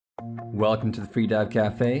Welcome to the Freedive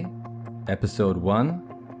Café, Episode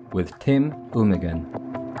 1 with Tim Oehmigen.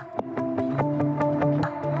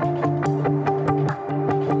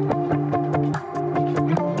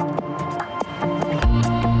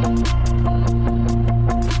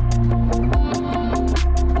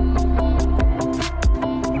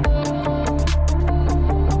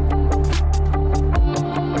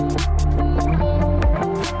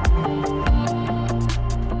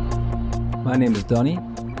 My name is Donnie.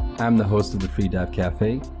 I'm the host of the Freedive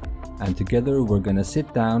Café, and together we're going to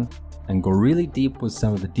sit down and go really deep with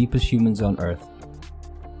some of the deepest humans on Earth.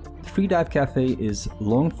 The Freedive Café is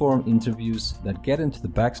long-form interviews that get into the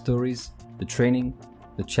backstories, the training,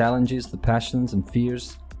 the challenges, the passions and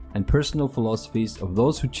fears, and personal philosophies of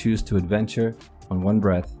those who choose to adventure on one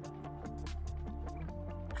breath.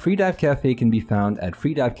 Freedive Café can be found at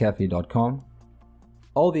freedivecafé.com.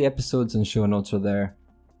 All the episodes and show notes are there.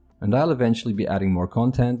 And I'll eventually be adding more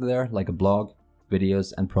content there, like a blog,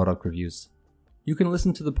 videos, and product reviews. You can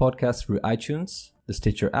listen to the podcast through iTunes, the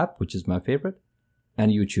Stitcher app, which is my favorite,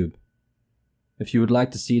 and YouTube. If you would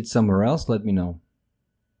like to see it somewhere else, let me know.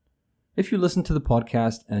 If you listen to the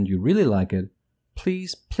podcast and you really like it,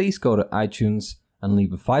 please go to iTunes and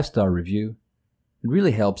leave a 5-star review. It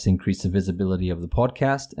really helps increase the visibility of the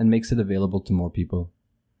podcast and makes it available to more people.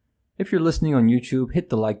 If you're listening on YouTube,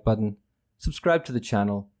 hit the like button, subscribe to the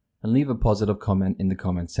channel, and leave a positive comment in the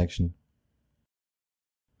comment section.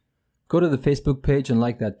 Go to the Facebook page and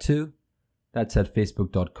like that too. That's at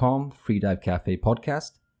facebook.com, Freedive Café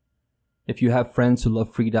Podcast. If you have friends who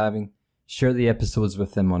love freediving, share the episodes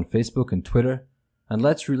with them on Facebook and Twitter, and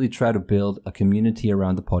let's really try to build a community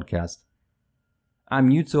around the podcast. I'm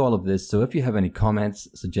new to all of this, so if you have any comments,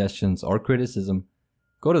 suggestions, or criticism,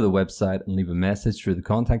 go to the website and leave a message through the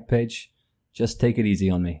contact page. Just take it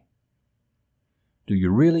easy on me. Do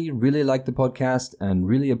you really like the podcast and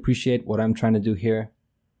really appreciate what I'm trying to do here?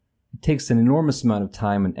 It takes an enormous amount of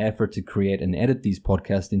time and effort to create and edit these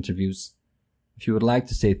podcast interviews. If you would like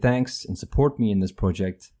to say thanks and support me in this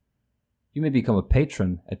project, you may become a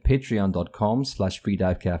patron at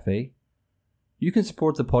patreon.com/freedivecafe. You can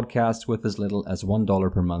support the podcast with as little as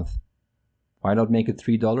 $1 per month. Why not make it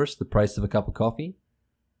 $3, the price of a cup of coffee?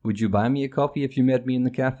 Would you buy me a coffee if you met me in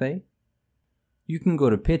the cafe? You can go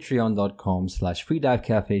to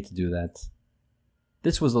patreon.com/freedivecafe to do that.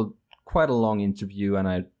 This was quite a long interview, and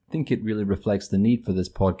I think it really reflects the need for this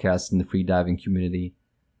podcast in the freediving community.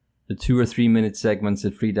 The 2 or 3 minute segments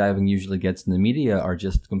that freediving usually gets in the media are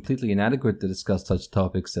just completely inadequate to discuss such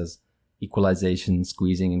topics as equalization,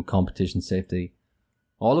 squeezing, and competition safety,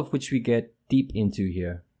 all of which we get deep into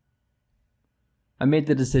here. I made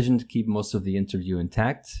the decision to keep most of the interview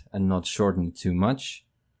intact and not shorten it too much.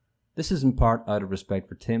 This is in part out of respect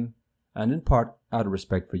for Tim, and in part out of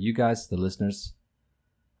respect for you guys, the listeners.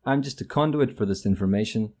 I'm just a conduit for this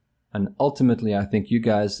information, and ultimately I think you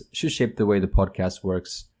guys should shape the way the podcast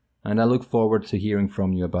works, and I look forward to hearing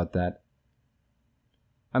from you about that.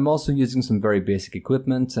 I'm also using some very basic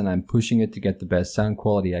equipment, and I'm pushing it to get the best sound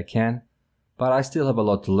quality I can, but I still have a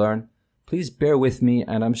lot to learn. Please bear with me,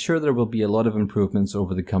 and I'm sure there will be a lot of improvements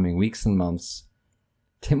over the coming weeks and months.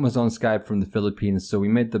 Tim was on Skype from the Philippines, so we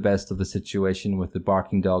made the best of the situation with the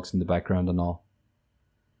barking dogs in the background and all.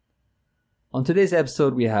 On today's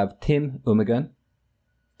episode, we have Tim Oehmigen.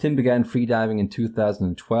 Tim began freediving in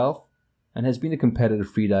 2012 and has been a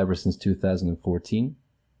competitive freediver since 2014.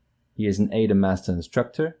 He is an AIDA Master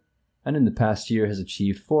Instructor, and in the past year has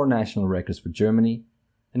achieved 4 national records for Germany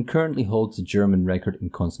and currently holds the German record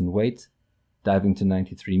in constant weight, diving to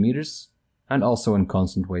 93 meters, and also in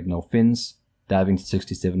constant weight no fins, diving to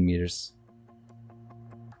 67 meters.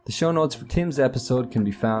 The show notes for Tim's episode can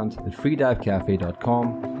be found at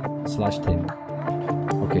freedivecafé.com/Tim.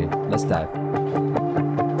 Okay, let's dive.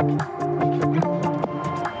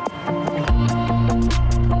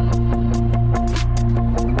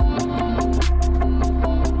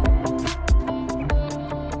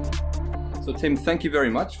 So Tim, thank you very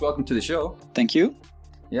much. Welcome to the show. Thank you.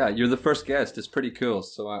 Yeah, you're the first guest. It's pretty cool.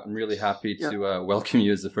 So I'm really happy to welcome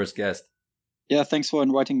you as the first guest. Yeah, thanks for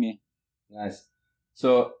inviting me. Nice.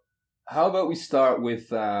 So how about we start with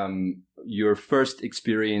your first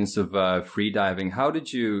experience of freediving? How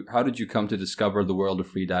did you come to discover the world of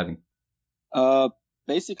freediving?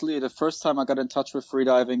 Basically, the first time I got in touch with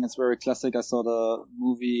freediving, it's very classic. I saw the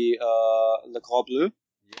movie Le Grand Bleu,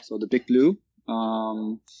 so the Big Blue.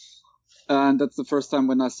 And that's the first time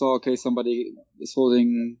when I saw, okay, somebody is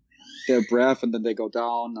holding their breath and then they go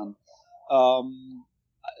down. And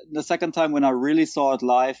the second time when I really saw it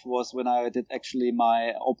live was when I did actually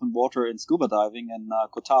my open water in scuba diving in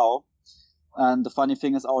Koh Tao. And the funny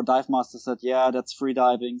thing is, our dive master said, "Yeah, that's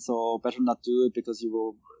freediving, so better not do it because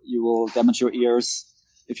you will damage your ears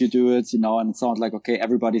if you do it, you know." And it sounded like, okay,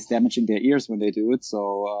 everybody's damaging their ears when they do it,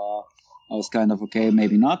 so I was kind of okay,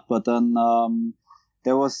 maybe not. But then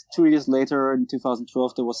there was 2 years later, in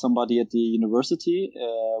 2012, there was somebody at the university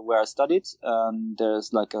where I studied, and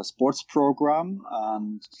there's like a sports program,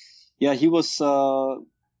 and yeah, he was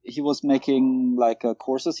making like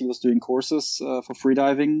courses. He was doing courses for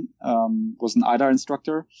freediving. Was an AIDA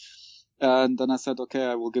instructor, and then I said, okay,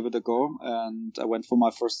 I will give it a go. And I went for my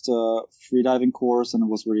first freediving course, and it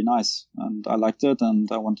was really nice, and I liked it,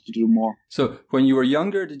 and I wanted to do more. So when you were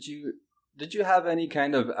younger, did you have any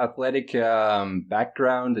kind of athletic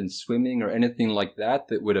background in swimming or anything like that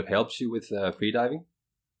would have helped you with freediving?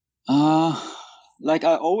 Like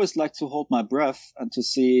I always like to hold my breath and to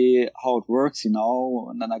see how it works, you know.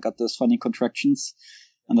 And then I got those funny contractions,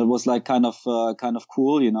 and it was like kind of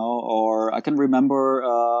cool, you know. Or I can remember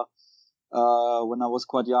when I was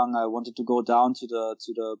quite young, I wanted to go down to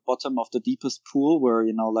the bottom of the deepest pool, where,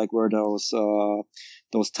 you know, like where those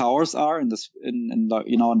towers are in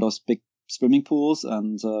you know, in those big swimming pools,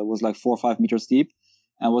 and it was like 4 or 5 meters deep.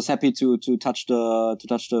 I was happy to touch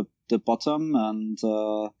the bottom, and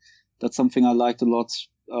that's something I liked a lot.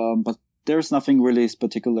 But there's nothing really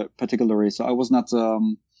particularly. So I was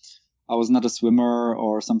not a swimmer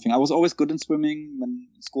or something. I was always good in swimming. When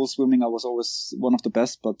in school swimming, I was always one of the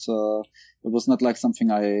best, but it was not like something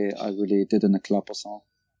I really did in a club or so.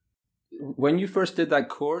 When you first did that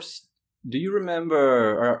course, do you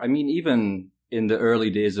remember, or I mean, even in the early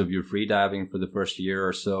days of your freediving for the first year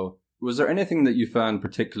or so, was there anything that you found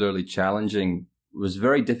particularly challenging? It was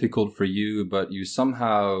very difficult for you, but you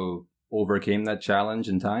somehow overcame that challenge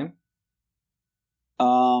in time?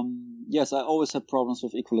 Yes, I always had problems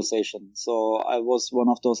with equalization. So I was one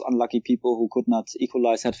of those unlucky people who could not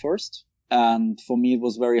equalize at first. And for me, it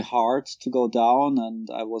was very hard to go down. And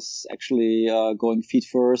I was actually going feet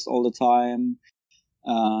first all the time.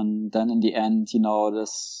 And then in the end, you know,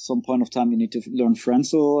 there's some point of time you need to learn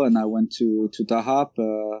Frenzel. And I went to Dahab.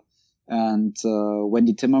 And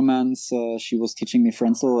Wendy Timmermans, she was teaching me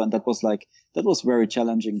Frenzel. And that was very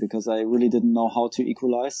challenging because I really didn't know how to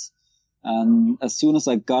equalize. And as soon as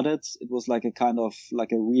I got it, it was like a kind of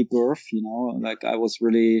like a rebirth, you know, like I was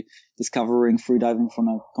really discovering freediving from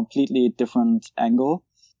a completely different angle.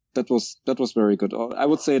 That was very good. I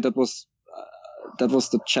would say that was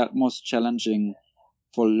the most challenging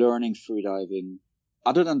for learning freediving.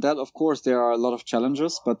 Other than that, of course, there are a lot of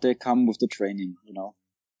challenges, but they come with the training, you know.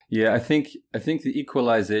 Yeah, I think the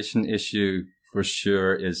equalization issue for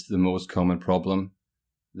sure is the most common problem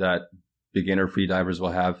that beginner freedivers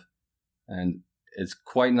will have. And it's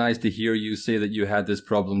quite nice to hear you say that you had this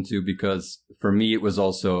problem too, because for me, it was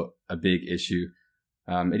also a big issue.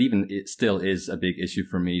 It still is a big issue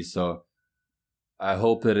for me. So I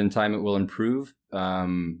hope that in time it will improve.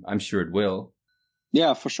 I'm sure it will.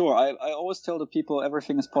 Yeah, for sure. I always tell the people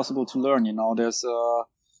everything is possible to learn. You know, there's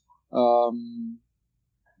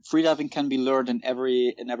freediving can be learned in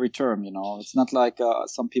every term. You know, it's not like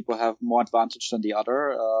some people have more advantage than the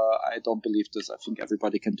other. I don't believe this. I think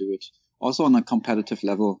everybody can do it. Also on a competitive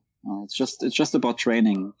level. It's just about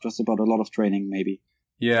training, just about a lot of training, maybe.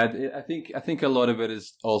 Yeah, I think a lot of it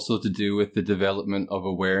is also to do with the development of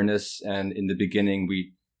awareness. And in the beginning,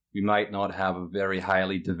 we might not have a very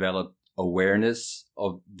highly developed awareness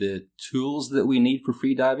of the tools that we need for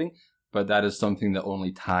freediving, but that is something that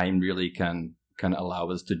only time really can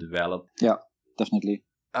allow us to develop. Yeah, definitely.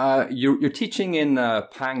 You're teaching in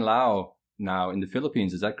Phang Lao now in the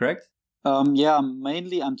Philippines, is that correct? Yeah,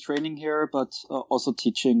 mainly I'm training here, but also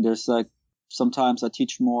teaching. There's like sometimes I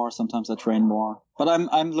teach more, sometimes I train more. But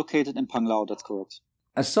I'm located in Phang Lao, that's correct.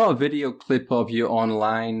 I saw a video clip of you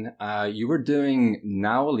online. You were doing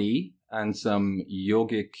Nauli and some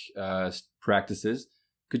yogic practices.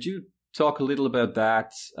 Could you talk a little about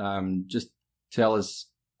that? Just tell us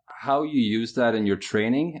how you use that in your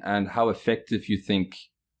training and how effective you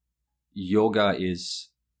think yoga is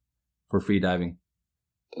for freediving.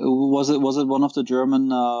 Was it one of the German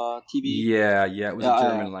TV? Yeah, it was a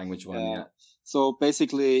German language one. Yeah. So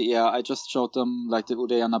basically, I just showed them like the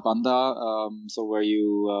Uddiyana Bandha, so where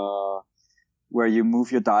you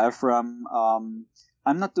move your diaphragm.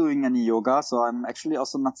 I'm not doing any yoga, so I'm actually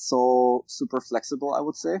also not so super flexible, I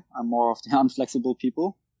would say. I'm more of the unflexible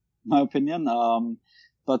people, in my opinion.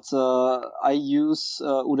 But I use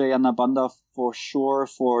Uddiyana Bandha for sure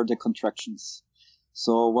for the contractions.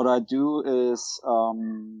 So what I do is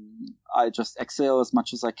I just exhale as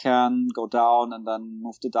much as I can, go down, and then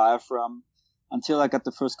move the diaphragm until I get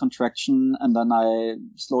the first contraction, and then I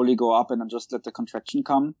slowly go up and then just let the contraction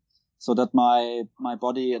come. so that my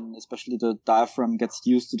body and especially the diaphragm gets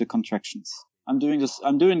used to the contractions. I'm doing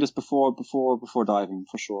this before diving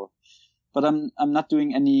for sure, but I'm not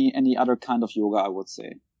doing any other kind of yoga, I would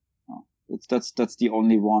say. That's the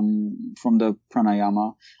only one from the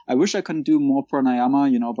pranayama. I wish I could do more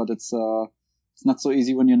pranayama, but it's not so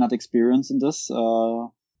easy when you're not experienced in this.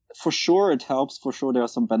 For sure it helps. For sure there are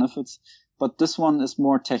some benefits, but this one is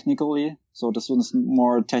more technically. So this one is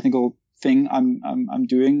more technical thing I'm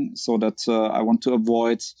doing, so that I want to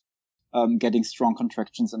avoid getting strong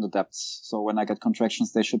contractions in the depths. So when I get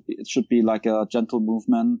contractions, it should be like a gentle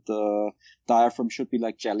movement. The diaphragm should be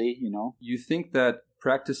like jelly, You think that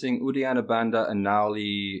practicing Uddiyana Bandha and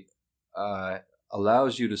Nauli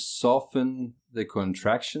allows you to soften the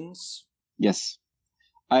contractions? Yes.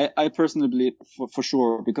 I personally believe for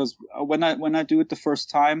sure, because when I do it the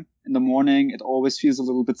first time in the morning, it always feels a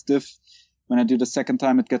little bit stiff. When I do the second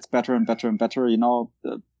time, it gets better and better and better.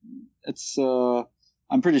 It's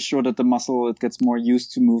I'm pretty sure that the muscle, it gets more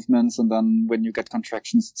used to movements, and then when you get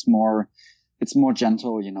contractions, it's more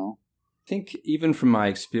gentle. I think even from my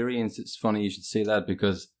experience, it's funny you should say that,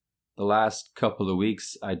 because the last couple of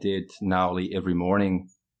weeks I did Nauli every morning,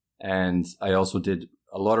 and I also did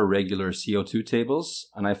a lot of regular CO2 tables,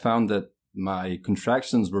 and I found that my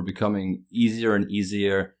contractions were becoming easier and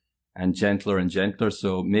easier and gentler.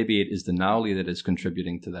 So maybe it is the Nauli that is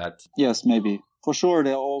contributing to that. Yes, maybe. For sure,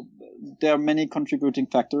 there are many contributing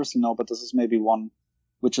factors, but this is maybe one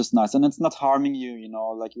which is nice. And it's not harming you,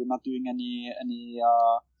 like you're not doing any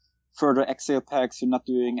further exhale packs, you're not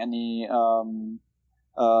doing any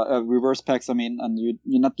reverse packs, and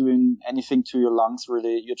you're not doing anything to your lungs,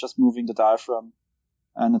 really. You're just moving the diaphragm,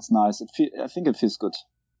 and it's nice. I think it feels good.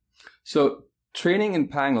 So training in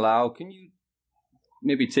Phang Lao, can you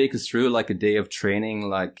maybe take us through like a day of training?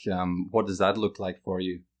 Like what does that look like for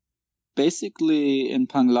you? Basically, in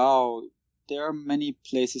Phang Lao, there are many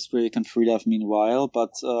places where you can freedive meanwhile,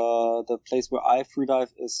 but the place where I freedive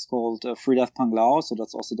is called Freedive Phang Lao, so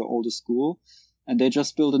that's also the oldest school. And they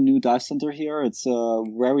just built a new dive center here. It's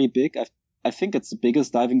very big. I think it's the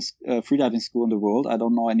biggest freediving school in the world. I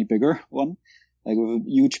don't know any bigger one, like with a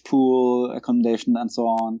huge pool, accommodation, and so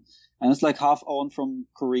on. And it's like half owned from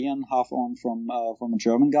Korean, half owned from a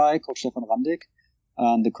German guy called Stefan Randig,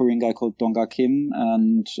 and the Korean guy called Dongga Kim.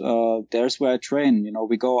 And there's where I train.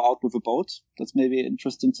 We go out with a boat. That's maybe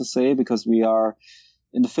interesting to say, because we are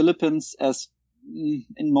in the Philippines, as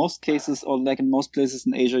in most cases, or like in most places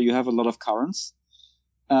in Asia, you have a lot of currents.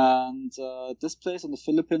 And this place in the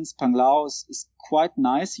Philippines, Phang Lao, is quite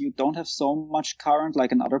nice. You don't have so much current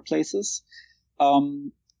like in other places.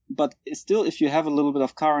 But still, if you have a little bit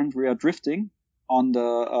of current, we are drifting on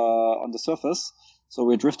the surface. So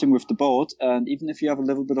we're drifting with the boat, and even if you have a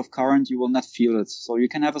little bit of current, you will not feel it. So you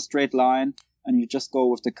can have a straight line, and you just go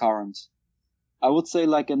with the current. I would say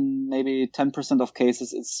like in maybe 10% of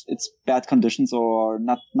cases, it's bad conditions or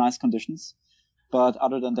not nice conditions. But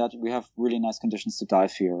other than that, we have really nice conditions to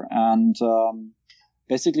dive here. And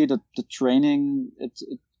basically, the training,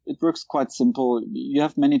 it works quite simple. You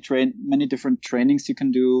have many different trainings you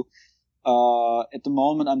can do. At the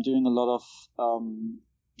moment, I'm doing a lot of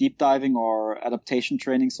deep diving or adaptation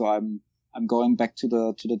training. So I'm going back to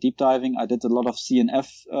the deep diving. I did a lot of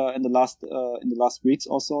CNF in the last weeks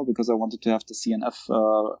also, because I wanted to have the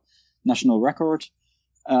CNF national record.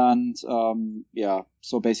 And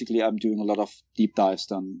so basically I'm doing a lot of deep dives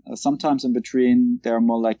then. Sometimes in between there are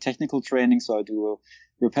more like technical training, so I do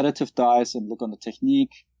repetitive dives and look on the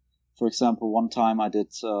technique. For example, one time I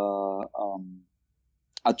did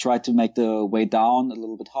I tried to make the way down a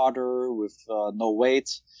little bit harder with no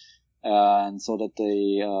weight, and so that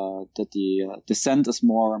the descent is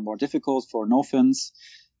more and more difficult for no fins.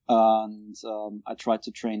 And I tried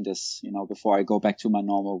to train this, before I go back to my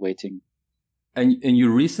normal weighting. And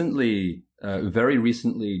you recently, very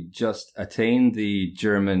recently, just attained the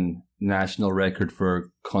German national record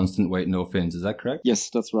for constant weight no fins. Is that correct? Yes,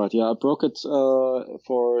 that's right. Yeah, I broke it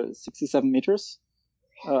for 67 meters.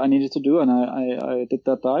 I needed to do, and I did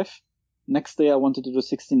that dive. Next day I wanted to do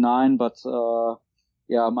 69, but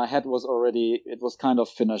my head was it was kind of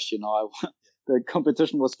finished. The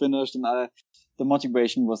competition was finished, and the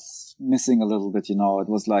motivation was missing a little bit. It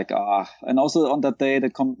was like and also on that day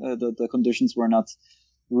the conditions were not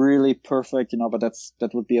really perfect. But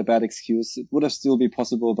that would be a bad excuse. It would have still be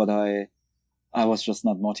possible, but I was just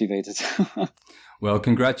not motivated. Well,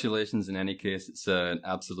 congratulations in any case. It's an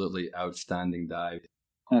absolutely outstanding dive.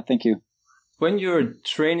 Thank you. When you're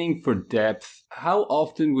training for depth, how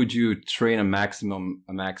often would you train a maximum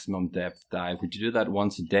depth dive? Would you do that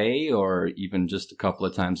once a day or even just a couple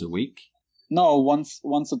of times a week? No, once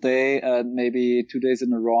a day, and maybe 2 days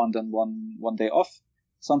in a row, and then one day off.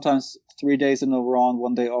 Sometimes 3 days in a row and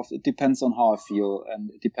 1 day off. It depends on how I feel,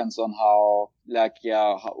 and it depends on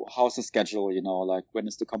how's the schedule, like when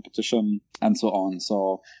is the competition and so on.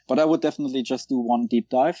 So, but I would definitely just do one deep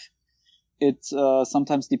dive. It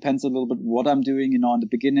sometimes depends a little bit what I'm doing, in the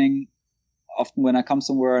beginning. Often when I come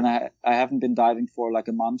somewhere and I haven't been diving for like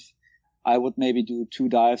a month, I would maybe do 2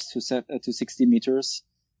 dives to 60 meters.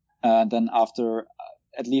 And then after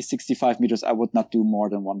at least 65 meters, I would not do more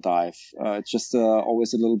than 1 dive. It's just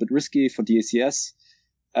always a little bit risky for DACS.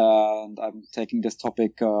 And I'm taking this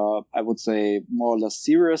topic, I would say, more or less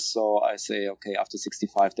serious. So I say, okay, after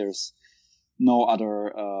 65, there's no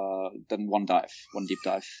other than 1 dive, 1 deep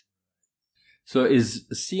dive. So is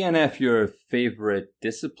CNF your favorite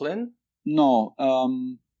discipline? No,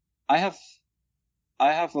 I have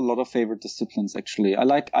a lot of favorite disciplines, actually. I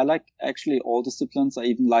like actually all disciplines. I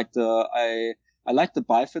even like I like the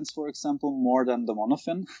bifins, for example, more than the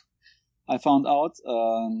monofin. I found out,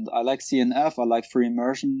 and I like CNF. I like free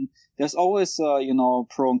immersion. There's always,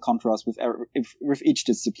 pro and contrast with each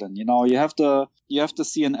discipline. You have the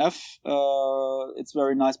CNF. It's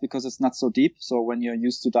very nice because it's not so deep. So when you're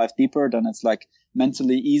used to dive deeper, then it's like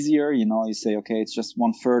mentally easier. You say, okay, it's just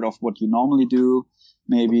 1/3 of what you normally do,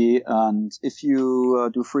 maybe. And if you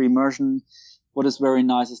do free immersion, what is very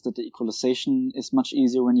nice is that the equalization is much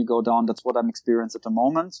easier when you go down. That's what I'm experiencing at the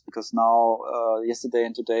moment, because now, yesterday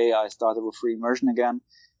and today, I started with free immersion again,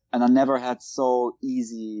 and I never had so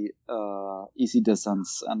easy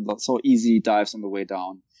descents and so easy dives on the way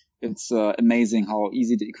down. It's amazing how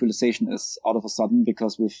easy the equalization is all of a sudden,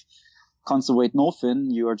 because with constant weight no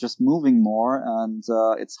fin, you are just moving more, and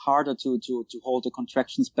it's harder to hold the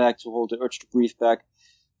contractions back, to hold the urge to breathe back.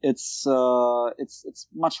 It's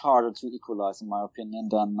much harder to equalize, in my opinion,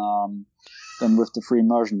 than with the free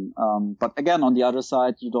immersion. But again, on the other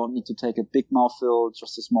side, you don't need to take a big mouthful.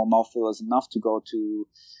 Just a small mouthful is enough to go to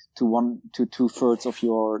 1 to 2/3 of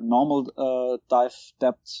your normal dive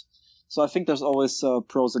depth. So I think there's always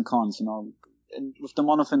pros and cons. And with the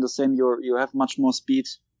monofin, the same. You have much more speed,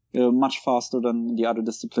 much faster than the other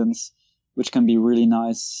disciplines, which can be really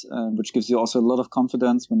nice, which gives you also a lot of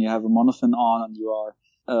confidence when you have a monofin on and you are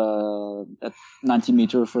at 90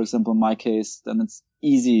 meter, for example, in my case. Then it's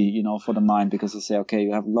easy, for the mind, because you say, okay,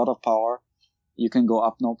 you have a lot of power, you can go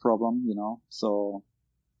up, no problem, so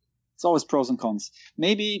it's always pros and cons.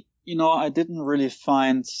 Maybe, I didn't really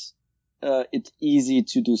find it easy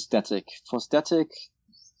to do static. For static,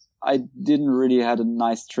 I didn't really had a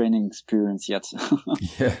nice training experience yet.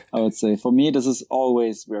 Yeah. I would say for me, this is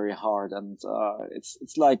always very hard, and it's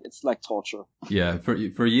like torture. Yeah,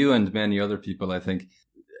 for you and many other people, I think.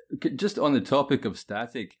 Just on the topic of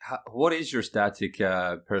static, what is your static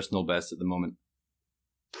personal best at the moment?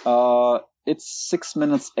 It's 6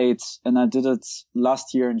 minutes 8, and I did it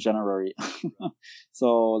last year in January.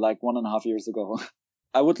 So like 1.5 years ago.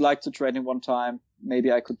 I would like to train it one time.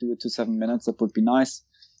 Maybe I could do it to 7 minutes. That would be nice.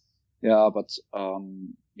 Yeah, but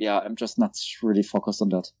I'm just not really focused on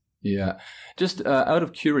that. Yeah, just out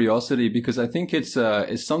of curiosity, because I think it's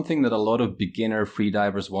something that a lot of beginner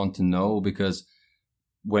freedivers want to know, because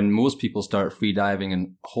when most people start freediving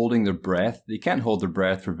and holding their breath, they can't hold their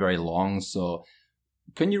breath for very long. So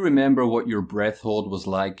can you remember what your breath hold was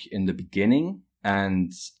like in the beginning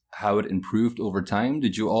and how it improved over time?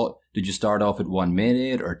 Did you start off at 1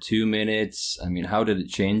 minute or 2 minutes? I mean, how did it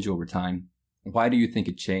change over time? Why do you think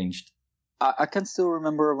it changed? I can still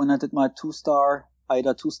remember when I did my 2-star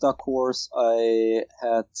AIDA 2-star course, I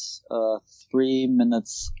had 3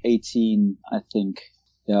 minutes 18, I think.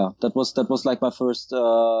 Yeah, that was like my first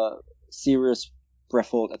serious breath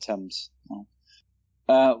hold attempt.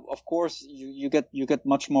 Of course, you get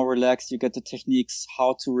much more relaxed. You get the techniques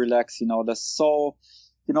how to relax. There's so,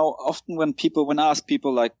 often when I ask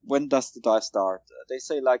people like, when does the dive start? They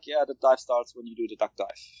say like, yeah, the dive starts when you do the duck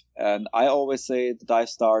dive. And I always say the dive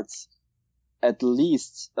starts at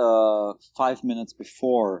least 5 minutes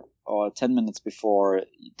before or 10 minutes before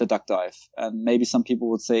the duck dive. And maybe some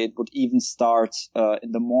people would say it would even start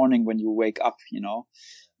in the morning when you wake up,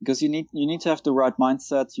 because you need to have the right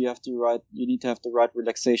mindset. You need to have the right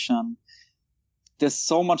relaxation. There's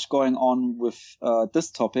so much going on with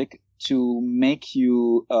this topic to make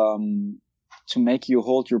you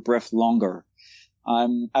hold your breath longer.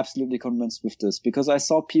 I'm absolutely convinced with this, because I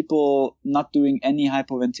saw people not doing any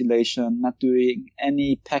hyperventilation, not doing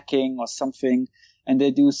any packing or something, and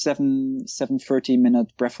they do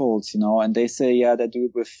 30-minute breath holds, and they say, yeah, they do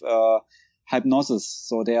it with hypnosis.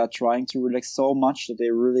 So they are trying to relax so much that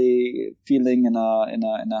they're really feeling in a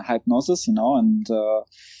hypnosis, and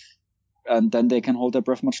and then they can hold their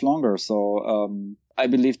breath much longer. So I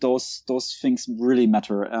believe those things really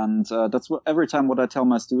matter, and that's what every time what I tell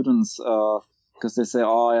my students, because they say,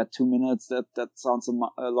 "Oh, yeah, 2 minutes, that sounds a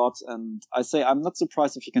lot," and I say, I'm not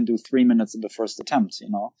surprised if you can do 3 minutes in the first attempt. You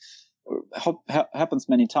know, happens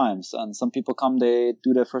many times, and some people come, they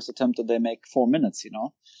do their first attempt and they make 4 minutes. You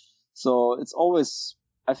know, so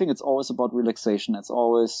I think it's always about relaxation. It's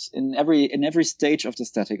always in every stage of the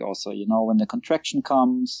static also, you know, when the contraction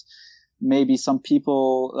comes, maybe some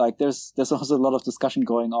people, like there's also a lot of discussion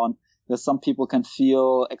going on. There's some people can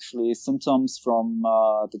feel actually symptoms from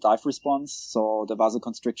the dive response. So the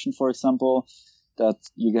vasoconstriction, for example, that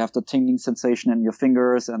you have the tingling sensation in your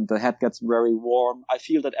fingers and the head gets very warm. I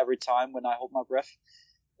feel that every time when I hold my breath,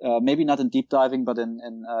 maybe not in deep diving, but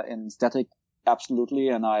in static, absolutely.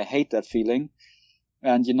 And I hate that feeling.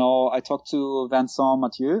 And, you know, I talked to Vincent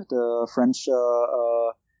Mathieu, the French,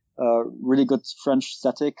 really good French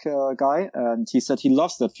static guy, and he said he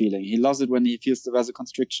loves that feeling. He loves it when he feels the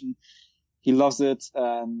vasoconstriction. He loves it,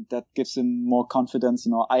 and that gives him more confidence.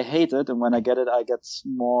 You know, I hate it, and when I get it, I get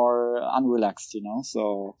more unrelaxed, you know.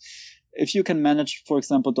 So if you can manage, for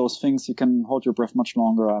example, those things, you can hold your breath much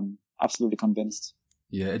longer. I'm absolutely convinced.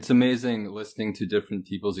 Yeah, it's amazing listening to different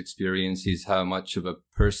people's experiences, how much of a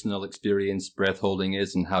personal experience breath holding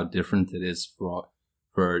is and how different it is for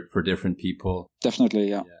different people. Definitely,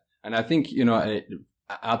 yeah. And I think, you know,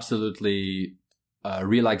 absolutely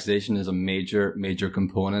relaxation is a major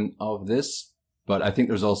component of this. But I think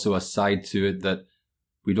there's also a side to it that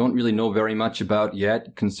we don't really know very much about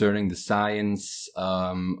yet concerning the science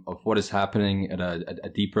of what is happening at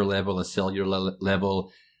a deeper level, a cellular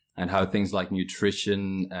level, and how things like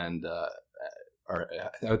nutrition and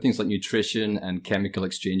chemical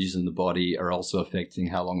exchanges in the body are also affecting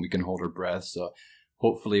how long we can hold our breath. So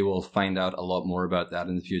hopefully we'll find out a lot more about that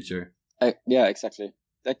in the future. Yeah, exactly.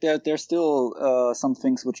 Like there's still some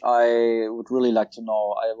things which I would really like to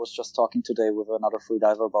know. I was just talking today with another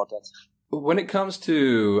freediver about that. When it comes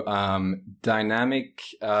to dynamic,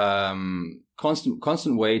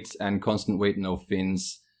 constant weight and constant weight no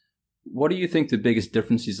fins, what do you think the biggest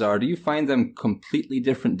differences are? Do you find them completely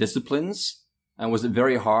different disciplines? And was it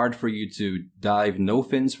very hard for you to dive no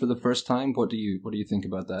fins for the first time? What do you think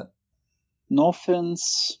about that? No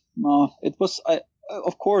fins. It was.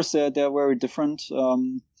 Of course, they're very different.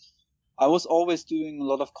 I was always doing a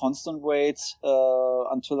lot of constant weight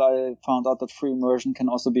until I found out that free immersion can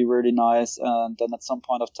also be really nice. And then at some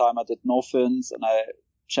point of time, I did no fins, and I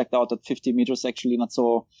checked out that 50 meters actually not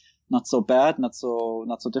so bad, not so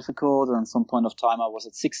difficult. And at some point of time I was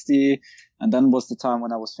at 60, and then was the time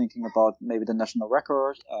when I was thinking about maybe the national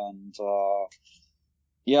record. And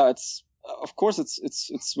yeah, it's of course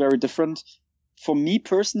it's very different. For me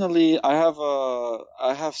personally, I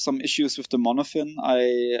have some issues with the monofin.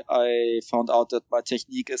 I found out that my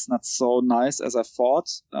technique is not so nice as I thought,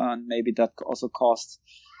 and maybe that also caused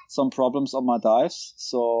some problems on my dives.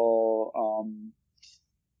 So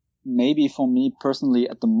maybe for me personally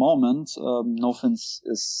at the moment, no fins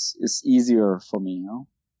is easier for me, you know?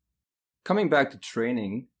 Coming back to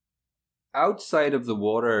training, outside of the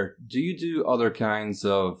water, do you do other kinds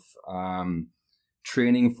of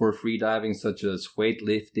training for freediving, such as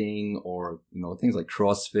weightlifting or, you know, things like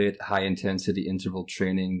CrossFit, high intensity interval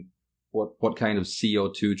training? What kind of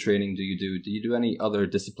CO2 training do you do? Do you do any other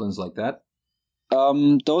disciplines like that?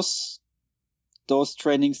 Those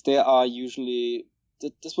trainings, they are usually,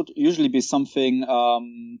 this would usually be something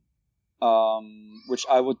which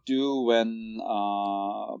I would do when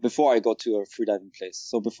before I go to a freediving place.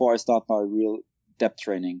 So before I start my real depth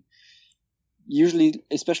training. Usually,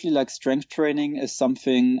 especially like strength training is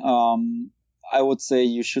something I would say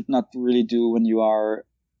you should not really do when you are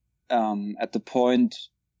at the point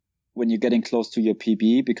when you're getting close to your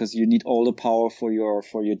PB, because you need all the power for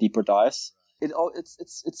your deeper dives.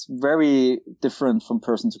 It's very different from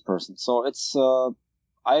person to person. So it's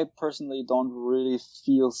I personally don't really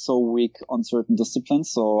feel so weak on certain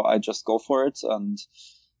disciplines, so I just go for it. And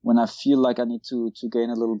when I feel like I need to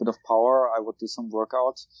gain a little bit of power, I would do some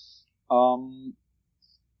workout.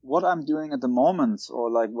 What I'm doing at the moment,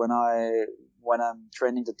 or like when I'm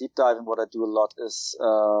training the deep dive, and what I do a lot is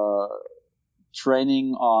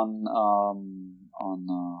training on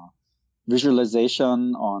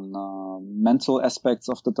visualization, on mental aspects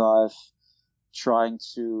of the dive, trying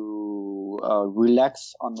to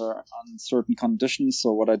relax on certain conditions.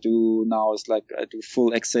 So what I do now is like I do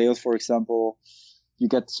full exhale, for example. You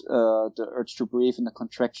get the urge to breathe and the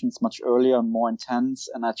contractions much earlier and more intense,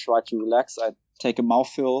 and I try to relax. I take a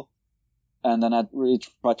mouthful, and then I really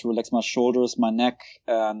try to relax my shoulders, my neck,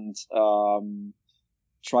 and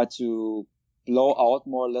try to blow out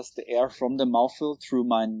more or less the air from the mouthful through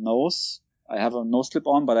my nose. I have a nose clip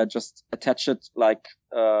on, but I just attach it like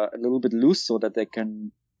a little bit loose so that they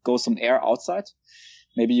can go some air outside.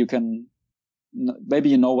 Maybe you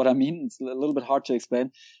know what I mean. It's a little bit hard to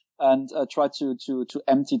explain. And try to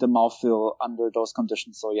empty the mouthful under those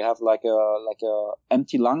conditions. So you have like a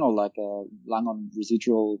empty lung or like a lung on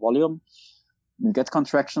residual volume. You get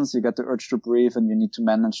contractions, you get the urge to breathe, and you need to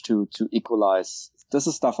manage to equalize. This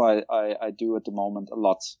is stuff I do at the moment a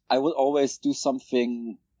lot. I will always do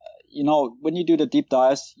something, when you do the deep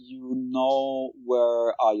dives, you know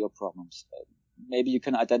where are your problems. Maybe you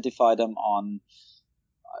can identify them on,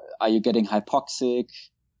 are you getting hypoxic?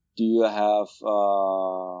 Do you have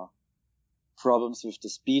problems with the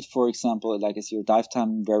speed, for example? Like, is your dive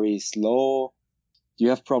time very slow? Do you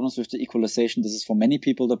have problems with the equalization? This is for many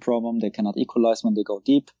people the problem. They cannot equalize when they go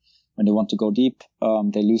deep. When they want to go deep,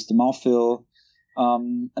 they lose the mouthful.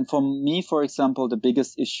 And for me, for example, the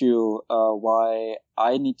biggest issue why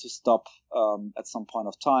I need to stop at some point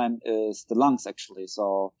of time is the lungs, actually.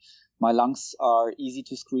 So my lungs are easy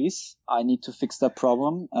to squeeze. I need to fix that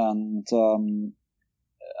problem. And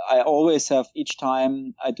I always have, each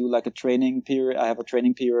time I do like a training period, I have a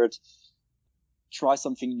training period, try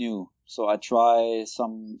something new. So I try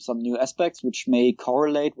some new aspects which may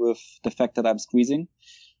correlate with the fact that I'm squeezing,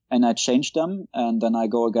 and I change them, and then I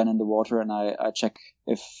go again in the water and I check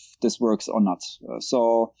if this works or not.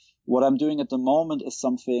 So what I'm doing at the moment is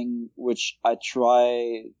something which I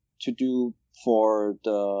try to do for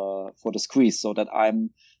the squeeze, so that I'm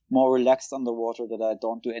more relaxed underwater, that I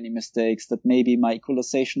don't do any mistakes, that maybe my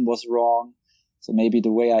equalization was wrong. So maybe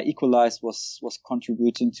the way I equalized was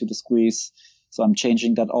contributing to the squeeze. So I'm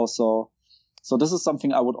changing that also. So this is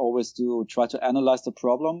something I would always do, try to analyze the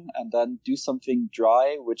problem and then do something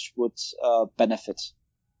dry, which would benefit.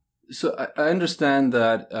 So I understand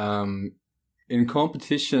that in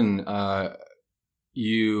competition,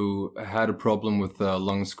 you had a problem with the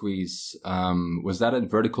lung squeeze. Was that at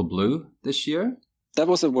Vertical Blue this year? That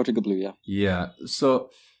was at Vertical Blue, yeah. Yeah.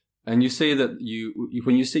 So, and you say that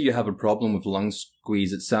when you say you have a problem with lung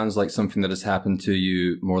squeeze, it sounds like something that has happened to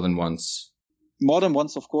you more than once. More than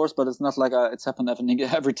once, of course, but it's not like it's happened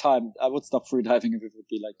every time. I would stop freediving if it would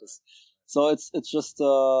be like this. So it's just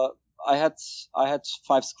I had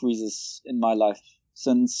 5 squeezes in my life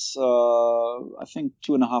since I think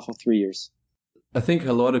 2.5 or 3 years. I think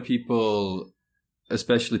a lot of people,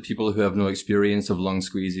 especially people who have no experience of lung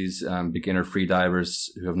squeezes, beginner freedivers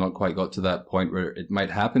who have not quite got to that point where it might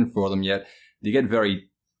happen for them yet, they get very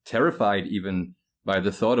terrified even by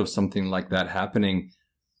the thought of something like that happening.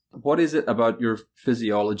 What is it about your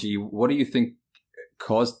physiology? What do you think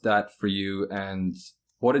caused that for you? And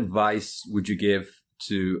what advice would you give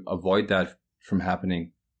to avoid that from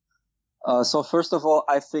happening? So first of all,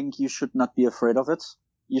 I think you should not be afraid of it.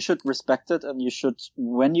 You should respect it, and you should,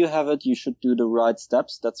 when you have it, you should do the right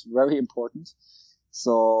steps. That's very important.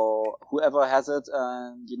 So whoever has it,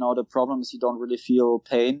 and the problem is you don't really feel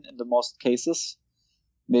pain in the most cases.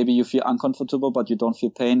 Maybe you feel uncomfortable, but you don't feel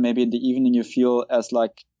pain. Maybe in the evening you feel as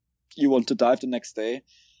like you want to dive the next day.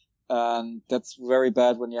 And that's very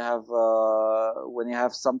bad when you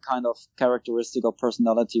have some kind of characteristic or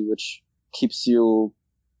personality which keeps you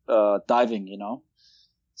diving,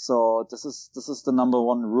 So this is the number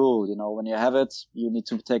one rule, when you have it, you need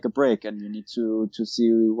to take a break and you need to see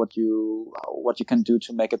what you can do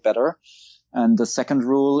to make it better. And the second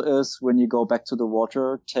rule is when you go back to the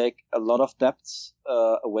water, take a lot of depth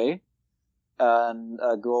away and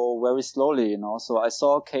go very slowly, So I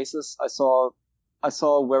saw cases, I saw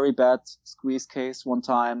a very bad squeeze case one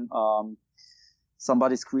time.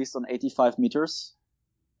 Somebody squeezed on 85 meters.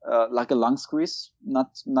 Like a lung squeeze, not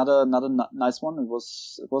a nice one. It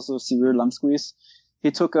was a severe lung squeeze.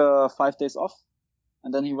 He took 5 days off,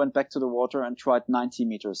 and then he went back to the water and tried 90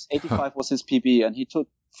 meters. 85 was his PB, and he took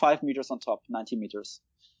 5 meters on top, 90 meters.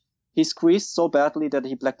 He squeezed so badly that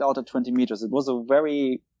he blacked out at 20 meters. It was a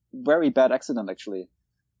very, very bad accident, actually.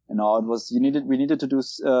 It was, we needed to do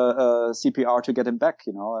CPR to get him back,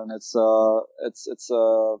 and it's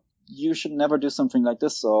you should never do something like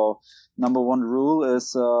this. So number one rule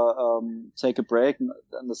is take a break,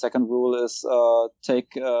 and the second rule is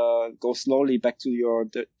go slowly back to your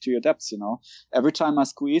depths. Every time I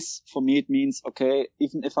squeeze, for me it means, okay,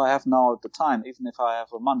 even if I have now the time, even if I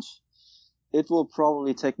have a month, it will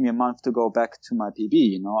probably take me a month to go back to my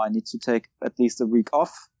PB. I need to take at least a week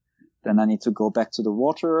off. Then I need to go back to the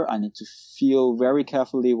water. I need to feel very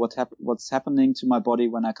carefully what's happening to my body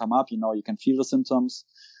when I come up. You can feel the symptoms.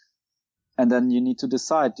 And then you need to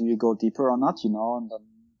decide, do you go deeper or not, and then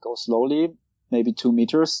go slowly. maybe 2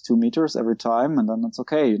 meters every time, and then it's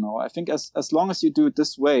okay. You know, I think as long as you do it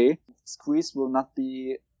this way, squeeze will not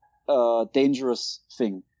be a dangerous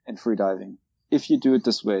thing in freediving. If you do it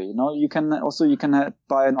this way, you know, you can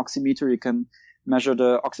buy an oximeter. You can measure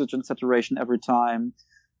the oxygen saturation every time.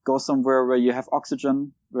 Go somewhere where you have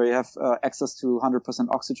oxygen, where you have access to 100%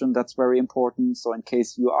 oxygen. That's very important. So in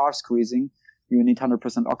case you are squeezing, you need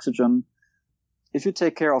 100% oxygen. If you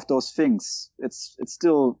take care of those things, it's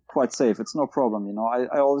still quite safe. It's no problem. You know,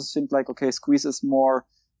 I always think like, okay, squeeze is more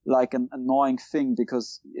like an annoying thing,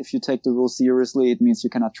 because if you take the rule seriously, it means you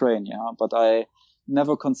cannot train. Yeah. But I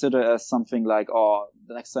never consider as something like, oh,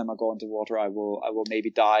 the next time I go into water, I will maybe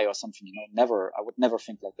die or something. You know, never. I would never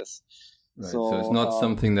think like this. Right. So it's not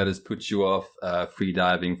something that has put you off free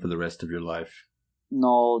diving for the rest of your life.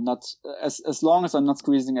 No, not as long as I'm not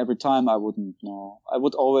squeezing every time, I wouldn't. No, I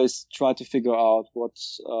would always try to figure out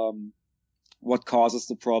what causes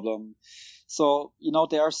the problem. So, you know,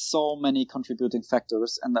 there are so many contributing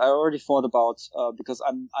factors, and I already thought about because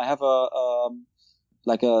I have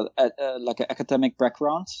like a academic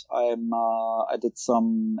background. I did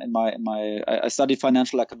some I studied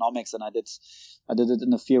financial economics, and I did it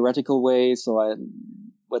in a theoretical way. So I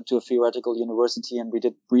went to a theoretical university and we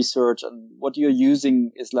did research, and what you're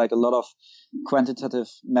using is like a lot of quantitative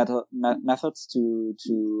methods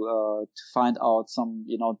to find out some,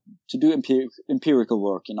 you know, to do empirical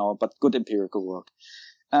work, you know, but good empirical work.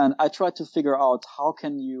 And I tried to figure out how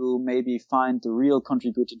can you maybe find the real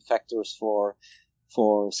contributing factors for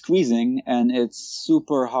squeezing, and it's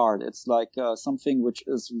super hard. It's like something which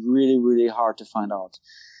is really, really hard to find out.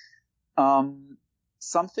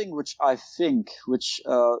 Something which I think which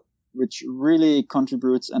really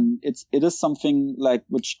contributes, and it is something like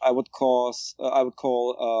which I would call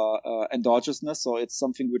endogenousness. So it's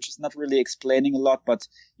something which is not really explaining a lot, but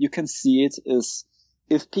you can see it, is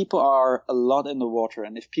if people are a lot in the water,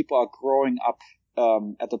 and if people are growing up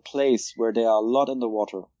at a place where they are a lot in the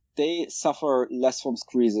water, they suffer less from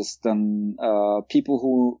squeezes than people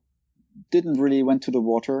who didn't really go to the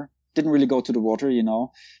water, you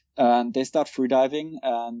know. And they start freediving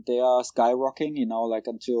and they are skyrocketing, you know, like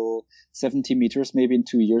until 70 meters, maybe in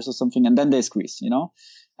 2 years or something. And then they squeeze, you know,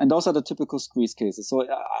 and those are the typical squeeze cases. So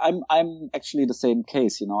I'm actually the same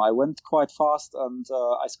case, you know, I went quite fast and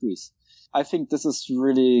I squeeze. I think this is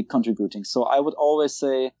really contributing. So I would always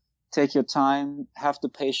say, take your time, have the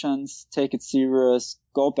patience, take it serious,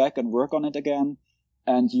 go back and work on it again,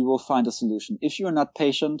 and you will find a solution. If you're not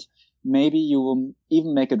patient, maybe you will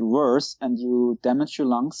even make it worse and you damage your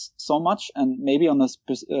lungs so much, and maybe on a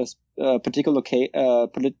particular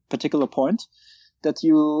point that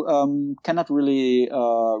you cannot really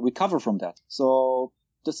recover from that. So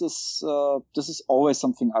this is always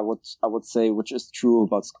something I would say which is true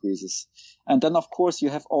about squeezes. And then of course you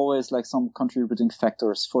have always like some contributing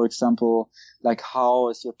factors. For example, like how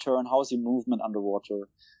is your turn, how is your movement underwater?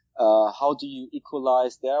 How do you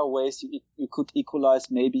equalize? There are ways you could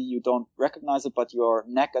equalize. Maybe you don't recognize it, but your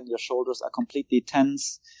neck and your shoulders are completely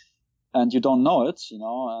tense and you don't know it, you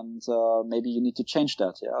know, and maybe you need to change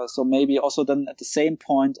that. Yeah. So maybe also then at the same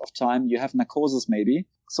point of time you have narcosis maybe.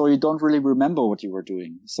 So you don't really remember what you were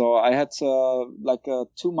doing. So I had 2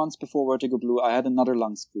 months before Vertigo Blue, I had another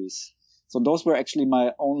lung squeeze. So those were actually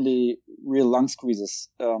my only real lung squeezes.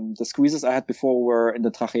 The squeezes I had before were in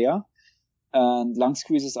the trachea. And lung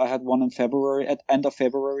squeezes, I had one in February, at end of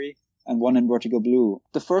February, and one in Vertigo Blue.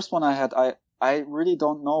 The first one I had, I really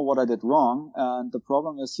don't know what I did wrong. And the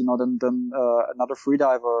problem is, you know, then another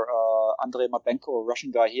freediver, Andrei Mabenko, a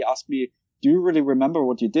Russian guy, he asked me, do you really remember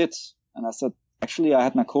what you did? And I said, actually, I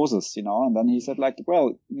had narcosis, you know. And then he said like,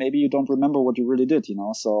 well, maybe you don't remember what you really did, you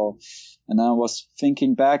know. So, and then I was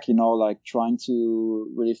thinking back, you know, like trying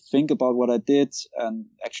to really think about what I did. And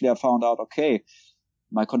actually I found out, okay,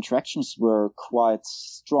 my contractions were quite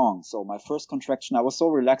strong. So my first contraction, I was so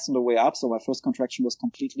relaxed on the way up. So my first contraction was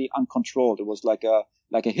completely uncontrolled. It was like a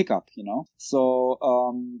hiccup, you know? So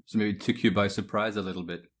maybe it took you by surprise a little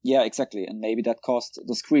bit. Yeah, exactly. And maybe that caused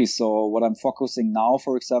the squeeze. So what I'm focusing now,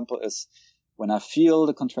 for example, is when I feel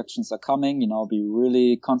the contractions are coming, you know, be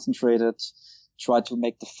really concentrated, try to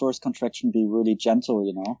make the first contraction be really gentle,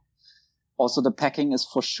 you know? Also, the packing is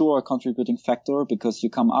for sure a contributing factor because you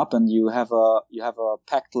come up and you have a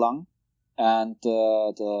packed lung, and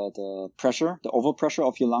the pressure, the overpressure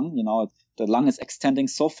of your lung, you know, the lung is extending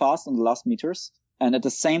so fast in the last meters, and at the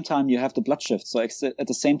same time you have the blood shift. So at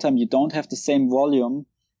the same time you don't have the same volume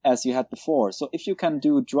as you had before. So if you can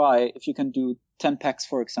do 10 packs,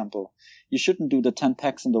 for example, you shouldn't do the 10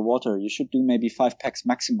 packs in the water. You should do maybe 5 packs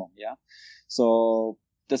maximum. Yeah. So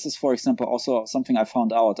this is, for example, also something I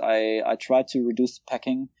found out. I tried to reduce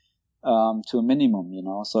packing to a minimum,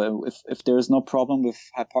 So if there is no problem with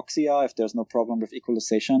hypoxia, if there's no problem with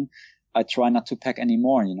equalization, I try not to pack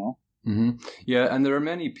anymore, Mm-hmm. Yeah, and there are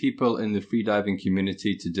many people in the freediving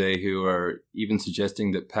community today who are even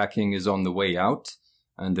suggesting that packing is on the way out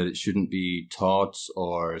and that it shouldn't be taught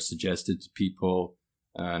or suggested to people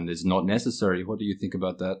and is not necessary. What do you think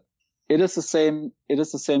about that? It is the same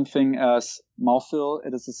thing as mouthfeel.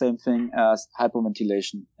 It is the same thing as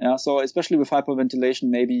hyperventilation. Yeah. So especially with hyperventilation,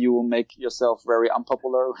 maybe you will make yourself very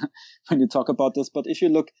unpopular when you talk about this. But if you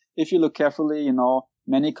look carefully,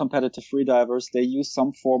 many competitive freedivers, they use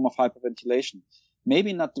some form of hyperventilation.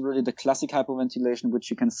 Maybe not really the classic hyperventilation, which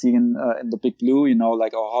you can see in the Big Blue,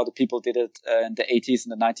 like how the people did it in the 80s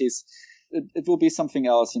and the 90s. It will be something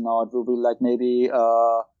else, It will be like maybe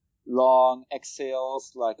long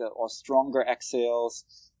exhales, or stronger exhales.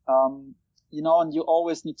 And you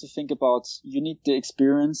always need to think about, you need the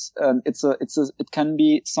experience, and it can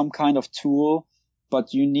be some kind of tool,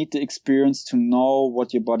 but you need the experience to know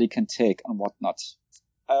what your body can take and what not.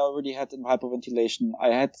 I already had in hyperventilation.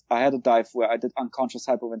 I had a dive where I did unconscious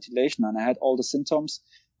hyperventilation and I had all the symptoms.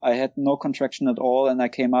 I had no contraction at all, and I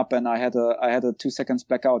came up and I had a 2 seconds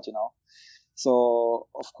blackout, So,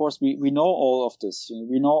 of course, we know all of this.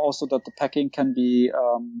 We know also that the packing can be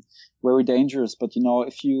very dangerous. But,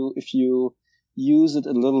 if you use it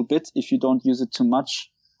a little bit, if you don't use it too much,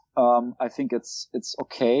 I think it's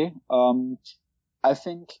okay. I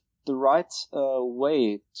think the right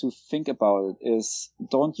way to think about it is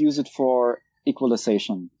don't use it for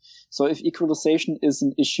equalization. So if equalization is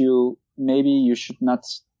an issue, maybe you should not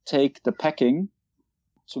take the packing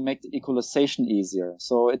to make the equalization easier.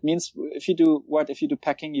 So it means if you do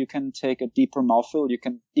packing, you can take a deeper mouthfeel. You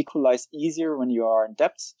can equalize easier when you are in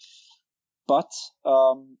depth, but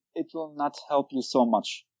it will not help you so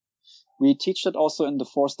much. We teach that also in the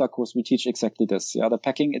 4-star course. We teach exactly this. Yeah, the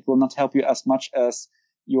packing, it will not help you as much as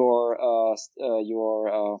your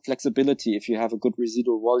flexibility. If you have a good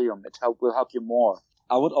residual volume, will help you more.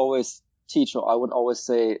 I would always teach, or I would always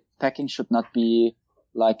say, packing should not be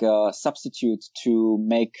like a substitute to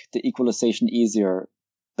make the equalization easier.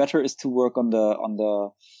 Better is to work on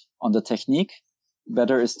the technique.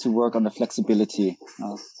 Better is to work on the flexibility.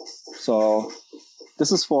 So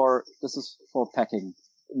this is for packing,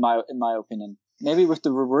 in my opinion. Maybe with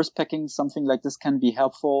the reverse packing, something like this can be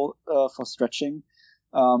helpful for stretching.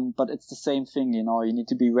 But it's the same thing, you need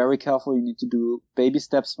to be very careful. You need to do baby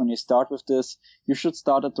steps when you start with this. You should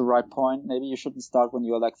start at the right point. Maybe you shouldn't start when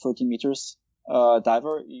you're like 30 meters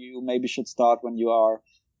diver. You maybe should start when you are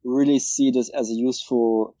really see this as a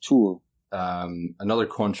useful tool. Another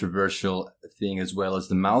controversial thing as well is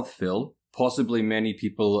the mouthfeel. Possibly many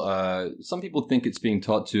people, some people think it's being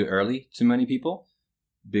taught too early to many people,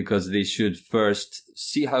 because they should first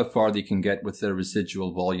see how far they can get with their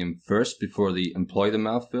residual volume first before they employ the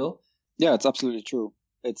mouthfeel. Yeah, it's absolutely true.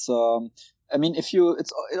 It's,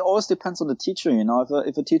 it always depends on the teacher,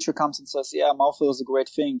 if a teacher comes and says, yeah, mouthfeel is a great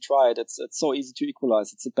thing, try it. It's so easy to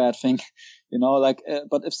equalize. It's a bad thing,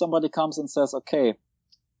 but if somebody comes and says, okay,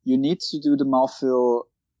 you need to do the mouthfeel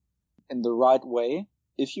in the right way.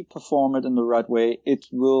 If you perform it in the right way, it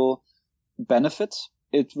will benefit.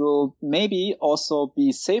 It will maybe also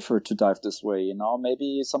be safer to dive this way,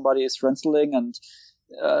 maybe somebody is renseling and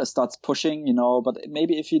starts pushing, but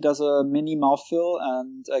maybe if he does a mini mouthfeel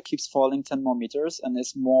and keeps falling 10 more meters and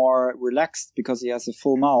is more relaxed because he has a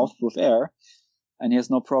full mouth with air and he has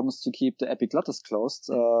no problems to keep the epiglottis closed,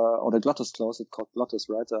 or the glottis closed, it's called glottis,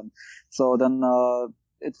 right? So then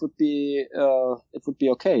it would be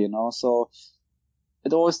okay, so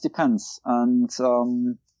it always depends. And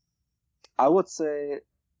I would say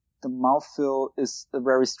the mouthfeel is a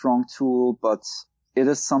very strong tool, but it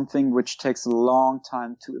is something which takes a long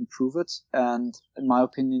time to improve it. And in my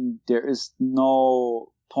opinion, there is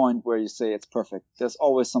no point where you say it's perfect. There's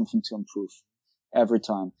always something to improve every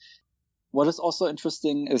time. What is also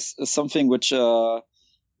interesting is something which is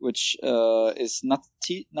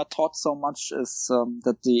not taught so much is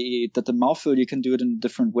that the mouthfeel, you can do it in a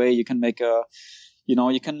different way. You can make a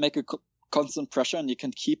constant pressure and you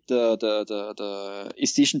can keep the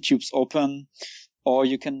aesthesion tubes open, or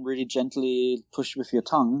you can really gently push with your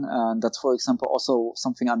tongue. And that's, for example, also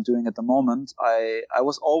something I'm doing at the moment. I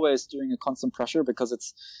was always doing a constant pressure because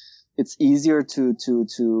it's easier to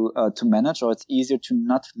manage, or it's easier to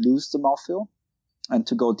not lose the mouthfeel and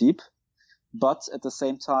to go deep. But at the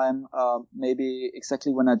same time, maybe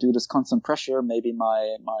exactly when I do this constant pressure, maybe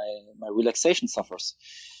my relaxation suffers.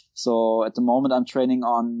 So at the moment, I'm training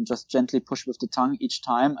on just gently push with the tongue each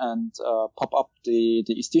time and pop up the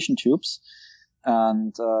aesthesion tubes,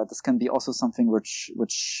 and this can be also something which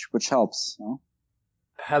helps.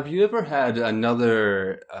 Have you ever had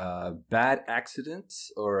another bad accident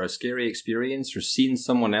or a scary experience, or seen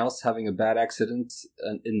someone else having a bad accident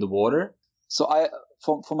in the water? So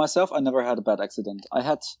for myself, I never had a bad accident. I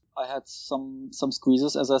had some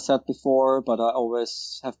squeezes, as I said before, but I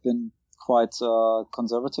always have been quite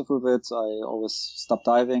conservative with it. I always stopped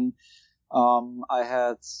diving. I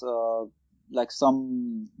had like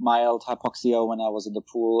some mild hypoxia when I was in the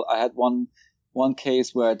pool. I had one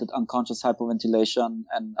case where I did unconscious hyperventilation,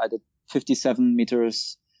 and I did 57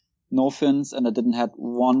 meters no fins, and I didn't have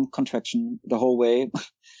one contraction the whole way.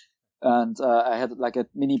 And I had like a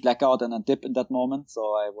mini blackout and a dip in that moment, so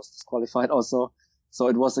I was disqualified also. So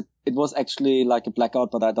it was actually like a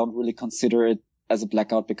blackout, but I don't really consider it as a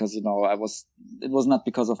blackout because, it was not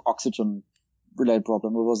because of oxygen related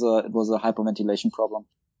problem. It was a hyperventilation problem.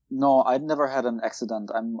 No, I never had an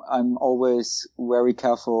accident. I'm always very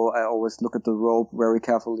careful. I always look at the rope very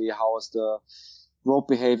carefully. How is the rope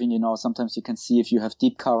behaving? Sometimes you can see if you have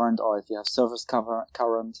deep current or if you have surface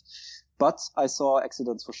current. But I saw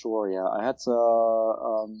accidents for sure. Yeah, I had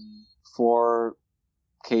 4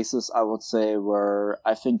 cases, I would say, where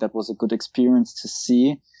I think that was a good experience to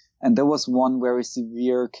see. And there was one very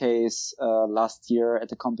severe case last year at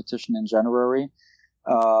the competition in January,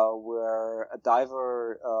 where a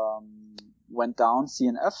diver went down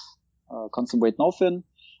CNF, constant weight no fin,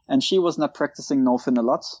 and she was not practicing no fin a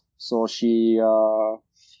lot, so she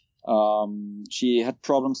had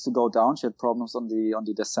problems to go down. She had problems on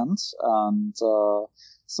the descent, and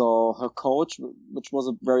so her coach, which was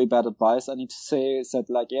a very bad advice, I need to say, said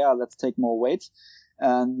like, yeah, let's take more weight.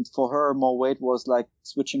 And for her, more weight was like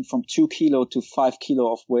switching from 2 kilo to 5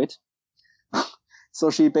 kilo of weight. So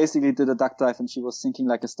she basically did a duck dive and she was sinking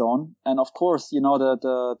like a stone. And of course,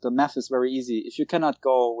 the math is very easy. If you cannot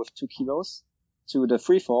go with 2 kilos to the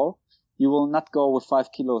free fall, you will not go with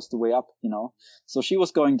 5 kilos the way up, So she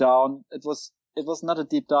was going down. It was not a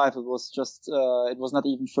deep dive. It was just, it was not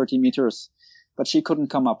even 30 meters, but she couldn't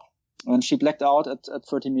come up. And she blacked out at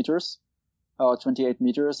 30 meters, 28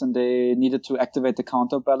 meters, and they needed to activate the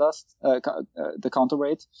counterbalance, the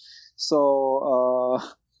counterweight. So,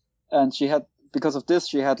 and because of this,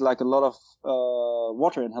 she had like a lot of,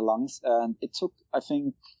 water in her lungs, and it took, I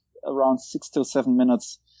think, around 6 to 7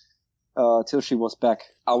 minutes till she was back.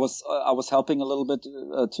 I was helping a little bit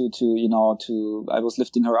I was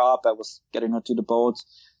lifting her up. I was getting her to the boat.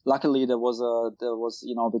 Luckily, there was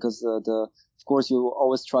because of course you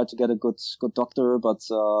always try to get a good doctor, but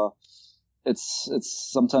it's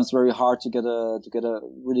sometimes very hard to get a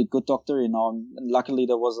really good doctor, And luckily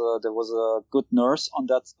there was a good nurse on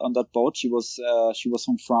that boat. She was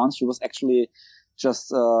from France. She was actually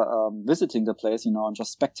just visiting the place, and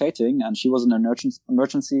just spectating, and she was an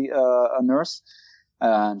emergency nurse,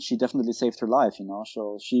 and she definitely saved her life,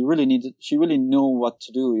 So she really knew what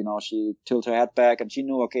to do, She tilted her head back, and she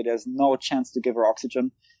knew, okay, there's no chance to give her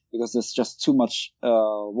oxygen because there's just too much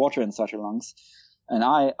water inside her lungs. And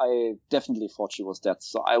I definitely thought she was dead.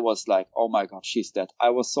 So I was like, oh my God, she's dead.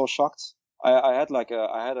 I was so shocked. I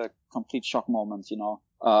had a complete shock moment,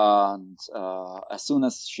 And as soon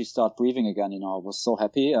as she started breathing again, I was so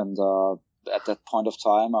happy. And at that point of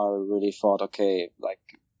time, I really thought, okay, like,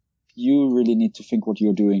 you really need to think what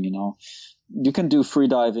you're doing, You can do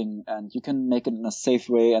freediving and you can make it in a safe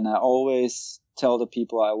way. And I always tell the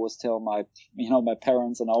people, I always tell my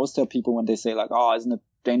parents, and I always tell people when they say like, oh, isn't it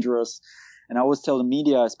dangerous? And I always tell the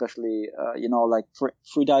media, especially, like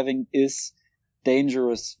freediving is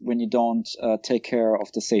dangerous when you don't take care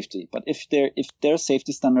of the safety. But if there are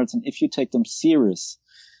safety standards and if you take them serious,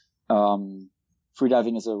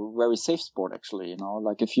 freediving is a very safe sport, actually.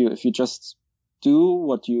 Like if you just do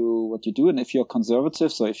what you do, and if you're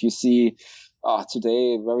conservative, so if you see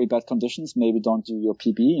today very bad conditions, maybe don't do your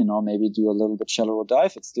PB, maybe do a little bit shallower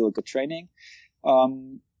dive. It's still good training.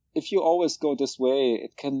 If you always go this way,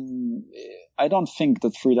 I don't think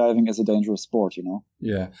that freediving is a dangerous sport,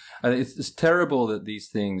 Yeah. It's terrible that these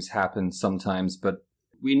things happen sometimes, but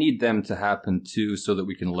we need them to happen too so that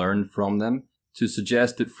we can learn from them. To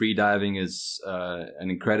suggest that freediving is an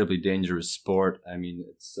incredibly dangerous sport, I mean,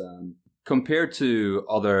 it's compared to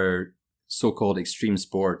other so-called extreme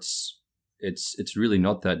sports, it's really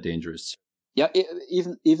not that dangerous. Yeah,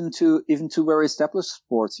 even to very established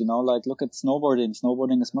sports, like look at snowboarding.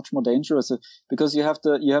 Snowboarding is much more dangerous because you have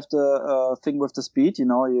the thing with the speed,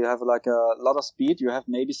 you have like a lot of speed. You have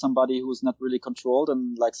maybe somebody who's not really controlled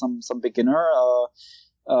and like some beginner.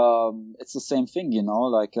 It's the same thing,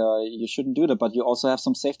 like you shouldn't do that, but you also have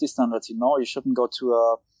some safety standards. You shouldn't go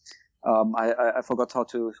to I forgot how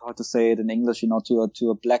to say it in English. To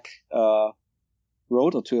a black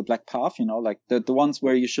road or to a black path, like the ones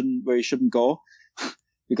where you shouldn't go.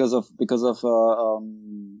 because of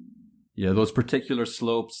those particular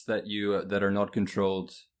slopes that are not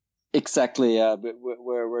controlled. Exactly, yeah,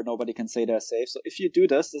 where nobody can say they're safe. So if you do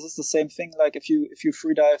this is the same thing like if you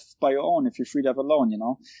freedive by your own, if you freedive alone,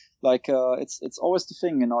 like it's always the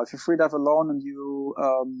thing, if you freedive alone and you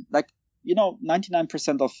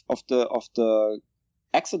 99% of the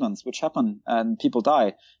accidents which happen and people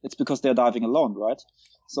die, it's because they're diving alone, right?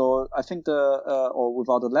 So I think or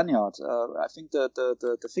without a lanyard, I think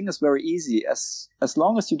the thing is very easy as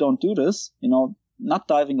long as you don't do this, not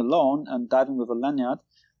diving alone and diving with a lanyard.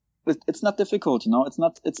 It's not difficult, it's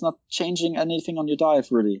not changing anything on your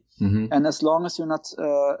dive really. Mm-hmm. And as long as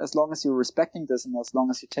you're respecting this and as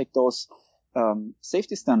long as you take those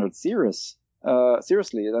safety standards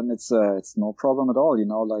seriously, then it's no problem at all,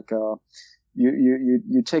 like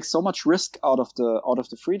you take so much risk out of the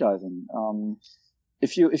freediving.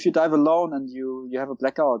 If you dive alone and you have a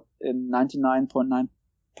blackout, in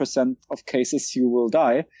 99.9% of cases you will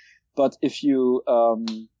die. But if you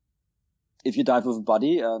dive with a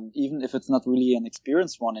buddy, even if it's not really an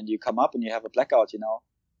experienced one, and you come up and you have a blackout,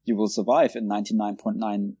 you will survive in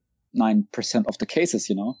 99.99% of the cases,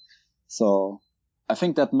 So I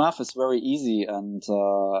think that math is very easy, and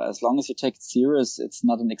as long as you take it serious, it's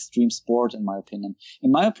not an extreme sport, in my opinion. In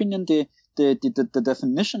my opinion, the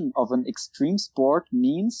definition of an extreme sport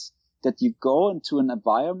means that you go into an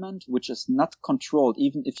environment which is not controlled.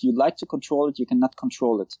 Even if you like to control it, you cannot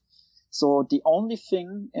control it. So the only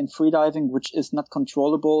thing in freediving which is not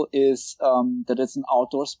controllable is that it's an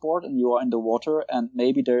outdoor sport and you are in the water, and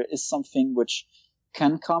maybe there is something which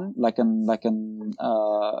can come, like a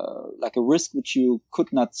risk which you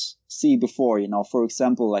could not see before. For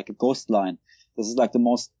example, like a ghost line. This is like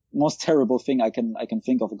the most terrible thing I can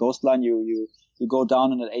think of. A ghost line, you go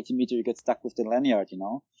down and at 80 meters you get stuck with the lanyard,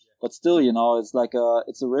 But still, it's like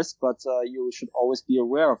it's a risk, but you should always be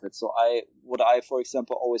aware of it. So for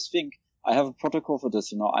example, always think, I have a protocol for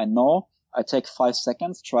this. I know I take 5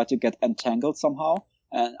 seconds, try to get entangled somehow,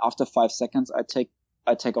 and after 5 seconds, I take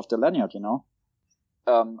off the lanyard.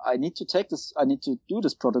 I need to do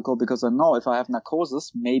this protocol because I know if I have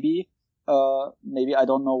narcosis, maybe I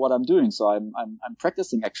don't know what I'm doing. So I'm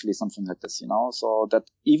practicing actually something like this, so that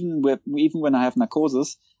even when I have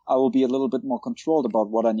narcosis, I will be a little bit more controlled about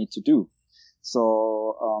what I need to do.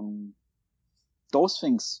 So, those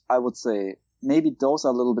things, I would say, maybe those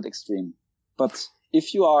are a little bit extreme, but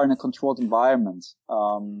if you are in a controlled environment,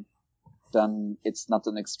 then it's not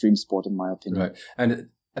an extreme sport, in my opinion. Right. And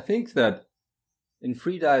I think that in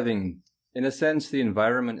freediving, in a sense, the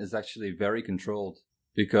environment is actually very controlled,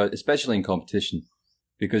 because, especially in competition,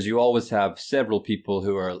 because you always have several people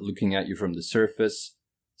who are looking at you from the surface,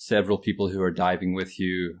 several people who are diving with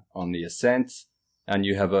you on the ascent, and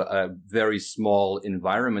you have a very small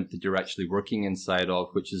environment that you're actually working inside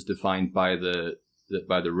of, which is defined by the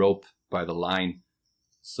rope, by the line.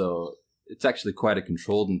 So it's actually quite a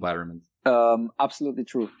controlled environment. Absolutely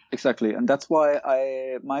true. Exactly. And that's why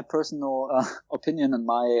my personal opinion and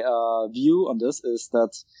my view on this is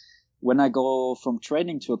that when I go from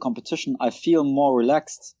training to a competition, I feel more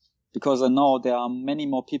relaxed because I know there are many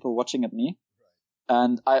more people watching at me.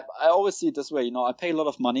 And I always see it this way, I pay a lot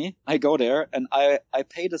of money. I go there and I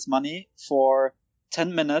pay this money for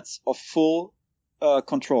 10 minutes of full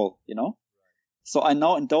control, So I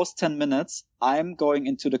know in those 10 minutes, I'm going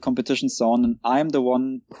into the competition zone and I'm the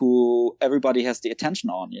one who everybody has the attention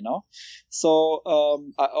on, So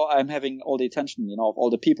I'm having all the attention, of all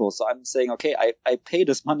the people. So I'm saying, okay, I pay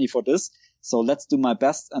this money for this. So let's do my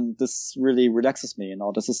best, and this really relaxes me.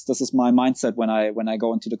 This is my mindset when I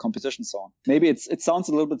go into the competition zone. Maybe it sounds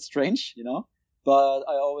a little bit strange, but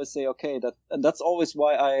I always say okay. That's always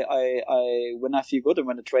why I when I feel good and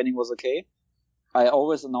when the training was okay, I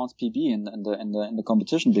always announce PB in the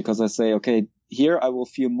competition, because I say okay, here I will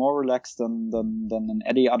feel more relaxed than in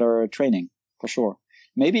any other training for sure.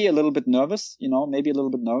 Maybe a little bit nervous,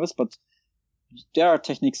 but there are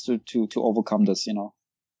techniques to overcome this,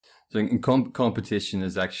 So competition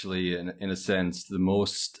is actually, in a sense, the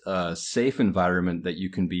most safe environment that you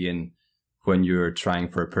can be in when you're trying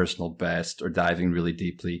for a personal best or diving really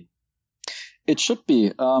deeply. It should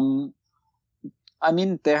be.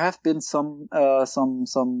 There have been some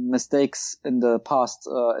mistakes in the past,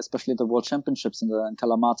 especially the World Championships in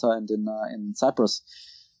Kalamata and in Cyprus.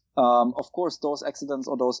 Of course, those accidents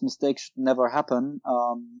or those mistakes should never happen.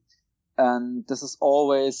 And this is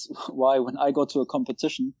always why when I go to a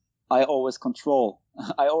competition, I always control.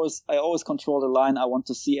 I always control the line. I want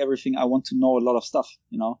to see everything. I want to know a lot of stuff,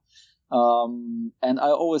 and I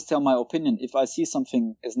always tell my opinion. If I see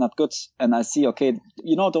something is not good and I see, okay,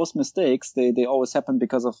 those mistakes, they always happen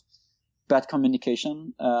because bad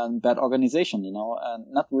communication and bad organization, and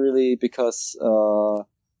not really because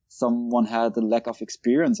someone had a lack of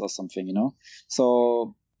experience or something,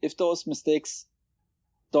 So if those mistakes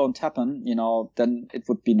don't happen, then it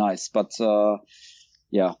would be nice. But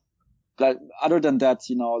yeah, like other than that,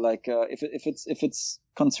 if it's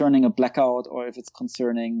concerning a blackout, or if it's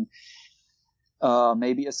concerning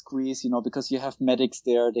maybe a squeeze, because you have medics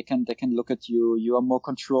there, they can look at you. You are more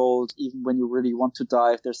controlled. Even when you really want to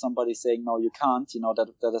dive, there's somebody saying, no, you can't.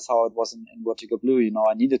 That is how it was in Vertigo Blue.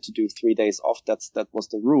 I needed to do 3 days off. That was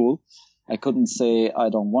the rule. I couldn't say I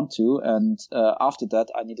don't want to. And after that,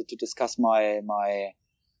 I needed to discuss my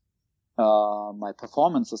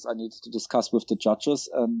performances. I needed to discuss with the judges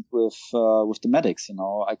and with the medics.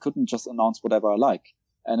 I couldn't just announce whatever I like.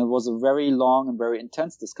 And it was a very long and very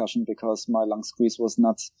intense discussion, because my lung squeeze was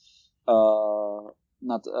not a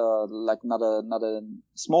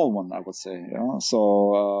small one, I would say.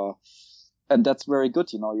 So and that's very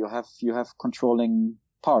good. You have controlling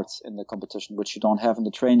parts in the competition, which you don't have in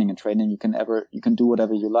the training. In training, you can do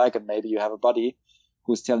whatever you like, and maybe you have a buddy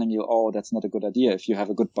who's telling you, oh, that's not a good idea, if you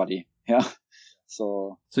have a good buddy. Yeah.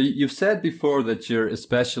 So you've said before that you're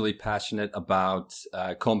especially passionate about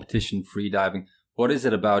competition freediving. What is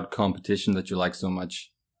it about competition that you like so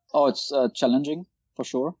much? Oh, it's challenging, for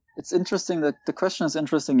sure. It's interesting that the question is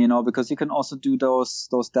interesting, because you can also do those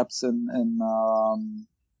steps in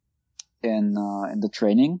the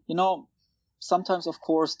training. Sometimes, of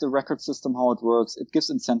course, the record system, how it works, it gives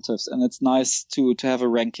incentives, and it's nice to have a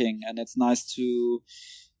ranking, and it's nice to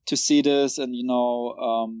see this, and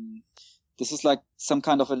this is like some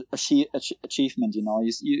kind of an achievement.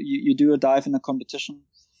 You do a dive in a competition,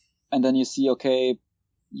 and then you see, okay,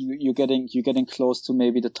 you're getting close to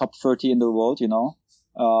maybe the top 30 in the world, and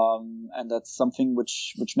that's something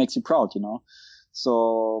which makes you proud,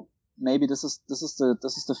 So maybe this is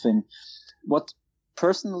the thing. What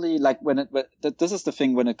personally, like this is the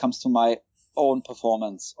thing when it comes to my own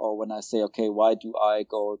performance, or when I say, okay, why do I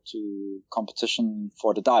go to competition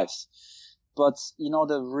for the dives? But,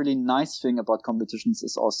 the really nice thing about competitions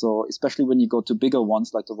is also, especially when you go to bigger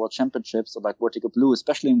ones like the World Championships or like Vertigo Blue,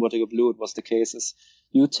 especially in Vertigo Blue, it was the case, is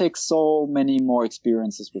you take so many more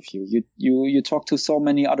experiences with you. You talk to so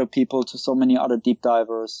many other people, to so many other deep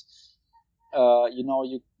divers.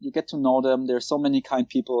 You get to know them. There's so many kind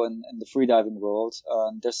people in the freediving world.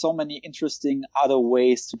 There's so many interesting other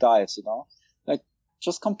ways to dive, Like,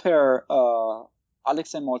 just compare,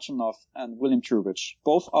 Alexei Molchanov and William Trubich.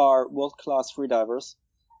 Both are world-class freedivers,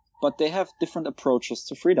 but they have different approaches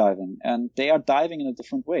to freediving, and they are diving in a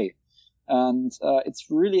different way. And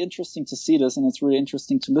it's really interesting to see this, and it's really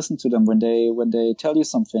interesting to listen to them when they tell you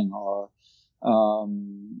something, or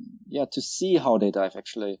to see how they dive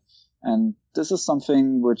actually. And this is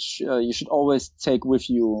something which you should always take with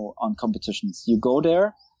you on competitions. You go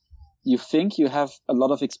there, you think you have a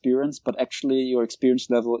lot of experience, but actually your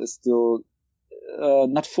experience level is still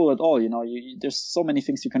not full at all. There's so many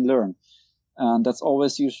things you can learn, and that's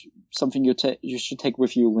always something you should take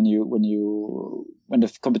with you when the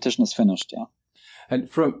competition is finished. Yeah. And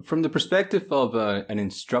from the perspective of an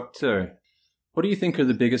instructor, what do you think are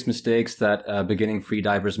the biggest mistakes that beginning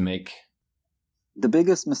freedivers make? The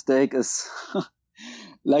biggest mistake is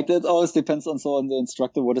like, that always depends on the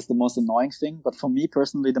instructor what is the most annoying thing. But for me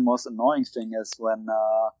personally, the most annoying thing is when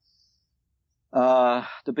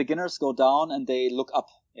the beginners go down and they look up.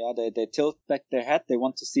 Yeah, they tilt back their head. They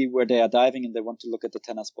want to see where they are diving, and they want to look at the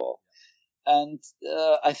tennis ball. And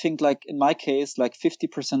I think, like in my case, like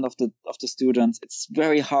 50% of the students, it's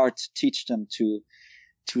very hard to teach them to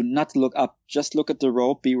not look up, just look at the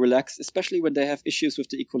rope, be relaxed, especially when they have issues with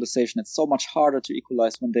the equalization. It's so much harder to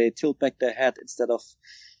equalize when they tilt back their head instead of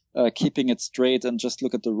keeping it straight and just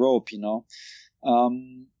look at the rope,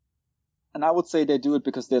 And I would say they do it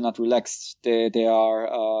because they're not relaxed. They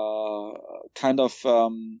are kind of, how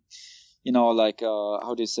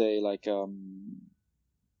do you say,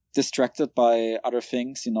 distracted by other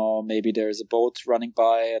things. Maybe there's a boat running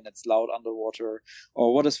by and it's loud underwater.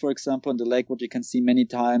 Or what is, for example, in the lake, what you can see many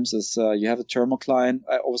times is you have a thermocline.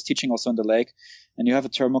 I was teaching also in the lake, and you have a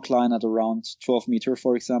thermocline at around 12 meter,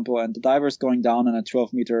 for example, and the diver is going down, and at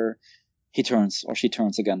 12 meter, he turns or she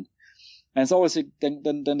turns again. And it's always, then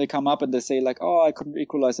they come up and they say like, oh, I couldn't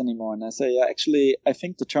equalize anymore. And I say, yeah, actually, I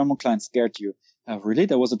think the thermocline scared you. Really?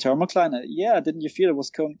 There was a thermocline? Yeah, didn't you feel it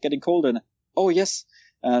was getting colder? And, oh, yes.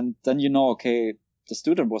 And then okay, the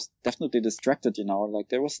student was definitely distracted, like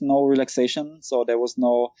there was no relaxation. So there was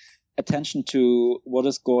no attention to what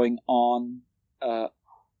is going on,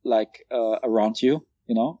 around you,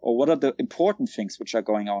 or what are the important things which are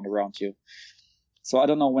going on around you. So I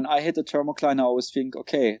don't know, when I hit the thermocline, I always think,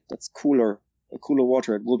 okay, that's cooler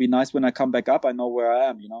water. It will be nice when I come back up. I know where I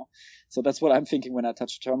am, So that's what I'm thinking when I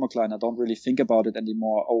touch the thermocline. I don't really think about it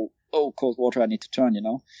anymore. Oh, cold water, I need to turn,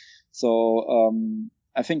 So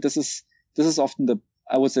I think this is often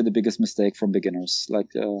I would say the biggest mistake from beginners,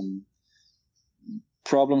 like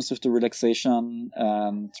problems with the relaxation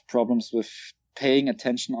and problems with paying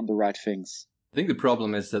attention on the right things. I think the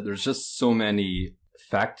problem is that there's just so many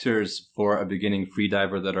factors for a beginning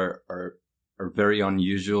freediver that are very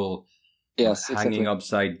unusual. Yes, hanging exactly.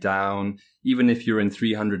 upside down. Even if you're in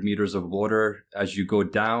 300 meters of water, as you go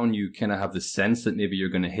down, you kind of have the sense that maybe you're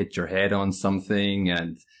going to hit your head on something,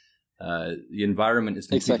 and the environment is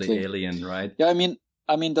completely alien, right? Yeah,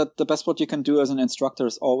 I mean that the best what you can do as an instructor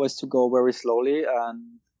is always to go very slowly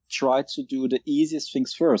and try to do the easiest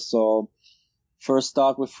things first. So first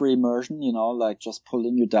start with free immersion, like just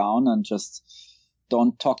pulling you down, and just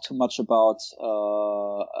don't talk too much about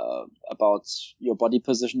your body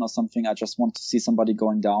position or something. I just want to see somebody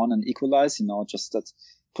going down and equalize, just that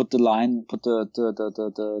put the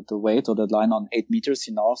weight or the line on 8 meters,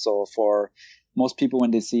 So for most people,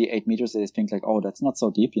 when they see 8 meters, they think like, oh, that's not so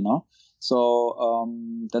deep, So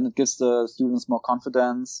then it gives the students more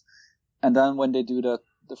confidence. And then when they do the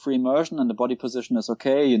free immersion and the body position is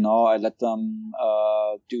okay, I let them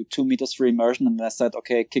do 2 meters free immersion, and I said,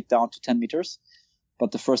 okay, kick down to 10 meters.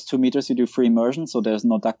 But the first 2 meters you do free immersion, so there's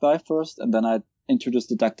no duck dive first, and then I introduce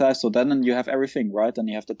the duck dive. So then you have everything, right? Then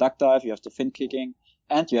you have the duck dive, you have the fin kicking,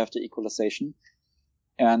 and you have the equalization.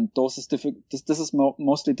 And this is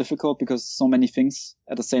mostly difficult because so many things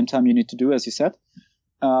at the same time you need to do, as you said.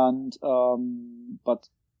 And but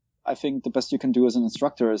I think the best you can do as an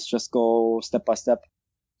instructor is just go step by step.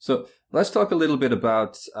 So let's talk a little bit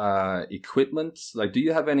about equipment. Like, do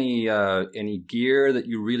you have any gear that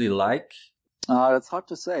you really like? That's hard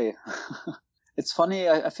to say. It's funny.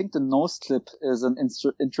 I think the nose clip is an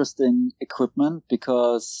interesting equipment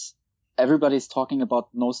because everybody's talking about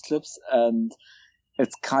nose clips, and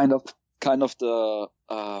it's kind of the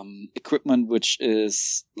equipment which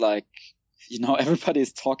is like, everybody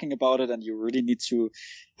is talking about it, and you really need to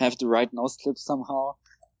have the right nose clip somehow.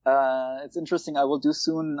 It's interesting. I will do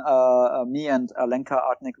soon. Me and Alenka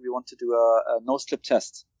Artnik, we want to do a nose clip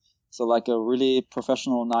test. So like a really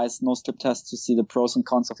professional, nice nose clip test to see the pros and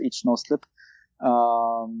cons of each nose clip.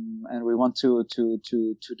 And we want to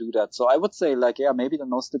do that. So I would say maybe the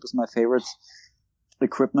nose clip is my favorite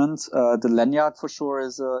equipment. The lanyard for sure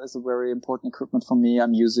is a very important equipment for me.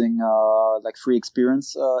 I'm using, free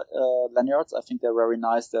experience, lanyards. I think they're very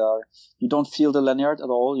nice. You don't feel the lanyard at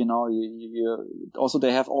all. Also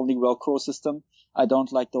they have only Velcro system. I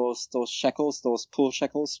don't like those shackles, those pull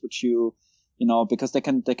shackles, which because they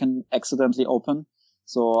can accidentally open.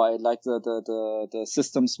 So I like the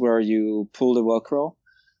systems where you pull the Velcro.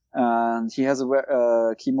 And he has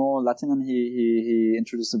Kimo Latinen. He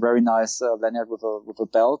introduced a very nice lanyard with a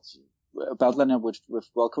belt lanyard with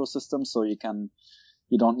Velcro system. So you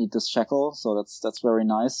don't need this shackle. So that's very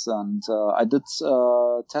nice. And I did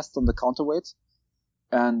test on the counterweight.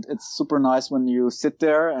 And it's super nice when you sit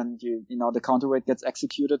there and the counterweight gets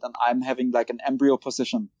executed, and I'm having like an embryo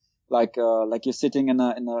position. Like you're sitting in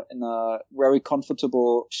a very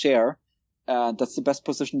comfortable chair. That's the best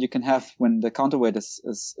position you can have when the counterweight is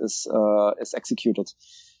executed.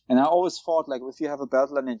 And I always thought, like, if you have a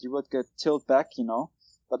belt lanyard, you would get tilted back,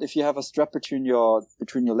 but if you have a strap between your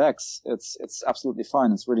legs, it's absolutely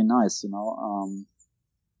fine. It's really nice,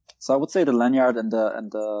 So I would say the lanyard and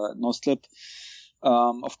the nose clip.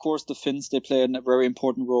 Of course, the fins, they play a very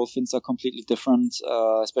important role. Fins are completely different,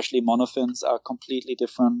 especially monofins are completely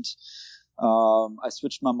different. I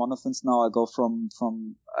switched my monofins now.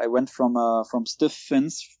 I went from stiff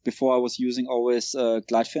fins. Before I was using always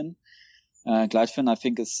glide fin. Glide fin, I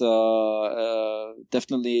think, is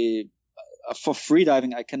definitely for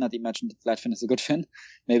freediving. I cannot imagine that glide fin is a good fin.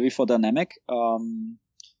 Maybe for dynamic.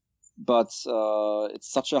 But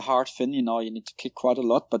it's such a hard fin, you need to kick quite a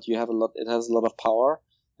lot, but it has a lot of power.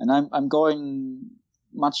 And I'm going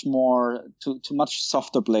much more to much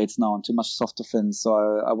softer blades now and to much softer fins. So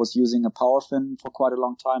I was using a power fin for quite a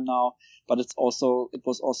long time now, but it was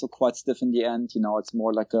also quite stiff in the end. It's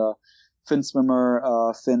more like a fin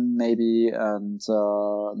swimmer fin maybe. And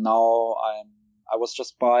now I was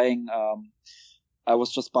just buying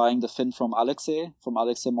the fin from Alexei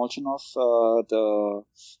Molchanov,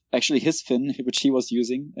 actually his fin, which he was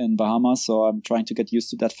using in Bahamas. So I'm trying to get used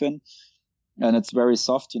to that fin. And it's very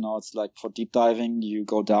soft, it's like for deep diving, you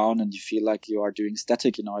go down and you feel like you are doing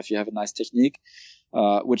static, if you have a nice technique,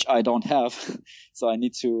 which I don't have. So I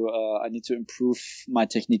need to improve my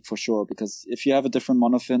technique for sure, because if you have a different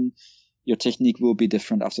monofin, your technique will be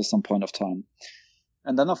different after some point of time.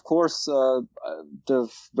 And then, of course, the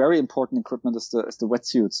very important equipment is the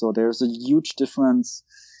wetsuit. So there's a huge difference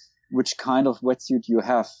which kind of wetsuit you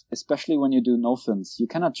have, especially when you do no fins. You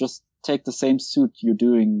cannot just take the same suit you're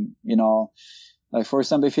doing, like, for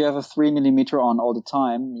example, if you have a 3mm on all the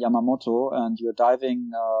time, Yamamoto, and you're diving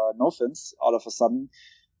no fins all of a sudden,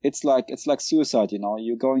 it's like suicide,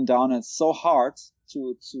 You're going down, and it's so hard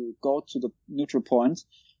to go to the neutral point.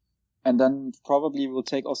 And then probably will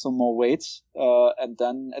take also more weight, and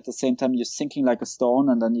then at the same time you're sinking like a stone,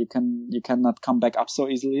 and then you cannot come back up so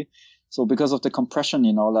easily. So because of the compression,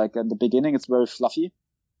 like in the beginning it's very fluffy,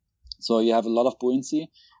 so you have a lot of buoyancy,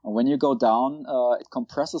 and when you go down, it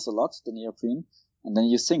compresses a lot, the neoprene, and then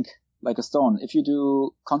you sink like a stone. If you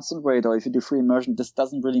do constant weight or if you do free immersion, this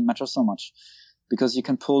doesn't really matter so much, because you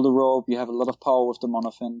can pull the rope, you have a lot of power with the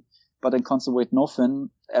monofin. But in constant weight no fin,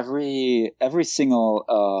 every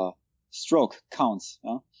single stroke counts.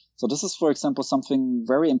 Yeah? So this is, for example, something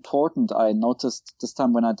very important I noticed this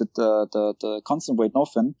time when I did the constant weight no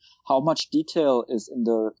fin, how much detail is in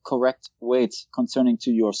the correct weight concerning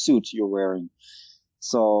to your suit you're wearing.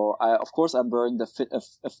 So of course I'm wearing a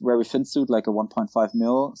very thin suit, like a 1.5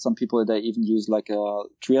 mil. Some people, they even use like a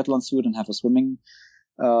triathlon suit and have a swimming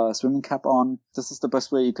cap on. This is the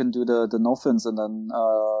best way you can do the no fins. And then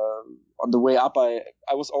on the way up, I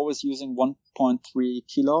was always using 1.3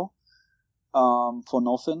 kilo for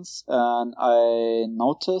no fins, and I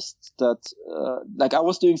noticed that like I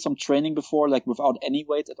was doing some training before, like without any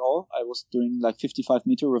weight at all. I was doing like 55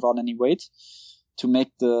 meter without any weight to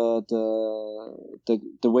make the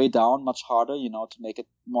way down much harder, to make it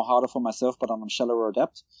more harder for myself, but on a shallower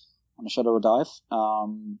depth, on a shallower dive.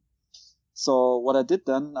 So what I did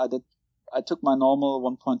then, I took my normal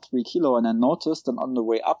 1.3 kilo, and I noticed that on the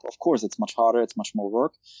way up, of course, it's much harder, it's much more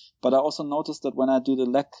work. But I also noticed that when I do the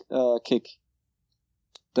leg kick,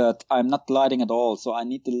 that I'm not gliding at all. So I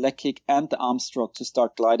need the leg kick and the arm stroke to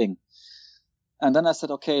start gliding. And then I said,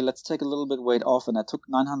 okay, let's take a little bit weight off. And I took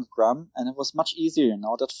 900 gram, and it was much easier,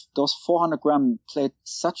 that those 400 gram played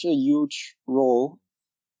such a huge role.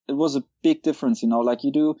 It was a big difference, like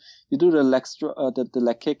you do the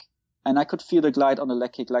leg kick. And I could feel the glide on the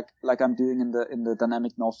leg kick, like I'm doing in the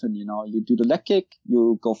dynamic no fin. You do the leg kick,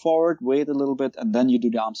 you go forward, wait a little bit, and then you do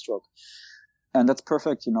the arm stroke, and that's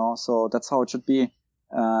perfect. So that's how it should be.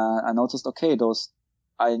 I noticed, okay,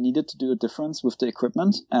 I needed to do a difference with the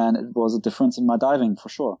equipment, and it was a difference in my diving for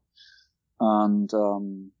sure. And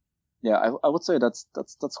I would say that's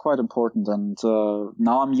quite important. And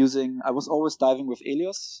now I was always diving with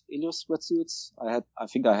Elios wetsuits. I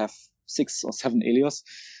think I have 6 or 7 Elios.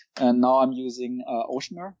 And now I'm using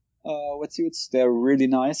Oehmigen wetsuits. They're really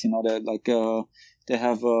nice. They're like they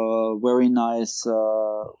have a very nice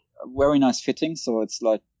fitting. So it's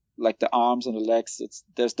like the arms and the legs.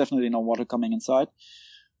 There's definitely no water coming inside.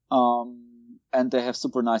 And they have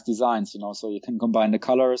super nice designs. So you can combine the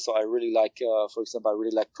colors. So I really like, for example, I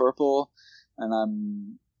really like purple,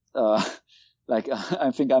 and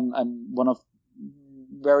I think I'm one of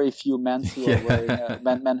very few men who are wearing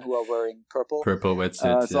men who are wearing purple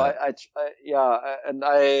wetsuits. So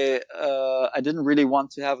I didn't really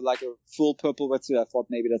want to have like a full purple wetsuit. I thought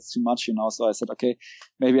maybe that's too much, So I said, okay,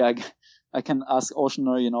 maybe I can ask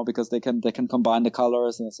Oehmigen, because they can combine the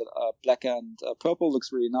colors. And I said, black and purple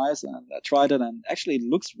looks really nice. And I tried it, and actually it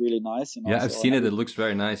looks really nice. Yeah, I've seen it. It looks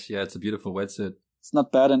very nice. Yeah, it's a beautiful wetsuit. It's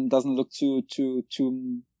not bad, and doesn't look too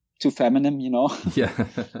feminine, Yeah.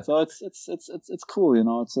 So it's cool,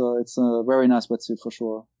 It's a very nice wetsuit for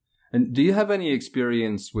sure. And do you have any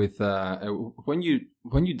experience with when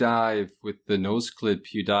you dive with the nose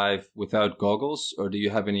clip? You dive without goggles, or do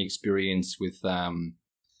you have any experience with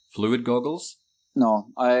fluid goggles?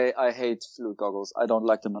 No, I hate fluid goggles. I don't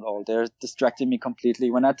like them at all. They're distracting me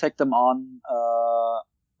completely. When I take them on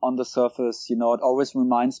the surface, it always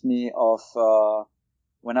reminds me of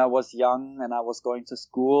when I was young and I was going to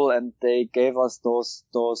school, and they gave us those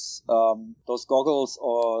goggles,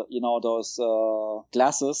 or those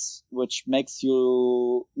glasses, which makes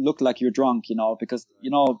you look like you're drunk, because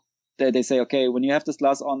they say, okay, when you have this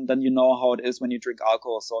glass on, then you know how it is when you drink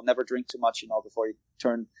alcohol. So never drink too much, before you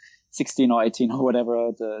turn 16 or 18 or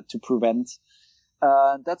whatever, to prevent.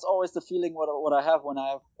 That's always the feeling what I have when I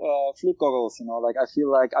have fluid goggles. Like I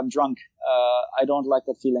feel like I'm drunk. I don't like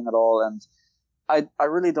that feeling at all, and I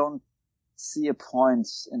really don't see a point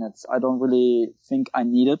in it. I don't really think I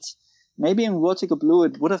need it. Maybe in Vertical Blue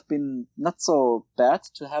it would have been not so bad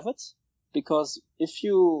to have it, because if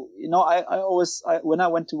when I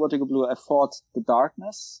went to Vertical Blue, I thought the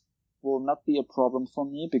darkness will not be a problem for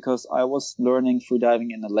me, because I was learning freediving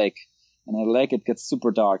in a lake. And in the lake, it gets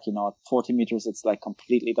super dark, you know, at 40 meters, it's like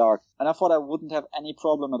completely dark. And I thought I wouldn't have any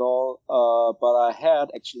problem at all. But I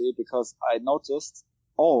had actually, because I noticed,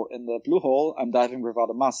 in the blue hole, I'm diving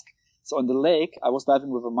without a mask. So in the lake, I was diving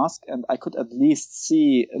with a mask and I could at least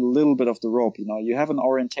see a little bit of the rope, you know, you have an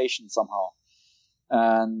orientation somehow.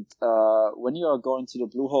 And, when you are going to the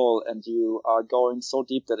blue hole and you are going so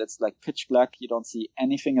deep that it's like pitch black, you don't see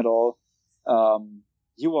anything at all.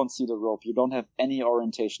 You won't see the rope. You don't have any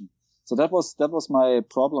orientation. So that was my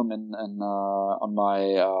problem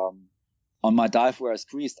on my dive where I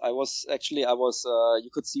squeezed. You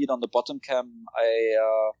could see it on the bottom cam.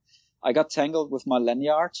 I got tangled with my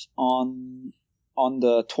lanyard on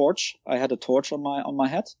the torch. I had a torch on my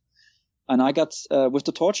head. And I got, with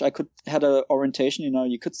the torch, I had a orientation, you know,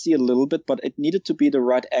 you could see a little bit, but it needed to be the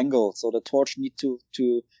right angle. So the torch need to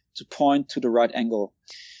point to the right angle.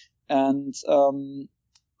 And,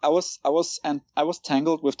 I was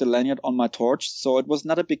tangled with the lanyard on my torch. So it was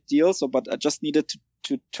not a big deal. But I just needed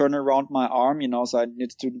to turn around my arm, you know, so I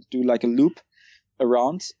needed to do like a loop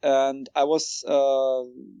around. And I was,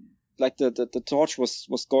 like the torch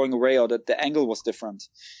was going away, or the angle was different.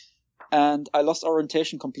 And I lost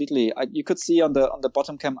orientation completely. You could see on the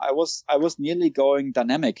bottom cam, I was nearly going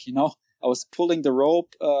dynamic, you know. I was pulling the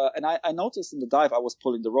rope, and I noticed in the dive I was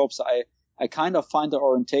pulling the rope, so I kind of find the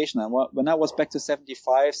orientation. And when I was back to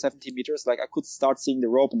 75, 70 meters, like I could start seeing the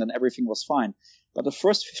rope, and then everything was fine. But the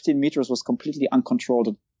first 15 meters was completely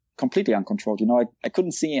uncontrolled. You know, I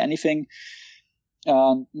couldn't see anything.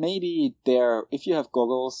 And maybe if you have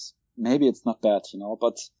goggles, maybe it's not bad, you know,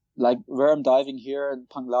 but like where I'm diving here in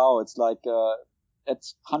Panglao, it's like, at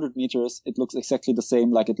 100 meters, it looks exactly the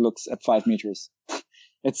same like it looks at 5 meters.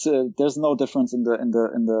 It's, there's no difference in the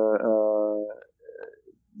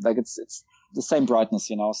like it's the same brightness,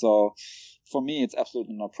 you know, so for me, it's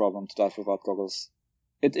absolutely no problem to dive without goggles.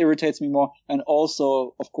 It irritates me more. And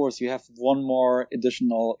also, of course, you have one more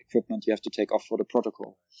additional equipment you have to take off for the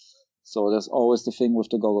protocol. So there's always the thing with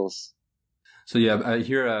the goggles. So yeah, I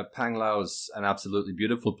hear Panglao is an absolutely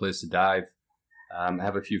beautiful place to dive. I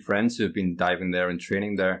have a few friends who have been diving there and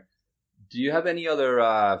training there. Do you have any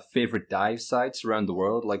other favorite dive sites around the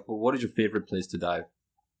world? Like, what is your favorite place to dive?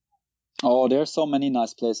 Oh, there are so many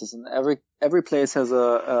nice places, and every place has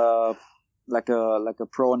a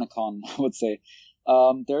pro and a con, I would say.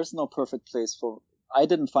 There's no perfect place I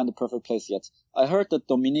didn't find a perfect place yet. I heard that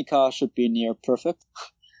Dominica should be near perfect.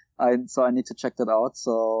 So I need to check that out.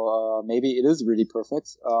 So, maybe it is really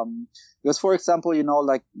perfect. Because for example, you know,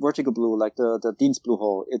 like Vertigo Blue, like the Dienst Blue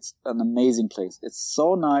Hole, it's an amazing place. It's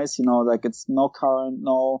so nice, you know, like it's no current,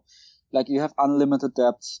 like you have unlimited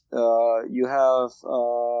depth. You have,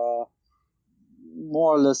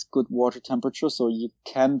 more or less good water temperature. So you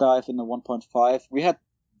can dive in the 1.5. We had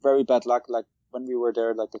very bad luck. Like when we were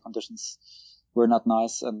there, like the conditions were not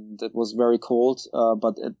nice and it was very cold,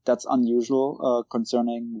 but that's unusual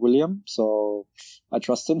concerning William, so I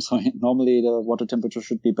trust him. So normally the water temperature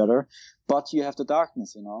should be better, but you have the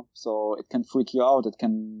darkness, you know, so it can freak you out, it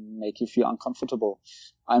can make you feel uncomfortable.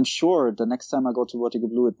 I'm sure the next time I go to Vertigo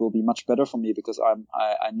Blue it will be much better for me because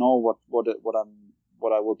I know what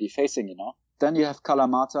I will be facing, you know. Then you have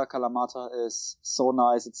Kalamata. Kalamata is so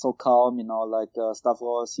nice, it's so calm, you know, like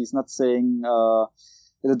Stavros, he's not saying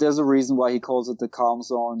there's a reason why he calls it the calm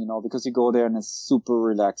zone, you know, because you go there and it's super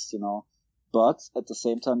relaxed, you know. But at the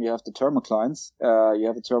same time, you have the thermoclines. You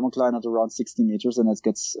have a thermocline at around 60 meters and it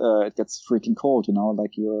gets freaking cold, you know,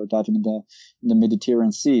 like you're diving in the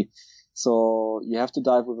Mediterranean Sea. So you have to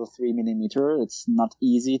dive with a 3 millimeter. It's not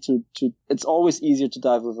easy it's always easier to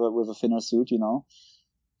dive with a thinner suit, you know.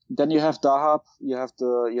 Then you have Dahab, you have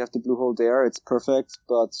the blue hole there, it's perfect,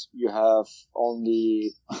 but you have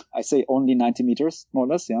only 90 meters, more or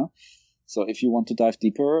less, yeah. So if you want to dive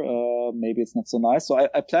deeper, maybe it's not so nice. So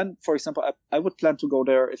I plan, for example, I would plan to go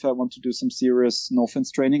there if I want to do some serious no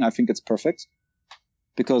fins training. I think it's perfect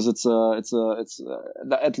because it's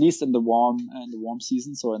at least in the warm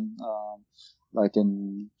season. So like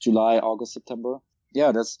in July, August, September.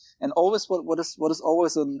 Yeah, and always what is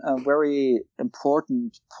always a very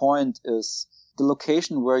important point is the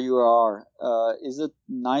location where you are. Is it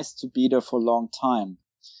nice to be there for a long time?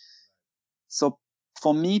 So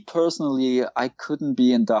for me personally, I couldn't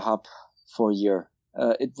be in Dahab for a year.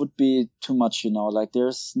 It would be too much, you know, like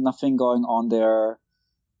there's nothing going on there.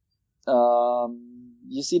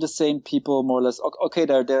 You see the same people more or less. Okay,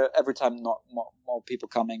 there every time more people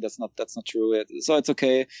coming. That's not true. So it's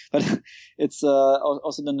okay, but it's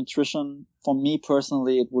also the nutrition. For me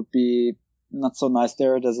personally, it would be not so nice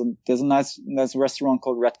there. There's a nice restaurant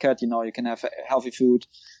called Red Cat. You know, you can have healthy food.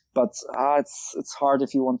 but it's hard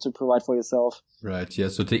if you want to provide for yourself. Right. Yeah.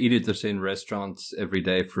 So to eat at the same restaurants every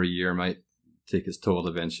day for a year might take its toll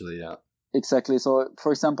eventually. Yeah. Exactly. So,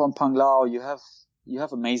 for example, in Panglao, you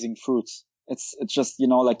have amazing fruits. It's just,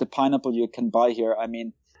 like the pineapple you can buy here. I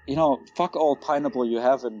mean, fuck all pineapple you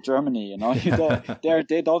have in Germany,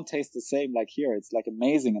 they don't taste the same like here. It's like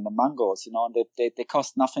amazing. And the mangoes, and they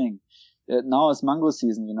cost nothing. Now it's mango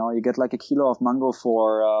season, you get like a kilo of mango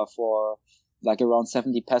for like around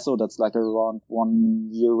 70 peso. That's like around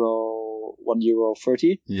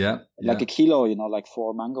 €1.30. Yeah. Like a kilo, like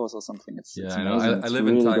 4 mangoes or something. It's I know. I live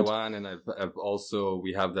really in Taiwan, and I've also,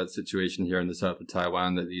 we have that situation here in the south of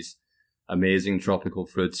Taiwan that these amazing tropical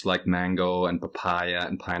fruits like mango and papaya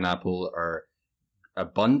and pineapple are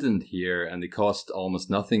abundant here, and they cost almost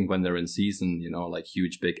nothing when they're in season, like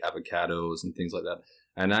huge big avocados and things like that.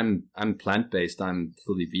 And I'm plant-based, I'm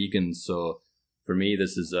fully vegan, so for me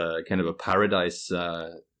this is a kind of a paradise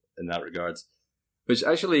in that regards. Which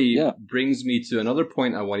actually brings me to another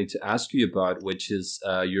point I wanted to ask you about, which is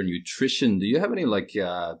your nutrition. Do you have any like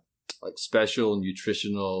special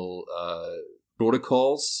nutritional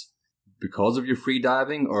protocols because of your free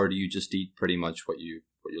diving, or do you just eat pretty much what you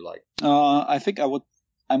like? I think I'm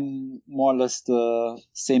more or less the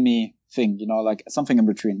semi thing, like something in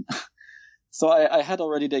between. So I had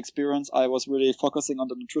already the experience. I was really focusing on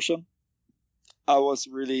the nutrition. I was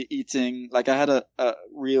really eating, like I had a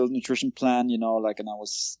real nutrition plan, and I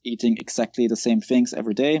was eating exactly the same things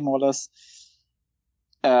every day, more or less.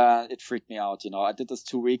 It freaked me out, I did this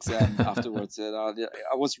 2 weeks, and afterwards,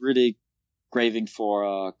 I was really craving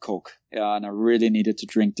for Coke. Yeah, and I really needed to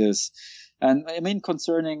drink this. And I mean,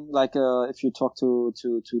 concerning like if you talk to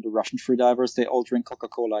the Russian freedivers, they all drink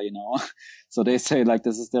Coca-Cola, So they say like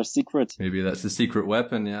this is their secret. Maybe that's the secret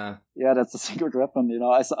weapon, yeah. Yeah, that's the secret weapon.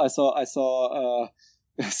 I saw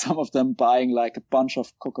some of them buying like a bunch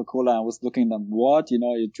of Coca-Cola. I was looking at them, what?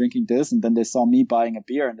 You're drinking this, and then they saw me buying a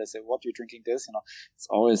beer, and they say, what? You're drinking this? It's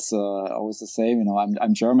always the same.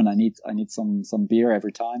 I'm German. I need some beer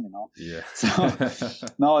every time. Yeah. So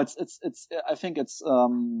no, it's I think it's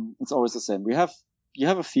always the same. You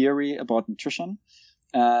have a theory about nutrition,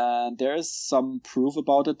 and there is some proof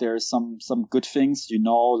about it. There is some good things,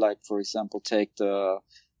 like for example, take the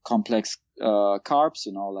complex carbs.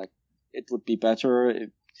 Like, it would be better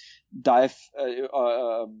if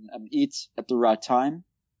eat at the right time,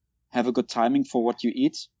 have a good timing for what you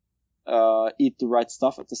eat the right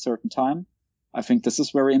stuff at a certain time. I think this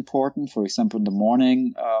is very important. For example, in the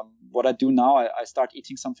morning, what I do now, I start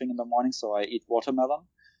eating something in the morning. So I eat watermelon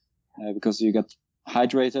because you get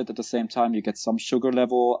hydrated at the same time. You get some sugar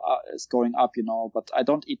level is going up, but I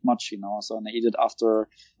don't eat much, so I eat it after.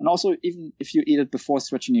 And also, even if you eat it before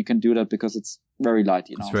stretching, you can do that because it's very light,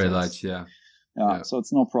 It's very light, yeah. Yeah, so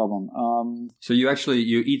it's no problem. So you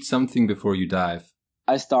eat something before you dive?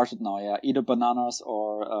 I started now, yeah. Either bananas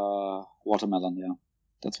or watermelon, yeah.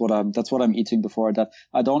 That's what I'm eating before I dive.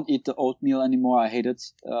 I don't eat the oatmeal anymore. I hate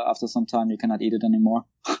it. After some time, you cannot eat it anymore.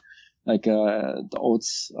 Like the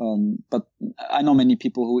oats, but I know many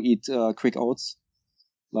people who eat quick oats,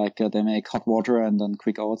 like they make hot water and then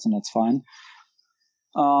quick oats, and that's fine.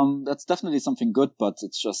 That's definitely something good, but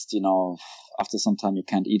it's just, after some time you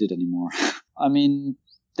can't eat it anymore. I mean,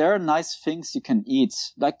 there are nice things you can eat.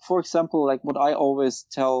 Like, for example, like what I always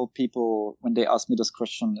tell people when they ask me this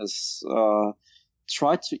question is,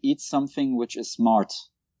 try to eat something which is smart.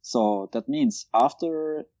 So that means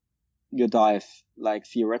after you dive, like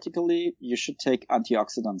theoretically, you should take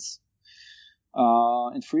antioxidants.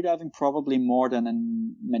 In freediving, probably more than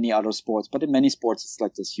in many other sports, but in many sports, it's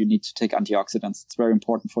like this. You need to take antioxidants. It's very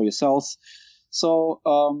important for your cells. So,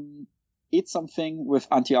 eat something with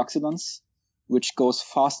antioxidants, which goes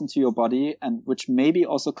fast into your body and which maybe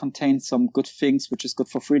also contains some good things, which is good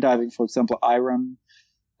for freediving. For example, iron.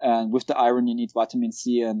 And with the iron, you need vitamin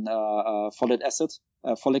C and, folic acid.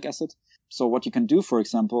 So what you can do, for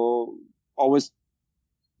example, always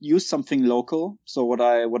use something local. So what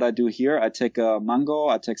I do here, I take a mango,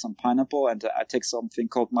 I take some pineapple, and I take something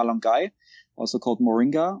called malunggay, also called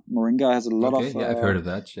moringa. Moringa has a lot of. Yeah, I've heard of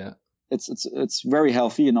that. Yeah. It's very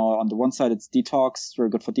healthy. On the one side, it's detox, it's very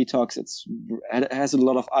good for detox. It has a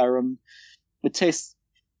lot of iron. It tastes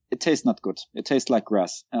not good. It tastes like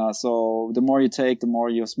grass. So the more you take, the more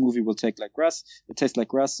your smoothie will take like grass. It tastes like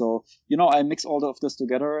grass. So, I mix all of this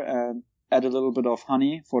together and add a little bit of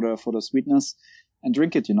honey for the sweetness and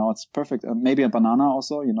drink it. It's perfect. Maybe a banana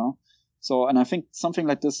also, So, and I think something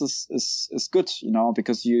like this is good,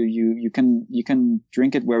 because you can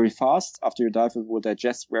drink it very fast. After you dive, it will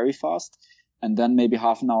digest very fast. And then maybe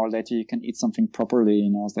half an hour later, you can eat something properly,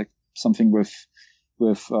 it's like something with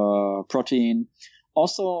protein.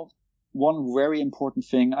 Also, one very important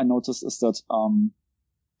thing I noticed is that,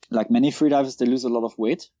 like many freedivers, they lose a lot of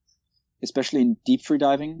weight, especially in deep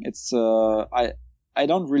freediving. It's, I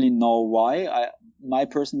don't really know why. My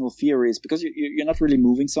personal theory is because you're not really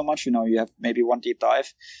moving so much, you know, you have maybe one deep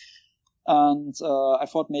dive. And, I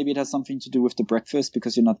thought maybe it has something to do with the breakfast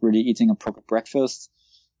because you're not really eating a proper breakfast.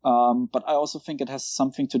 But I also think it has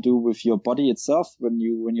something to do with your body itself. When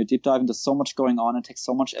you're deep diving, there's so much going on. It takes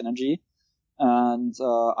so much energy. And,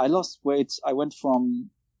 I lost weight. I went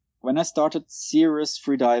from, when I started serious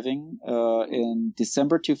freediving, in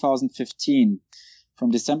December 2015,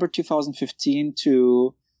 from December 2015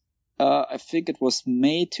 to, I think it was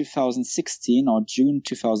May 2016 or June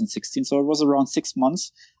 2016. So it was around 6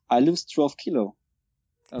 months. I lost 12 kilo.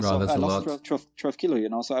 Wow, so that's I a lost lot. 12 kilo, you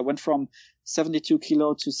know. So I went from 72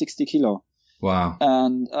 kilo to 60 kilo. Wow.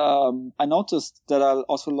 And, I noticed that I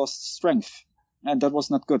also lost strength, and that was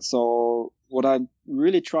not good. So what I'm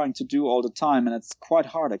really trying to do all the time, and it's quite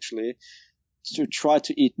hard actually, to try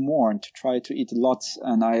to eat more and to try to eat a lot.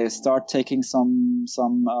 And I start taking some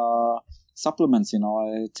supplements, you know.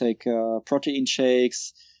 I take, protein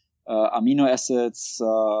shakes, amino acids,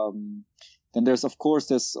 then there's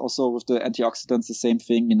also with the antioxidants, the same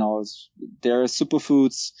thing, you know, there are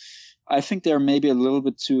superfoods. I think they're maybe a little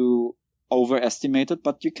bit too overestimated,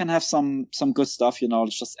 but you can have some good stuff, you know,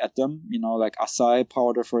 just add them, you know, like acai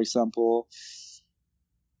powder, for example.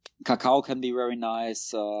 Cacao can be very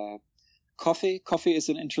nice. Coffee is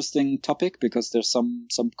an interesting topic because there's some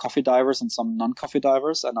coffee divers and some non-coffee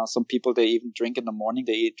divers. And some people, they even drink in the morning,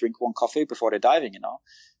 drink one coffee before they're diving, you know.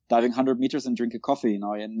 Diving 100 meters and drink a coffee, you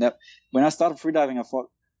know. And when I started freediving, I thought,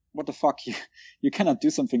 what the fuck? You cannot do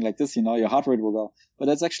something like this, you know. Your heart rate will go. But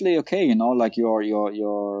that's actually okay, you know. Like your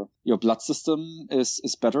blood system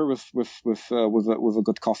is better with a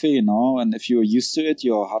good coffee, you know. And if you're used to it,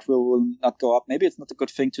 your heart rate will not go up. Maybe it's not a good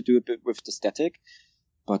thing to do it with the static,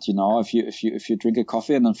 but you know, if you drink a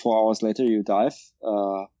coffee and then 4 hours later you dive,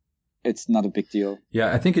 it's not a big deal.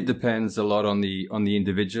 Yeah, I think it depends a lot on the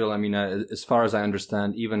individual. I mean, as far as I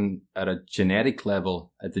understand, even at the genetic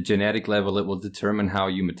level, it will determine how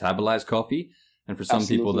you metabolize coffee. And for some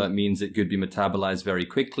people, that means it could be metabolized very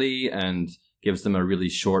quickly and gives them a really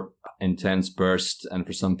short, intense burst. And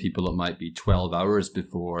for some people, it might be 12 hours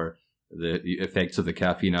before the effects of the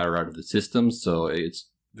caffeine are out of the system. So it's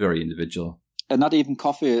very individual. And not even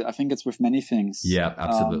coffee. I think it's with many things. Yeah,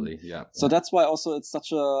 absolutely. So that's why also it's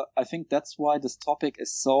I think that's why this topic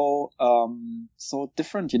is so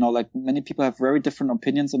different. You know, like many people have very different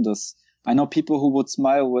opinions on this. I know people who would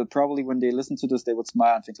smile probably when they listen to this, they would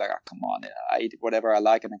smile and think like, oh, come on, I eat whatever I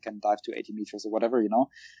like and I can dive to 80 meters or whatever, you know.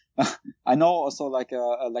 I know also like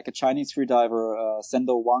a Chinese freediver,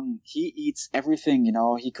 Sendo Wang, he eats everything, you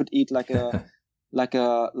know. He could eat like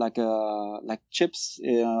chips,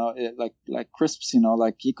 you know, like crisps, you know,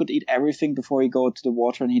 like he could eat everything before he go to the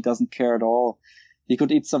water and he doesn't care at all. He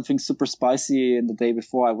could eat something super spicy in the day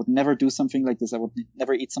before. I would never do something like this. I would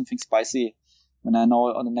never eat something spicy when I know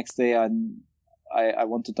on the next day I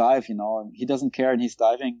want to dive, you know. He doesn't care and he's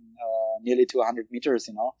diving nearly to 100 meters,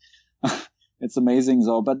 you know. It's amazing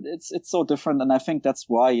though, but it's so different. And I think that's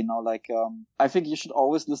why, you know, like I think you should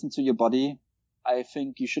always listen to your body. I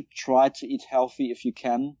think you should try to eat healthy if you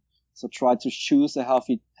can. So try to choose a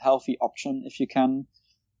healthy option if you can.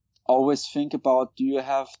 Always think about, do you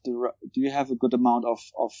have a good amount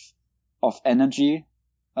of energy?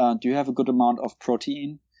 Do you have a good amount of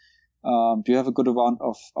protein? Do you have a good amount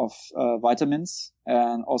of vitamins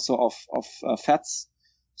and also of fats?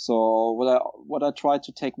 So what I try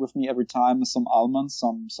to take with me every time is some almonds,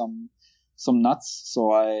 some nuts.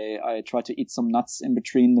 So I try to eat some nuts in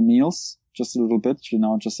between the meals. Just a little bit, you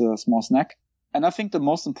know, just a small snack. And I think the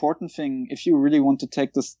most important thing, if you really want to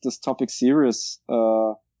take this topic serious,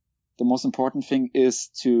 the most important thing is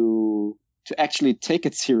to actually take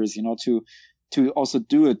it serious, you know, to also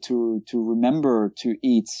do it, to remember to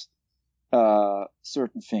eat,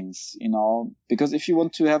 certain things, you know, because if you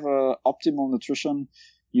want to have a optimal nutrition,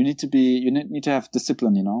 you need to have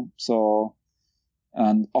discipline, you know, so.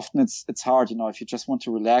 And often it's hard, you know, if you just want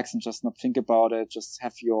to relax and just not think about it, just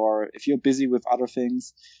if you're busy with other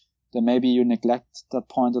things, then maybe you neglect that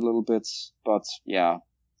point a little bit. But yeah.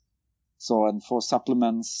 So, and for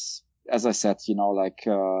supplements, as I said, you know, like,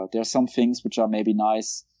 there are some things which are maybe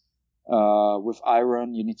nice. With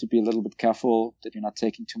iron, you need to be a little bit careful that you're not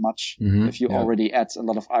taking too much. Mm-hmm, if you already add a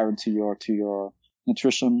lot of iron to your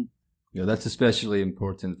nutrition. Yeah, that's especially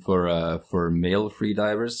important for male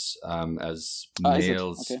freedivers, as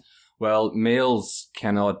males. Okay. Well, males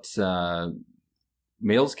cannot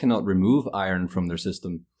remove iron from their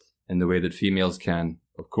system in the way that females can,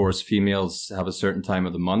 of course, females have a certain time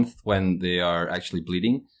of the month when they are actually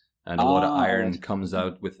bleeding, and a lot of iron comes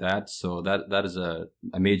out with that. So that is a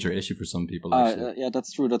major issue for some people, actually. Yeah,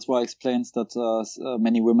 that's true. That's why it explains that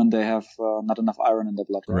many women, they have not enough iron in their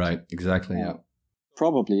blood. Right, exactly, yeah.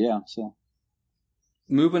 Probably, yeah. So,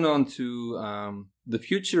 moving on to the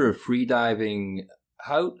future of freediving,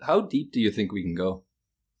 how deep do you think we can go?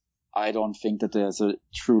 I don't think that there's a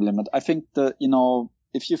true limit. I think that, you know,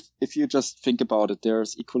 if you just think about it,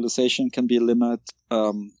 there's equalization can be a limit,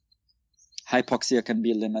 hypoxia can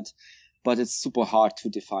be a limit, but it's super hard to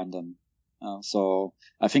define them. So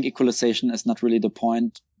I think equalization is not really the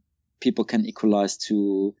point. People can equalize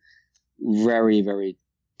to very, very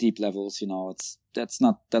deep levels. You know,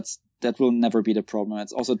 that will never be the problem.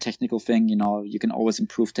 It's also a technical thing. You know, you can always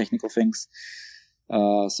improve technical things.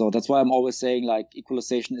 So that's why I'm always saying, like,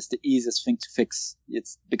 equalization is the easiest thing to fix.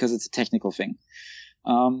 It's because it's a technical thing.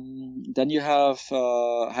 Then you have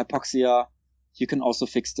hypoxia. You can also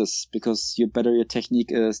fix this because the better your technique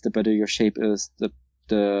is, the better your shape is,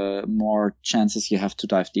 the more chances you have to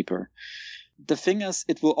dive deeper. The thing is,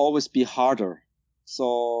 it will always be harder.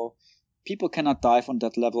 So people cannot dive on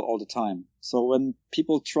that level all the time. So when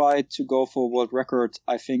people try to go for a world record,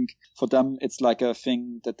 I think for them it's like a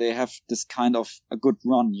thing that they have this kind of a good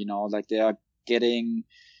run, you know, like they're in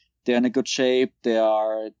a good shape, they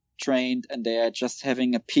are trained, and they are just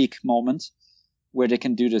having a peak moment where they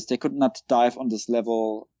can do this. They could not dive on this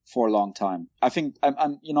level for a long time. I think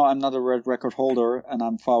I'm not a world record holder and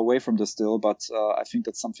I'm far away from this still, but I think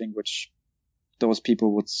that's something which those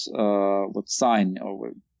people would sign,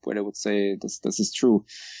 or where they would say this is true.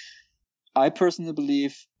 I personally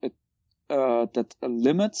believe that a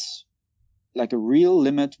limit, like a real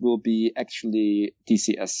limit, will be actually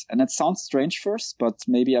DCS. And it sounds strange first, but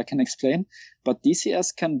maybe I can explain. But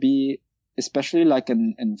DCS can be, especially like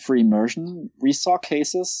in free immersion resaw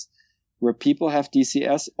cases, where people have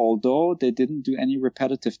DCS, although they didn't do any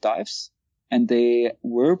repetitive dives, and they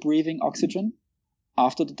were breathing oxygen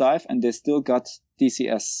after the dive, and they still got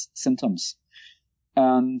DCS symptoms.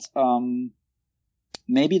 And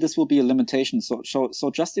maybe this will be a limitation. So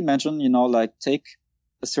just imagine, you know, like take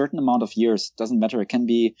a certain amount of years. Doesn't matter. It can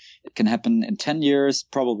happen in 10 years,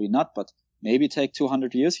 probably not, but maybe take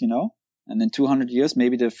 200 years, you know. And in 200 years,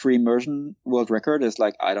 maybe the free immersion world record is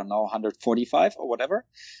like, I don't know, 145 or whatever.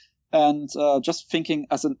 And just thinking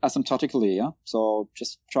asymptotically, yeah. So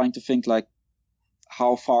just trying to think like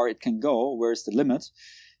how far it can go, where's the limit,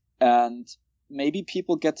 and maybe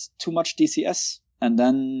people get too much DCS. And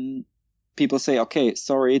then people say, okay,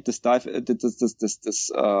 sorry, this kind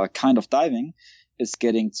of diving is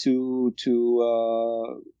getting too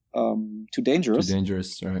dangerous. Too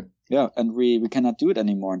dangerous, right? Yeah, and we cannot do it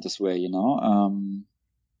anymore in this way, you know.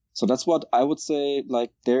 So that's what I would say.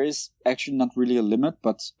 Like, there is actually not really a limit,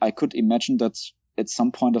 but I could imagine that at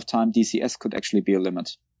some point of time DCS could actually be a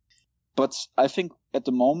limit. But I think at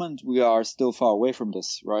the moment we are still far away from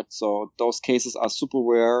this, right? So those cases are super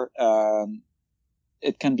rare, and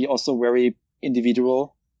it can be also very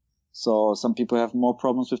individual. So some people have more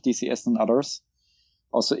problems with DCS than others.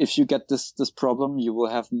 Also, if you get this problem, you will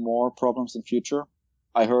have more problems in future.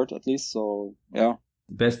 I heard, at least. So yeah.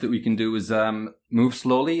 The best that we can do is move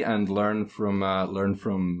slowly and learn from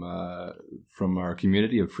our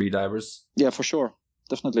community of freedivers. Yeah, for sure,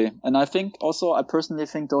 definitely. And I personally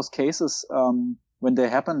think those cases, when they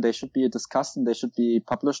happen, they should be discussed and they should be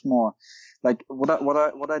published more. Like what I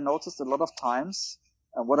noticed a lot of times,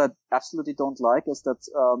 and what I absolutely don't like, is that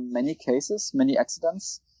many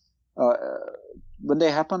accidents, when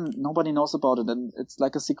they happen, nobody knows about it, and it's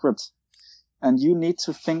like a secret. And you need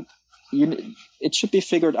to think. It should be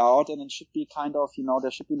figured out, and it should be kind of, you know,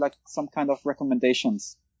 there should be like some kind of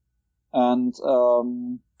recommendations, and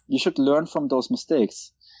you should learn from those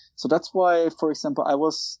mistakes. So that's why, for example, I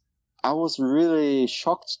was really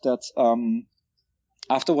shocked that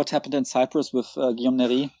after what happened in Cyprus with Guillaume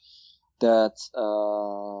Néry, that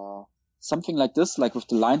something like this, like with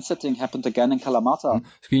the line setting, happened again in Kalamata.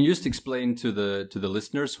 So can you just explain to the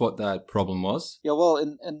listeners what that problem was? Yeah, well,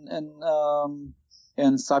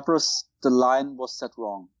 in Cyprus, the line was set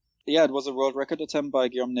wrong. Yeah, it was a world record attempt by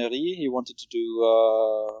Guillaume Néry. He wanted to do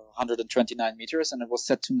 129 meters, and it was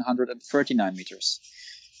set to 139 meters.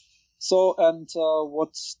 So, and so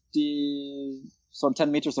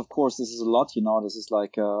 10 meters, of course, this is a lot, you know, this is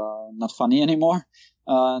like not funny anymore.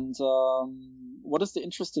 And what is the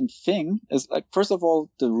interesting thing is, like, first of all,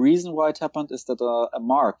 the reason why it happened is that a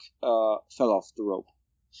mark fell off the rope.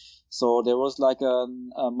 So there was like a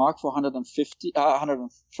mark for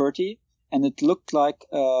 130, and it looked like,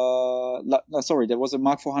 there was a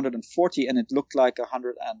mark for 140, and it looked like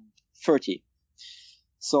 130.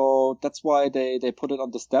 So that's why they put it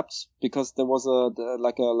on the steps, because there was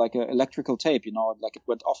like a electrical tape, like it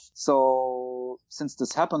went off. So since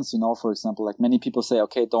this happens, for example, like many people say,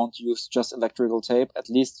 okay, don't use just electrical tape, at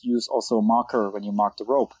least use also a marker when you mark the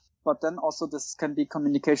rope. But then also this can be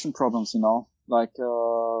communication problems, like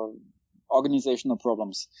organizational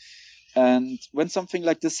problems. And when something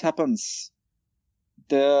like this happens,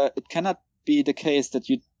 it cannot be the case that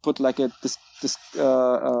you put like a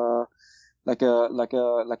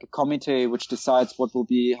committee which decides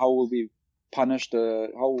how will we punish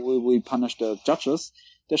the judges.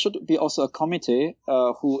 There should be also a committee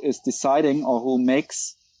who is deciding or who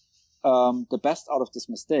makes the best out of this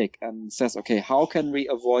mistake and says, okay, how can we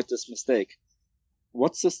avoid this mistake?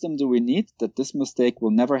 What system do we need that this mistake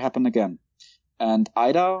will never happen again? And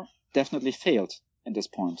AIDA definitely failed in this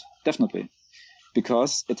point, definitely,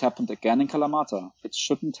 because it happened again in Kalamata. It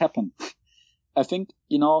shouldn't happen. I think,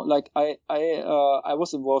 like I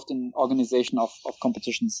was involved in organization of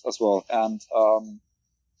competitions as well. And,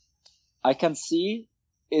 I can see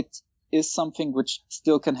it is something which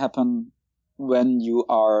still can happen when you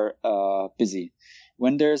are, busy,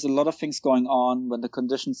 when there's a lot of things going on, when the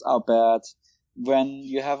conditions are bad, when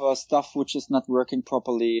you have stuff which is not working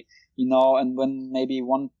properly, and when maybe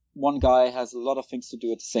one guy has a lot of things to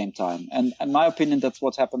do at the same time. And in my opinion, that's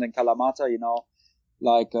what happened in Kalamata,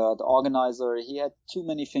 like the organizer, he had too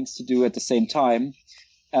many things to do at the same time,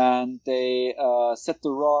 and they set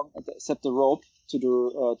the rope to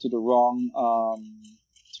the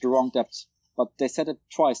wrong depth, but they set it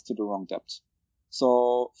twice to the wrong depth.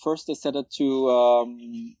 So first they set it to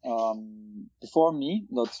before me.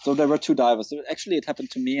 So there were two divers. Actually, it happened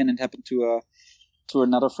to me, and it happened to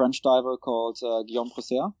another French diver called Guillaume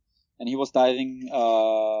Presser, and he was diving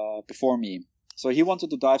before me. So he wanted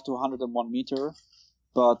to dive to 101 meter.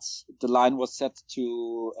 But the line was set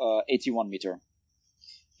to 81 meter,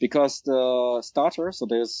 because the starter, so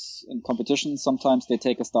there's in competition, sometimes they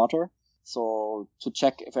take a starter, so to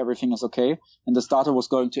check if everything is okay, and the starter was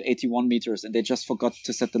going to 81 meters, and they just forgot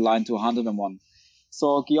to set the line to 101.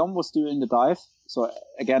 So Guillaume was doing the dive, so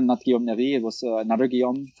again, not Guillaume Neri, it was another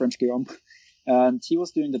Guillaume, French Guillaume, and he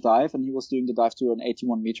was doing the dive, to an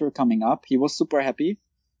 81 meter coming up. He was super happy,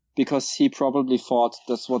 because he probably thought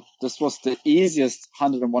this was the easiest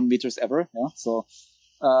 101 meters ever. Yeah. So,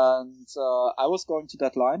 and I was going to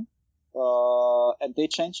that line, and they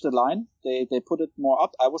changed the line. They put it more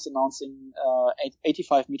up. I was announcing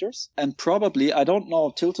 85 meters, and probably, I don't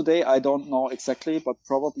know, till today I don't know exactly, but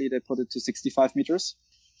probably they put it to 65 meters.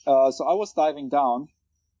 So I was diving down,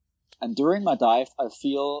 and during my dive I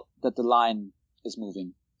feel that the line is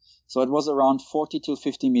moving. So it was around 40 to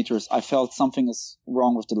 50 meters. I felt something is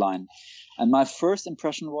wrong with the line. And my first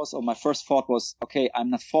thought was, okay, I'm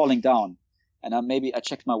not falling down. And I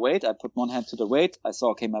checked my weight. I put one hand to the weight. I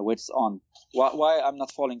saw, okay, my weight is on. Why I'm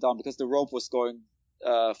not falling down? Because the rope was going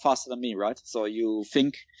faster than me, right? So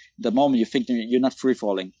the moment you think you're not free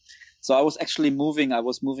falling. So I was actually moving. I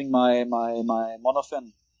was moving my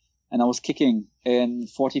monofin, and I was kicking in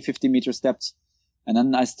 40, 50 meter steps. And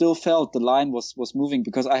then I still felt the line was moving,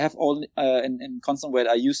 because I have all, in constant weight,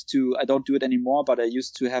 I don't do it anymore, but I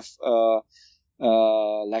used to have,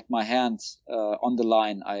 like my hand, on the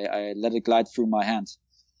line. I let it glide through my hand.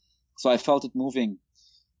 So I felt it moving,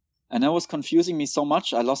 and it was confusing me so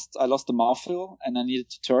much. I lost the mouthfeel, and I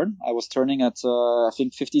needed to turn. I was turning at, I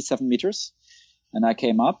think 57 meters, and I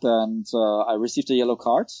came up, and, I received a yellow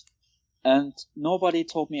card, and nobody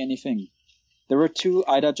told me anything. There were two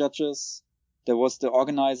AIDA judges. There was the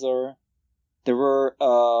organizer. There were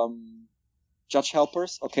judge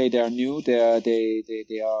helpers. Okay, they are new. They are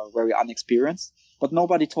very inexperienced. But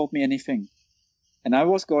nobody told me anything. And I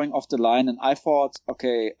was going off the line, and I thought,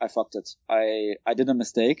 okay, I fucked it. I did a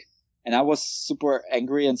mistake, and I was super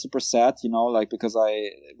angry and super sad, because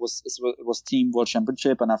it was Team World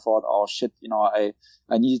Championship, and I thought, oh shit, I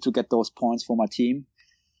needed to get those points for my team.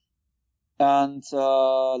 And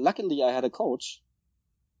luckily, I had a coach.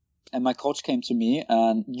 And my coach came to me,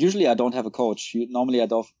 and usually I don't have a coach. Normally I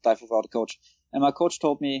dive without a coach. And my coach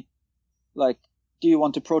told me, like, do you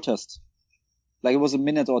want to protest? Like, it was a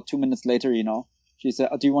minute or 2 minutes later, She said,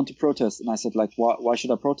 do you want to protest? And I said, like, why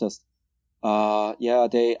should I protest?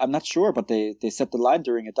 I'm not sure, but they set the line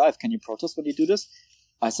during a dive. Can you protest when you do this?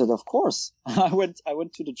 I said, of course. I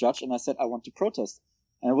went to the judge, and I said, I want to protest.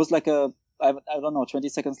 And it was like I don't know, 20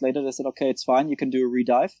 seconds later, they said, okay, it's fine. You can do a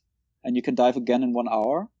redive, and you can dive again in 1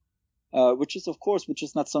 hour. Which is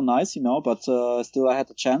not so nice, but still I had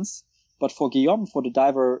a chance. But for Guillaume, for the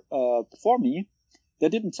diver before me, they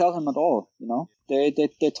didn't tell him at all, They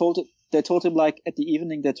they told him like at the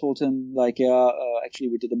evening, they told him like, actually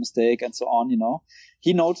we did a mistake and so on, you know.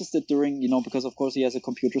 He noticed it during, you know, because of course he has a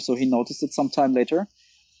computer, so he noticed it sometime later.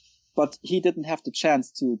 But he didn't have the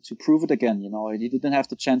chance to prove it again, you know. He didn't have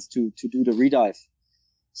the chance to do the redive.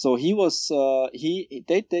 So he was,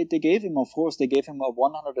 they gave him, of course, they gave him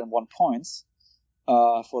 101 points,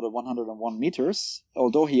 for the 101 meters,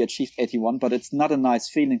 although he achieved 81, but it's not a nice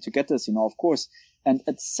feeling to get this, you know, of course. And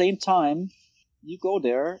at the same time, you go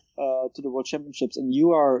there, to the World Championships and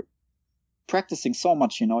you are practicing so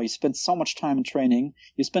much, you know, you spend so much time in training,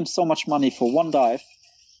 you spend so much money for one dive.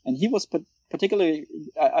 And he was particularly,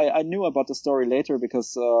 I knew about the story later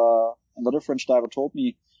because, another French diver told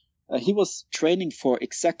me, he was training for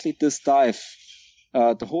exactly this dive,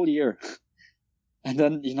 the whole year. And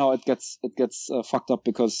then, you know, it gets fucked up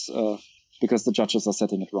because the judges are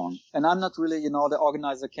setting it wrong. And I'm not really, you know, the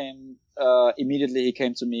organizer came, immediately he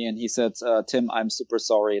came to me and he said, Tim, I'm super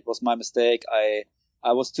sorry. It was my mistake.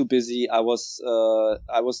 I was too busy. I was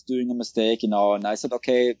doing a mistake, you know, and I said,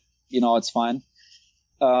 okay, you know, it's fine.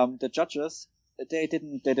 The judges, they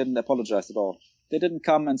didn't apologize at all. They didn't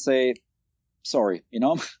come and say, sorry, you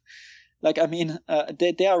know. Like, I mean,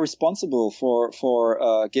 they are responsible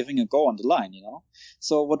for giving a go on the line, you know.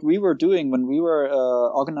 So what we were doing when we were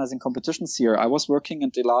organizing competitions here, I was working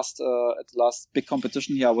at the last big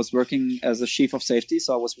competition here. I was working as a chief of safety,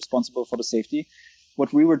 so I was responsible for the safety.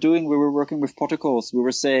 What we were doing, we were working with protocols. We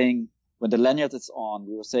were saying when the lanyard is on,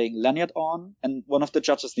 we were saying lanyard on, and one of the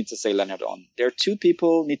judges needs to say lanyard on. There are two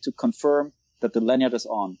people need to confirm that the lanyard is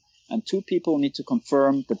on, and two people need to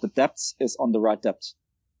confirm that the depth is on the right depth.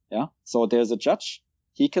 Yeah. So there's a judge.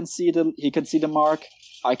 He can see the mark.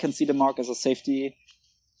 I can see the mark as a safety,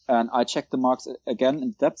 and I check the marks again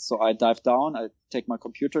in depth. So I dive down. I take my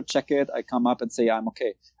computer, check it. I come up and say I'm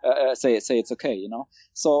okay. Say it's okay. You know.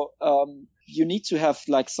 So you need to have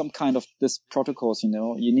like some kind of this protocols. You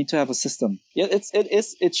know. You need to have a system. Yeah.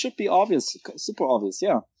 It should be obvious. Super obvious.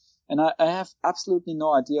 Yeah. And I have absolutely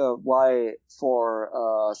no idea why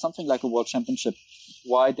for something like a World Championship,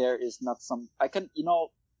 why there is not some.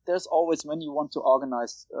 There's always, when you want to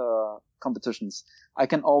organize competitions, I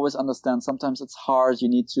can always understand. Sometimes it's hard. You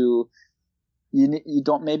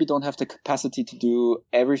don't have the capacity to do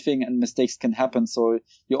everything, and mistakes can happen. So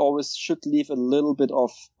you always should leave a little bit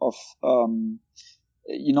of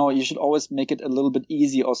you should always make it a little bit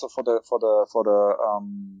easy also for the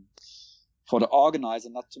organizer,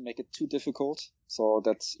 not to make it too difficult, so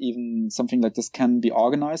that even something like this can be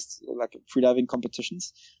organized, like freediving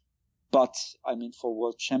competitions. But I mean, for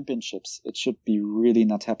World Championships, it should be really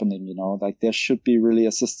not happening, you know, like there should be really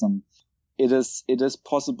a system. It is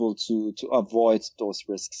possible to avoid those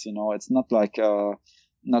risks, you know. It's not like an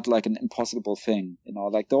impossible thing, you know,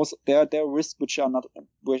 like there are risks which are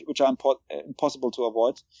impossible to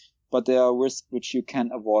avoid, but there are risks which you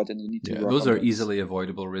can avoid, and you need to work those on are easily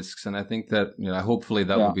avoidable risks. And I think that, you know, hopefully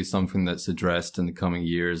that will be something that's addressed in the coming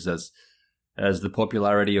years as the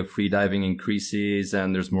popularity of freediving increases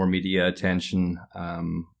and there's more media attention.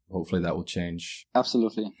 Hopefully that will change.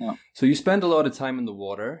 Absolutely, yeah. So you spend a lot of time in the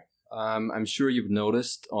water. I'm sure you've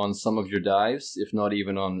noticed on some of your dives, if not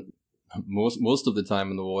even on most of the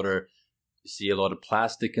time in the water, you see a lot of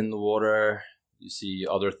plastic in the water. You see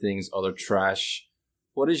other things, other trash.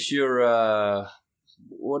 What is your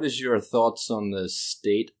thoughts on the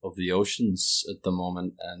state of the oceans at the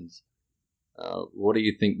moment, and what do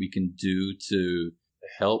you think we can do to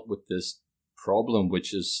help with this problem,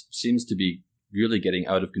 which seems to be really getting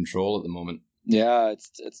out of control at the moment? Yeah,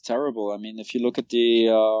 it's terrible. I mean, if you look at the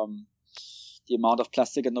amount of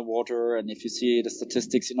plastic in the water, and if you see the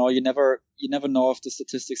statistics, you know, you never know if the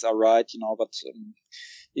statistics are right, you know. But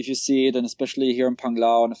if you see it, and especially here in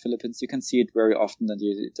Panglao in the Philippines, you can see it very often that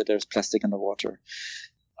there's plastic in the water.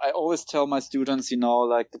 I always tell my students, you know,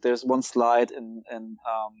 like that there's one slide in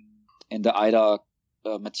the AIDA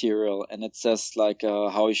material, and it says like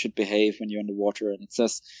how you should behave when you're in the water, and it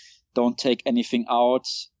says don't take anything out,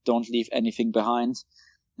 don't leave anything behind.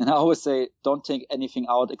 And I always say don't take anything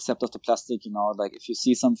out except of the plastic, you know, like if you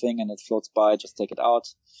see something and it floats by, just take it out,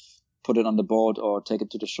 put it on the boat or take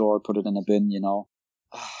it to the shore, put it in a bin, you know.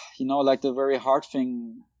 You know, like the very hard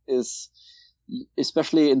thing is,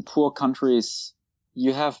 especially in poor countries,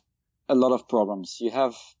 you have a lot of problems. You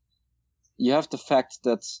have the fact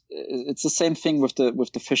that it's the same thing with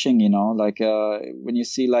the fishing, you know, like when you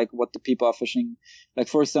see like what the people are fishing, like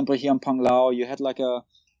for example here in Panglao, you had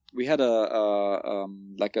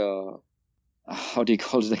how do you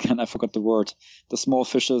call it again? I forgot the word. The small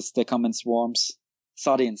fishes, they come in swarms.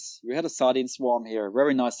 Sardines. We had a sardine swarm here,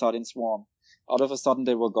 very nice sardine swarm. Out of a sudden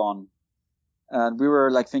they were gone. And we were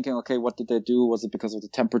like thinking, okay, what did they do? Was it because of the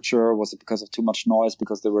temperature? Was it because of too much noise?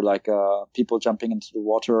 Because there were like people jumping into the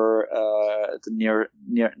water near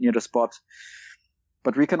the spot.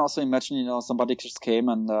 But we can also imagine, somebody just came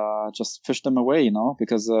and just fished them away,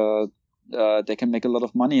 because they can make a lot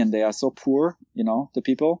of money and they are so poor, the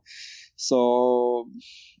people. So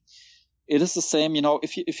it is the same,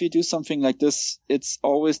 if you do something like this, there's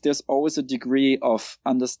always a degree of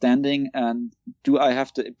understanding, and do I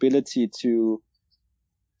have the ability to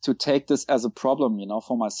take this as a problem,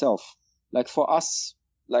 for myself? Like for us,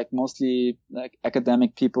 like mostly like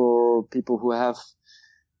academic people who have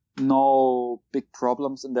no big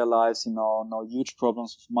problems in their lives, no huge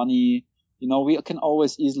problems with money, we can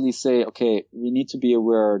always easily say, okay, we need to be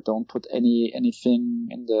aware. Don't put anything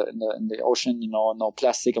in the ocean, no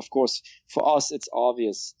plastic. Of course, for us, it's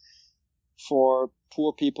obvious. For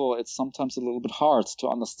poor people, it's sometimes a little bit hard to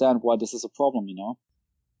understand why this is a problem,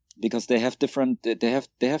 because they have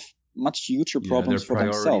much huger problems for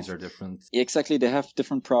themselves. Their priorities are different. Exactly. They have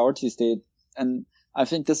different priorities. And I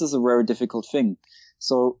think this is a very difficult thing.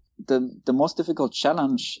 So the most difficult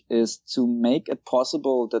challenge is to make it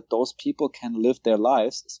possible that those people can live their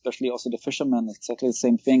lives, especially also the fishermen, exactly the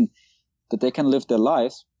same thing, that they can live their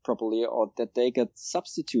lives properly, or that they get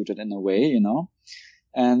substituted in a way,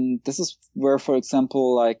 And this is where, for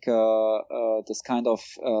example, like this kind of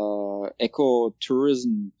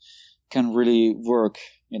eco-tourism can really work,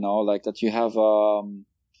 like that you have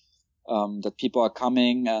that people are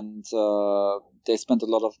coming and they spend a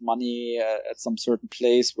lot of money at some certain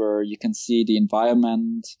place where you can see the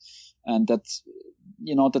environment, and that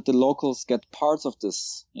that the locals get parts of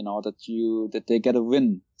this, that they get a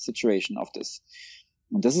win situation of this.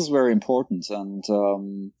 And this is very important. And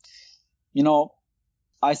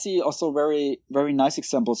I see also very, very nice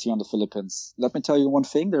examples here in the Philippines. Let me tell you one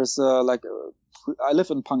thing. There's I live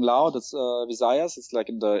in Panglao. That's Visayas. It's like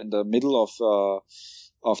in the middle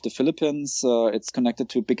of the Philippines. It's connected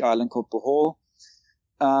to a big island called Bohol.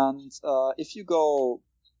 And if you go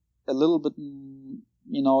a little bit,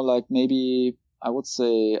 like maybe I would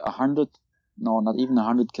say 100, no, not even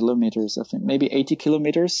 100 kilometers, I think maybe 80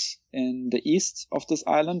 kilometers in the east of this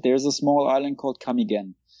island, there's a small island called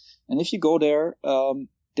Oehmigen. And if you go there,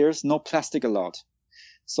 there's no plastic allowed.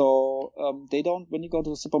 So when you go to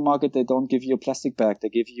the supermarket, they don't give you a plastic bag. They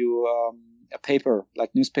give you a paper,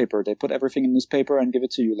 like newspaper. They put everything in newspaper and give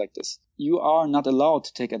it to you like this. You are not allowed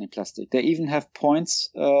to take any plastic. They even have points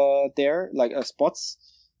there, like spots,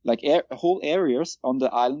 like whole areas on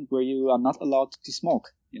the island where you are not allowed to smoke,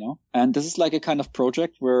 And this is like a kind of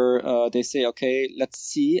project where they say, okay, let's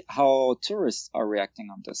see how tourists are reacting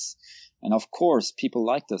on this. And of course, people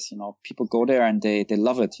like this, people go there and they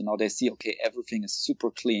love it. They see, okay, everything is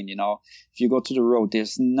super clean. If you go to the road,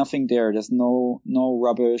 there's nothing there. There's no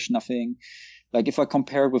rubbish, nothing. Like if I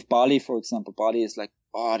compare it with Bali, for example, Bali is like,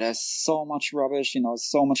 oh, there's so much rubbish,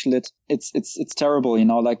 so much lit. It's terrible,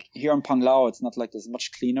 like here in Panglao, it's not like this,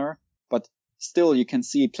 much cleaner, but still you can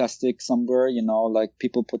see plastic somewhere, like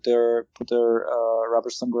people put their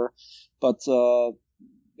rubbish somewhere, but,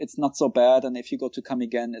 it's not so bad. And if you go to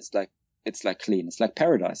Oehmigen, it's like clean. It's like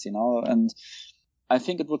paradise, and I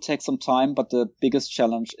think it will take some time, but the biggest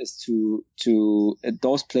challenge is to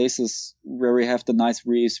those places where we have the nice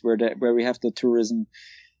reefs, where we have the tourism,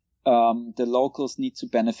 the locals need to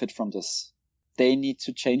benefit from this. They need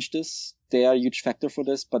to change this. They are a huge factor for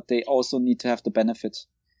this, but they also need to have the benefit.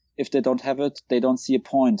 If they don't have it, they don't see a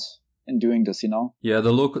point in doing this, Yeah,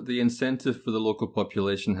 the incentive for the local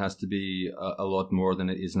population has to be a lot more than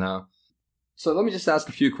it is now. So let me just ask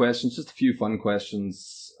a few questions, just a few fun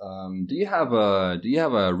questions. Do you have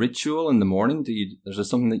a ritual in the morning? Is there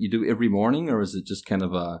something that you do every morning, or is it just kind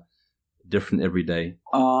of different every day?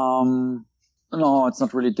 No, it's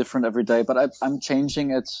not really different every day, but I'm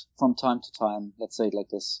changing it from time to time. Let's say it like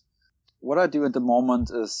this. What I do at the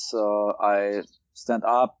moment is I stand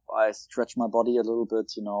up, I stretch my body a little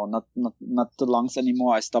bit, not the lungs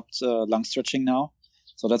anymore. I stopped lung stretching now.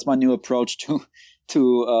 So that's my new approach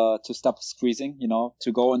to stop squeezing,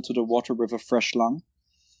 to go into the water with a fresh lung.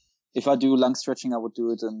 If I do lung stretching, I would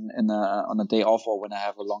do it on a day off, or when I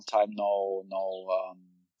have a long time no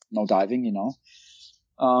diving,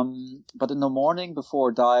 But in the morning before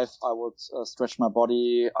a dive, I would stretch my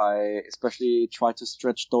body. I especially try to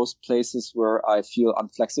stretch those places where I feel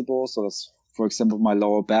unflexible. So that's, for example, my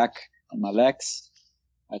lower back and my legs.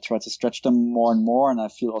 I try to stretch them more and more, and I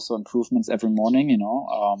feel also improvements every morning,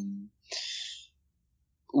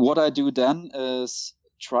 What I do then is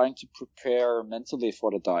trying to prepare mentally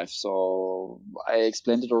for the dive. So I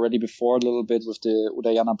explained it already before a little bit with the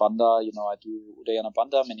Uddiyana Bandha. I do Uddiyana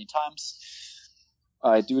Bandha many times.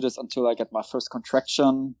 I do this until I get my first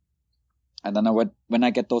contraction. And then when I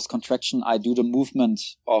get those contractions, I do the movement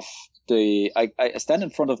of I stand in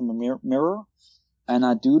front of a mirror and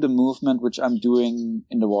I do the movement which I'm doing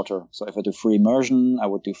in the water. So if I do free immersion, I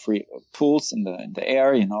would do free pulls in the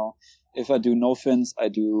air, you know. If I do no fins, I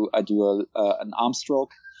do an arm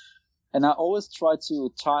stroke. And I always try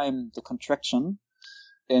to time the contraction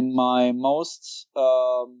in my most,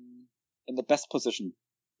 in the best position.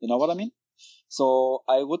 You know what I mean? So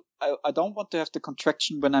I don't want to have the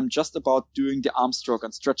contraction when I'm just about doing the arm stroke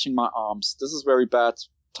and stretching my arms. This is very bad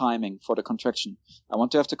timing for the contraction. I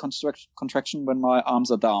want to have the contraction when my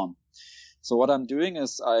arms are down. So what I'm doing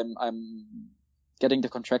is I'm getting the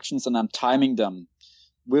contractions and I'm timing them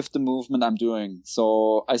with the movement I'm doing.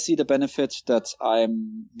 So I see the benefit that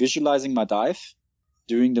I'm visualizing my dive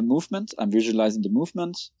during the movement. I'm visualizing the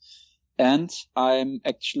movement and I'm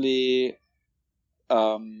actually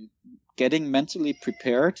getting mentally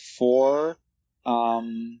prepared for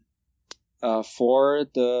the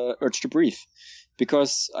urge to breathe.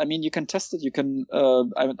 Because, I mean, you can test it. You can,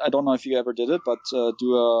 I don't know if you ever did it, but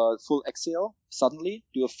do a full exhale suddenly.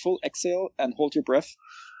 Do a full exhale and hold your breath.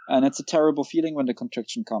 And it's a terrible feeling when the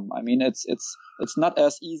contraction come. I mean, it's not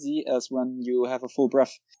as easy as when you have a full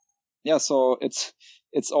breath. Yeah, so it's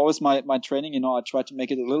always my training, you know, I try to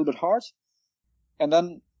make it a little bit hard. And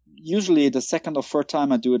then usually the second or third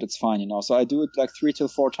time I do it, it's fine, you know. So I do it like 3 to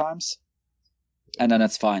 4 times. And then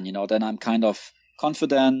it's fine, you know. Then I'm kind of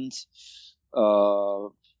confident. I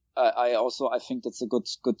think that's a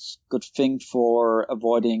good thing for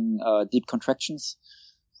avoiding deep contractions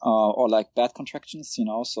or like bad contractions, you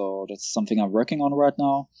know. So that's something I'm working on right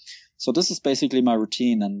now. So this is basically my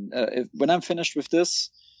routine, and when I'm finished with this,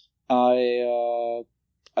 I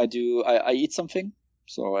eat something.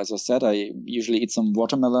 So as I said, I usually eat some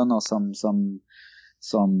watermelon or some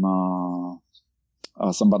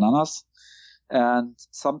bananas. And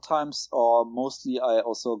sometimes or mostly I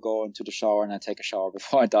also go into the shower and I take a shower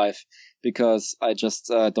before I dive because I just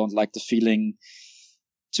don't like the feeling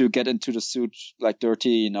to get into the suit like dirty,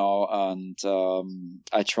 you know, and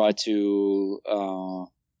I try to how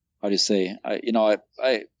do you say? I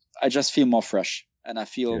just feel more fresh and I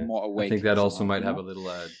feel more awake. I think that also might have a little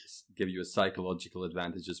give you a psychological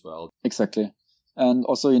advantage as well. Exactly. And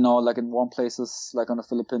also, you know, like in warm places like on the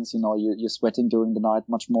Philippines, you know, you're sweating during the night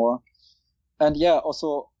much more. And yeah,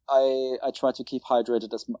 also I try to keep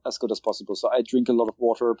hydrated as good as possible. So I drink a lot of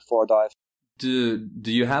water before I dive. Do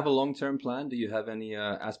you have a long-term plan? Do you have any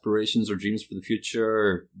aspirations or dreams for the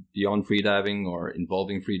future beyond freediving or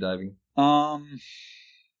involving freediving?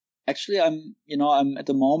 Actually, I'm at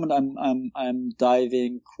the moment I'm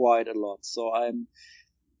diving quite a lot. So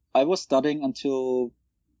I was studying until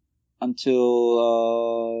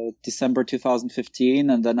December 2015,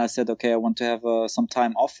 and then I said, okay, I want to have some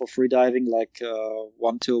time off for freediving, like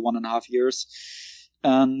 1 to 1.5 years,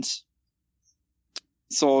 and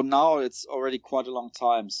so now it's already quite a long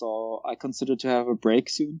time. So I consider to have a break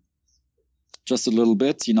soon, just a little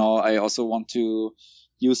bit. You know, I also want to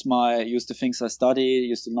use the things I study,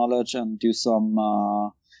 use the knowledge, and do some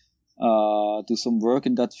work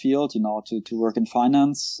in that field. You know, to work in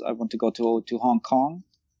finance. I want to go to Hong Kong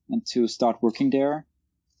and to start working there.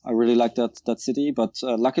 I really like that city, but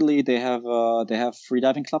luckily they have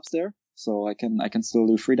freediving clubs there, so I can still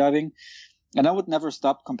do freediving. And I would never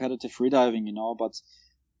stop competitive freediving, you know, but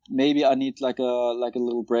maybe I need like a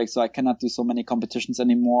little break, so I cannot do so many competitions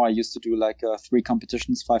anymore. I used to do like 3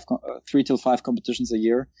 till 5 competitions a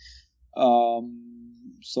year.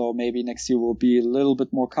 So maybe next year will be a little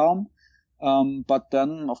bit more calm. But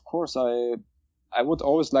then of course I would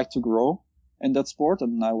always like to grow in that sport,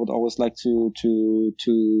 and I would always like to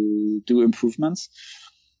do improvements.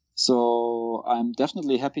 So I'm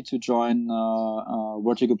definitely happy to join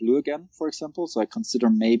Vertigo Blue again, for example. So I consider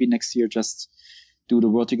maybe next year just do the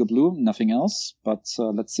Vertigo Blue, nothing else. But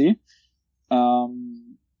let's see.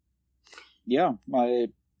 Yeah,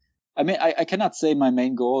 I cannot say my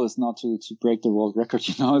main goal is not to break the world record.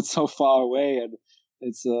 You know, it's so far away, and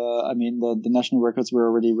it's the national records were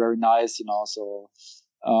already very nice. You know, so.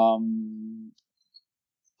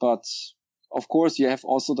 But of course you have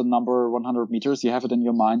also the number 100 meters. You have it in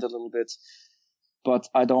your mind a little bit, but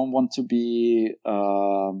I don't want to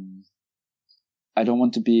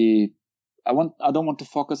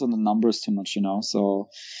focus on the numbers too much, you know. So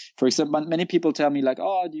for example, many people tell me like,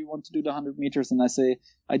 oh, do you want to do the 100 meters? And I say,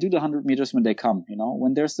 I do the 100 meters when they come, you know,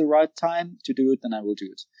 when there's the right time to do it, then I will do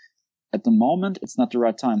it. At the moment, it's not the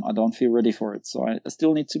right time. I don't feel ready for it. So I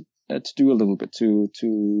still need to do a little bit to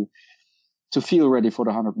feel ready for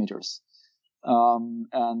the 100 meters.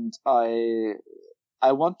 And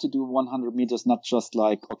I want to do 100 meters, not just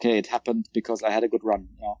like, okay, it happened because I had a good run.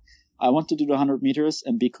 You know? I want to do the 100 meters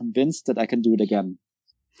and be convinced that I can do it again.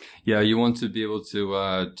 Yeah, you want to be able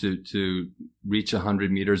to reach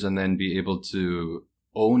 100 meters and then be able to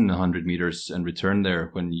own 100 meters and return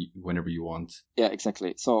there whenever you want. Yeah,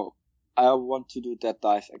 exactly. So I want to do that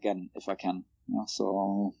dive again if I can. You know,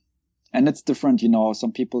 so, and it's different, you know,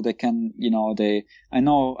 some people they can, you know, I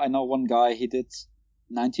know one guy, he did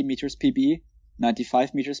 90 meters PB,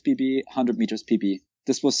 95 meters PB, 100 meters PB.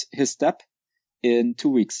 This was his step in 2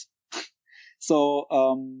 weeks. So,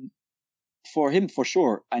 for him, for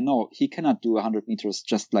sure, I know he cannot do 100 meters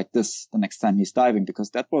just like this the next time he's diving, because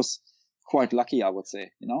that was quite lucky, I would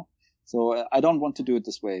say, you know. So I don't want to do it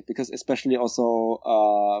this way, because especially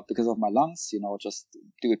also because of my lungs, you know, just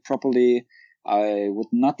do it properly. I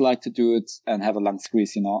would not like to do it and have a lung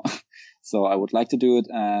squeeze, you know. So I would like to do it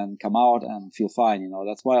and come out and feel fine, you know.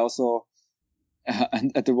 That's why also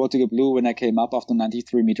at the Road to the Blue, when I came up after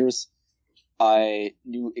 93 meters, I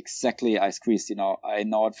knew exactly I squeezed, you know. I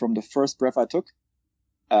know it from the first breath I took.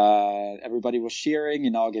 Everybody was cheering,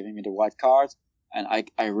 you know, giving me the white card. And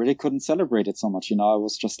I really couldn't celebrate it so much, you know. I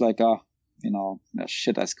was just like, you know,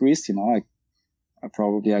 shit, I squeezed, you know. I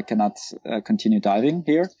cannot continue diving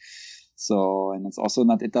here. So, and it's also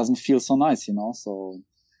not, it doesn't feel so nice, you know. So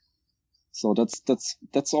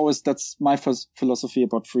that's my first philosophy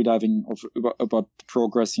about freediving, about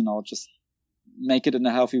progress, you know, just make it in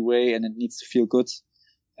a healthy way, and it needs to feel good.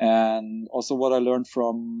 And also what I learned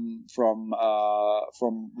from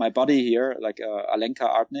my buddy here, like Alenka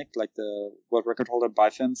Artnik, like the world record holder in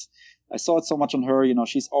bifins. I saw it so much on her, you know,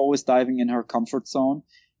 she's always diving in her comfort zone.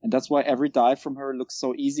 And that's why every dive from her looks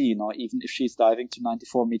so easy, you know, even if she's diving to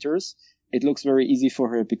 94 meters, it looks very easy for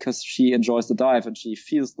her because she enjoys the dive and she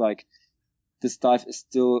feels like this dive is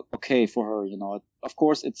still okay for her, you know. Of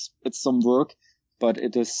course, it's some work, but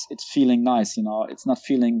it's feeling nice, you know, it's not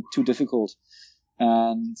feeling too difficult.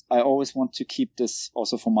 And I always want to keep this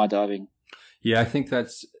also for my diving. Yeah, I think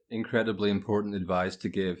that's incredibly important advice to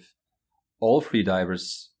give all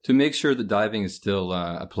freedivers, to make sure that diving is still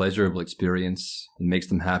a pleasurable experience and makes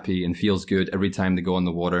them happy and feels good every time they go in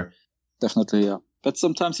the water. Definitely, yeah. But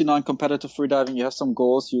sometimes, you know, in competitive freediving, you have some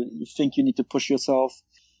goals. You think you need to push yourself.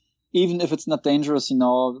 Even if it's not dangerous, you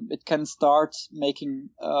know, it can start making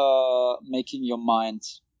your mind,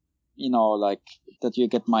 you know, like that you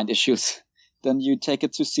get mind issues. Then you take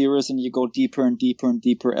it too serious and you go deeper and deeper and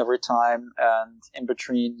deeper every time. And in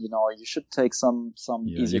between, you know, you should take some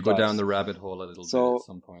easy you go dives. Down the rabbit hole a little bit at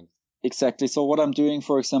some point. Exactly. So what I'm doing,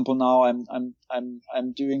 for example, now I'm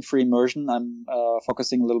doing free immersion. I'm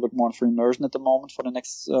focusing a little bit more on free immersion at the moment for the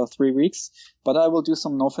next 3 weeks. But I will do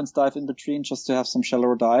some no-fins dive in between just to have some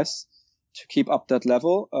shallower dives to keep up that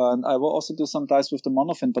level. And I will also do some dives with the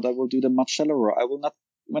monofin, but I will do them much shallower. I will not.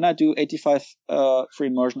 When I do 85 free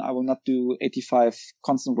immersion, I will not do 85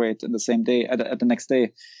 constant weight in the same day at the next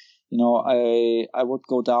day. You know, I would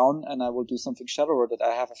go down and I will do something shallower that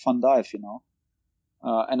I have a fun dive, you know.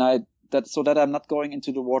 So that I'm not going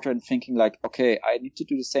into the water and thinking like, okay, I need to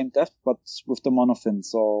do the same depth, but with the monofin.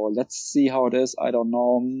 So let's see how it is. I don't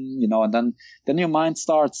know, you know, and then your mind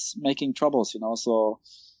starts making troubles, you know. So,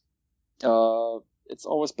 it's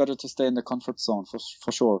always better to stay in the comfort zone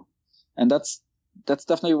for sure. And that's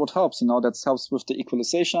definitely what helps, you know. That helps with the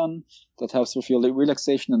equalization, that helps with your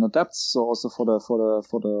relaxation and the depth. So also for the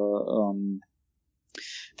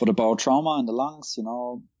barotrauma in the lungs, you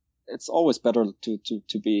know, it's always better to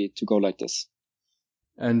go like this.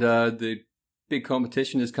 And the big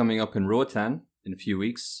competition is coming up in Roatan in a few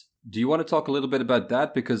weeks. Do you want to talk a little bit about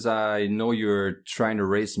that? Because I know you're trying to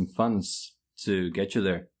raise some funds to get you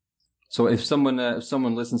there. So if someone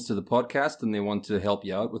listens to the podcast and they want to help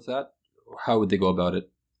you out with that, how would they go about it?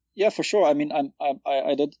 Yeah, for sure. I mean, I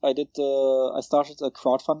started a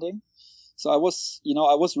crowdfunding. So I was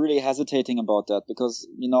really hesitating about that because,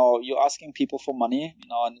 you know, you're asking people for money, you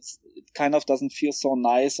know, and it kind of doesn't feel so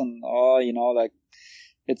nice and, you know, like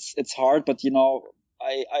it's hard, but, you know,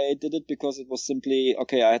 I did it because it was simply,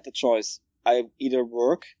 okay, I had the choice. I either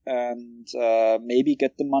work and, maybe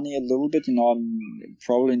get the money a little bit, you know,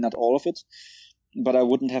 probably not all of it, but I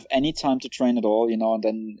wouldn't have any time to train at all, you know, and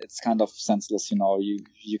then it's kind of senseless, you know,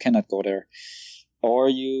 you cannot go there. Or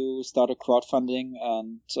you start a crowdfunding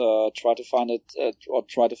and try to find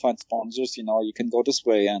sponsors. You know, you can go this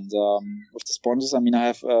way. And with the sponsors, I mean, I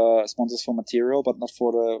have sponsors for material, but not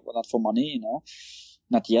for money. You know,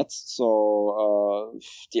 not yet. So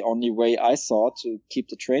the only way I saw to keep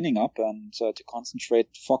the training up and to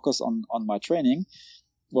focus on my training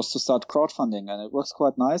was to start crowdfunding, and it works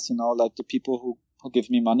quite nice. You know, like the people who give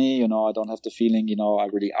me money. You know, I don't have the feeling, you know, I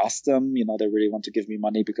really ask them, you know, they really want to give me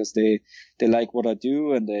money because they like what I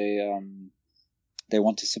do, and they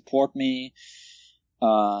want to support me.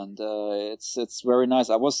 And it's very nice.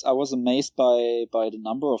 I was amazed by the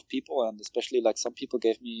number of people, and especially like some people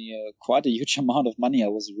gave me quite a huge amount of money. I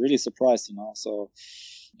was really surprised, you know. So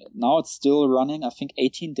now it's still running, I think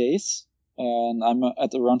 18 days, and I'm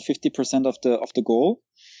at around 50% of the goal.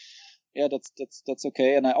 Yeah, that's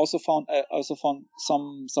okay. And I also found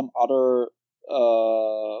some other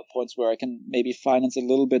points where I can maybe finance a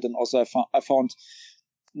little bit, and also I found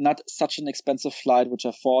not such an expensive flight, which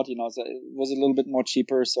I thought, you know, it was a little bit more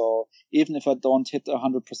cheaper. So even if I don't hit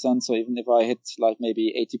 100%, so even if I hit like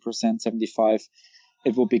maybe 80%, 75%,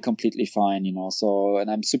 it will be completely fine, you know. So, and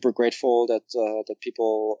I'm super grateful that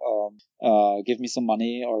people give me some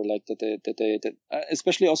money, or like that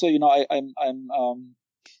especially also, you know,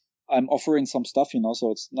 I'm offering some stuff, you know,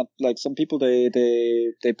 so it's not like some people, they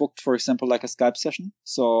booked, for example, like a Skype session.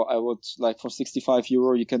 So I would like for €65,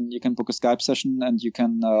 you can book a Skype session, and you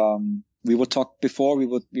can, we would talk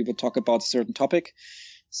about a certain topic.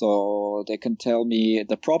 So they can tell me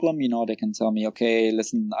the problem, you know, they can tell me, okay,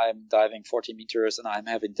 listen, I'm diving 40 meters and I'm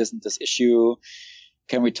having this and this issue.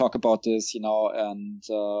 Can we talk about this, you know, and,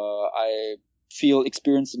 I feel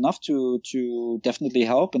experienced enough to definitely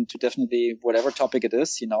help, and to definitely, whatever topic it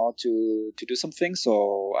is, you know, to do something.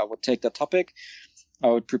 So I would take that topic, I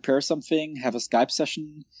would prepare something, have a Skype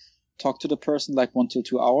session, talk to the person like 1 to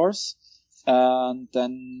 2 hours, and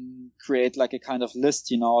then create like a kind of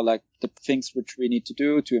list, you know, like the things which we need to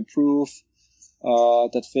do to improve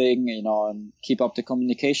that thing, you know, and keep up the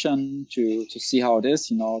communication to see how it is,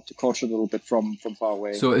 you know, to coach a little bit from far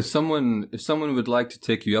away. So if someone would like to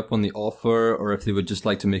take you up on the offer, or if they would just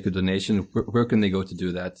like to make a donation, where can they go to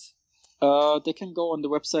do that? They can go on the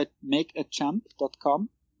website makeachamp.com,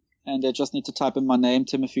 and they just need to type in my name,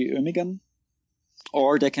 Timothy Oehmigen,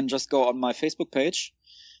 or they can just go on my Facebook page,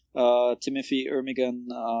 Timothy Oehmigen,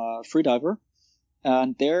 Freediver.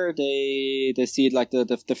 And there they see it like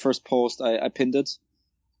the first post I pinned it,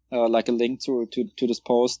 like a link to this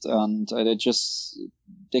post, and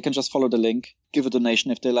they can just follow the link, give a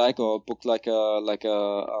donation if they like, or book like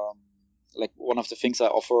one of the things I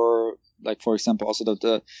offer. Like, for example, also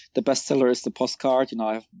the bestseller is the postcard. You know,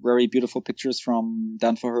 I have very beautiful pictures from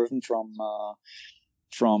Dan Verhoeven from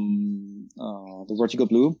the Vertigo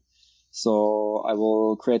Blue. So I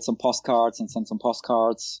will create some postcards and send some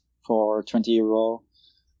postcards for €20.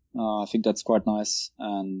 I think that's quite nice.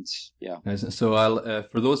 And yeah. So I'll,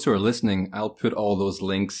 for those who are listening, I'll put all those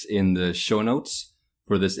links in the show notes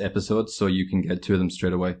for this episode, so you can get to them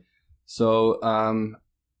straight away. So,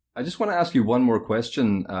 I just want to ask you one more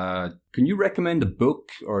question. Can you recommend a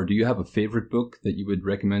book, or do you have a favorite book that you would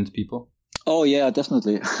recommend to people? Oh yeah,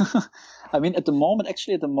 definitely. I mean, at the moment,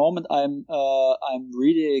 I'm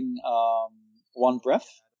reading, One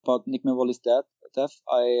Breath about Nick Mewolli's death.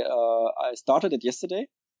 I started it yesterday.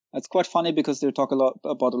 It's quite funny because they talk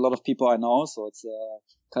about a lot of people I know, so it's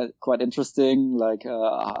quite interesting. Like,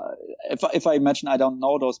 if I imagine I don't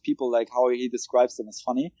know those people, like how he describes them is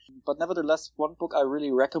funny. But nevertheless, one book I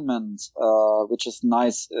really recommend, which is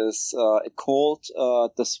nice, is called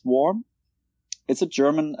The Swarm. It's a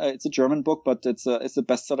German book, but it's a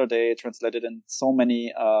bestseller. They translated in so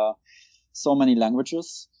many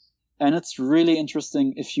languages. And it's really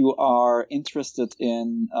interesting if you are interested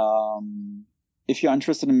in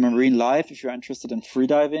marine life, if you're interested in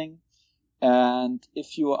freediving, and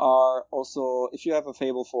if you have a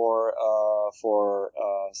fable for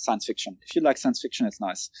science fiction. If you like science fiction, it's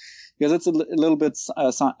nice because it's a little bit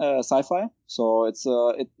sci-fi. So it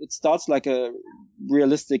starts like a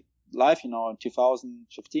realistic life, you know, in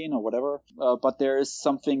 2015 or whatever. But there is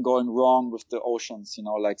something going wrong with the oceans, you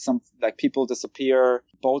know, like people disappear,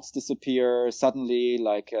 boats disappear suddenly,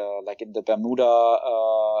 like in the Bermuda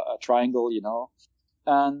Triangle, you know.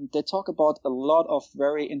 And they talk about a lot of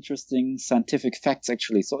very interesting scientific facts,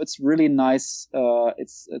 actually. So it's really nice.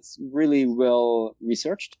 It's really well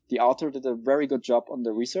researched. The author did a very good job on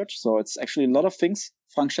the research. So it's actually a lot of things.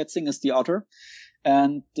 Frank Schätzing is the author.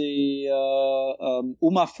 And the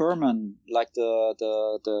Uma Thurman, like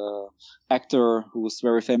the actor who's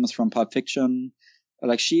very famous from Pulp Fiction,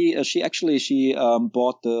 like she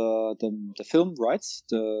bought the film rights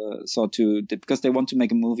because they want to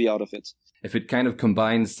make a movie out of it. If it kind of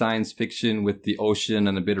combines science fiction with the ocean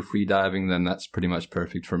and a bit of freediving, then that's pretty much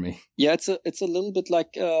perfect for me. Yeah, it's a little bit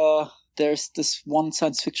like there's this one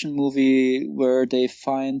science fiction movie where they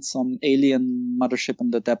find some alien mothership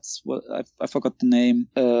in the depths. I forgot the name.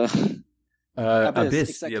 Abyss.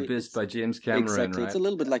 Exactly. The Abyss by James Cameron, exactly. right? It's a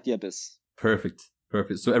little bit like The Abyss. Perfect.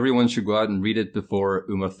 Perfect. So everyone should go out and read it before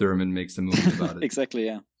Uma Thurman makes a movie about it. Exactly,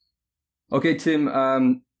 yeah. Okay,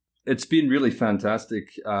 Tim, it's been really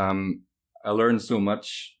fantastic. I learned so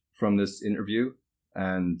much from this interview,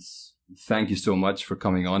 and thank you so much for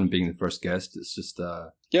coming on and being the first guest. It's just...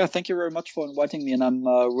 Yeah, thank you very much for inviting me, and I'm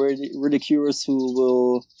really, really curious who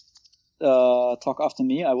will talk after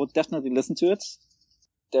me. I would definitely listen to it.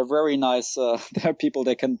 They're very nice. There are people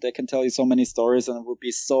that can tell you so many stories, and it would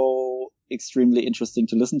be so extremely interesting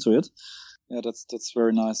to listen to it. Yeah, that's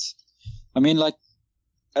very nice. I mean, like,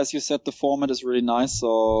 as you said, the format is really nice.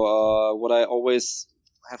 So what I always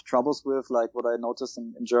have troubles with, like what I noticed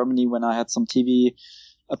in Germany when I had some TV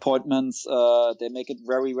appointments, they make it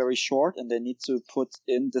very, very short, and they need to put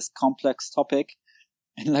in this complex topic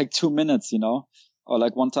in like 2 minutes, you know? Or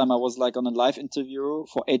like one time I was like on a live interview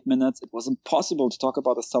for 8 minutes. It was impossible to talk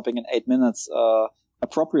about this topic in 8 minutes,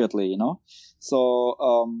 appropriately, you know? So,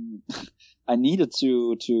 I needed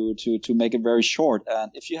to make it very short.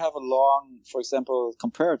 And if you have a long, for example,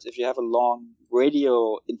 if you have a long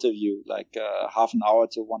radio interview, like, half an hour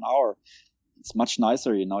to 1 hour, it's much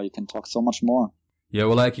nicer, you know? You can talk so much more. Yeah,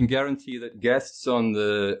 well, I can guarantee that guests on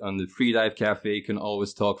the Freedive Café can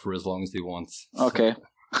always talk for as long as they want. Okay.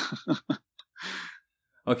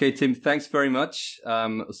 Okay, Tim, thanks very much.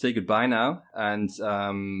 I'll say goodbye now, and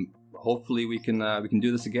hopefully we can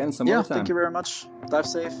do this again some other time. Yeah, thank you very much. Dive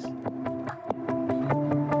safe.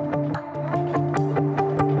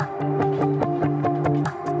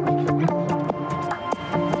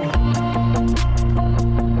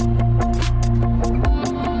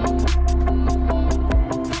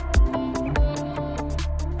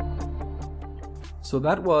 So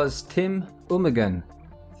that was Tim Oehmigen.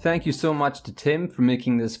 Thank you so much to Tim for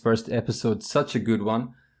making this first episode such a good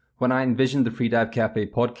one. When I envisioned the Freedive Café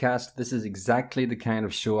podcast, this is exactly the kind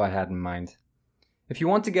of show I had in mind. If you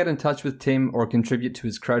want to get in touch with Tim or contribute to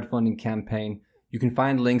his crowdfunding campaign, you can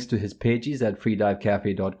find links to his pages at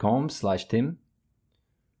freedivecafé.com/Tim.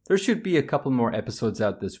 There should be a couple more episodes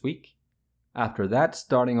out this week. After that,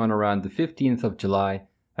 starting on around the 15th of July,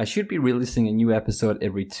 I should be releasing a new episode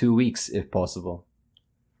every 2 weeks if possible.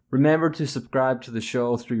 Remember to subscribe to the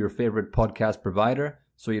show through your favorite podcast provider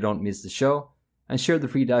so you don't miss the show, and share the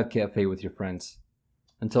Freedive Café with your friends.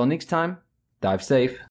 Until next time, dive safe.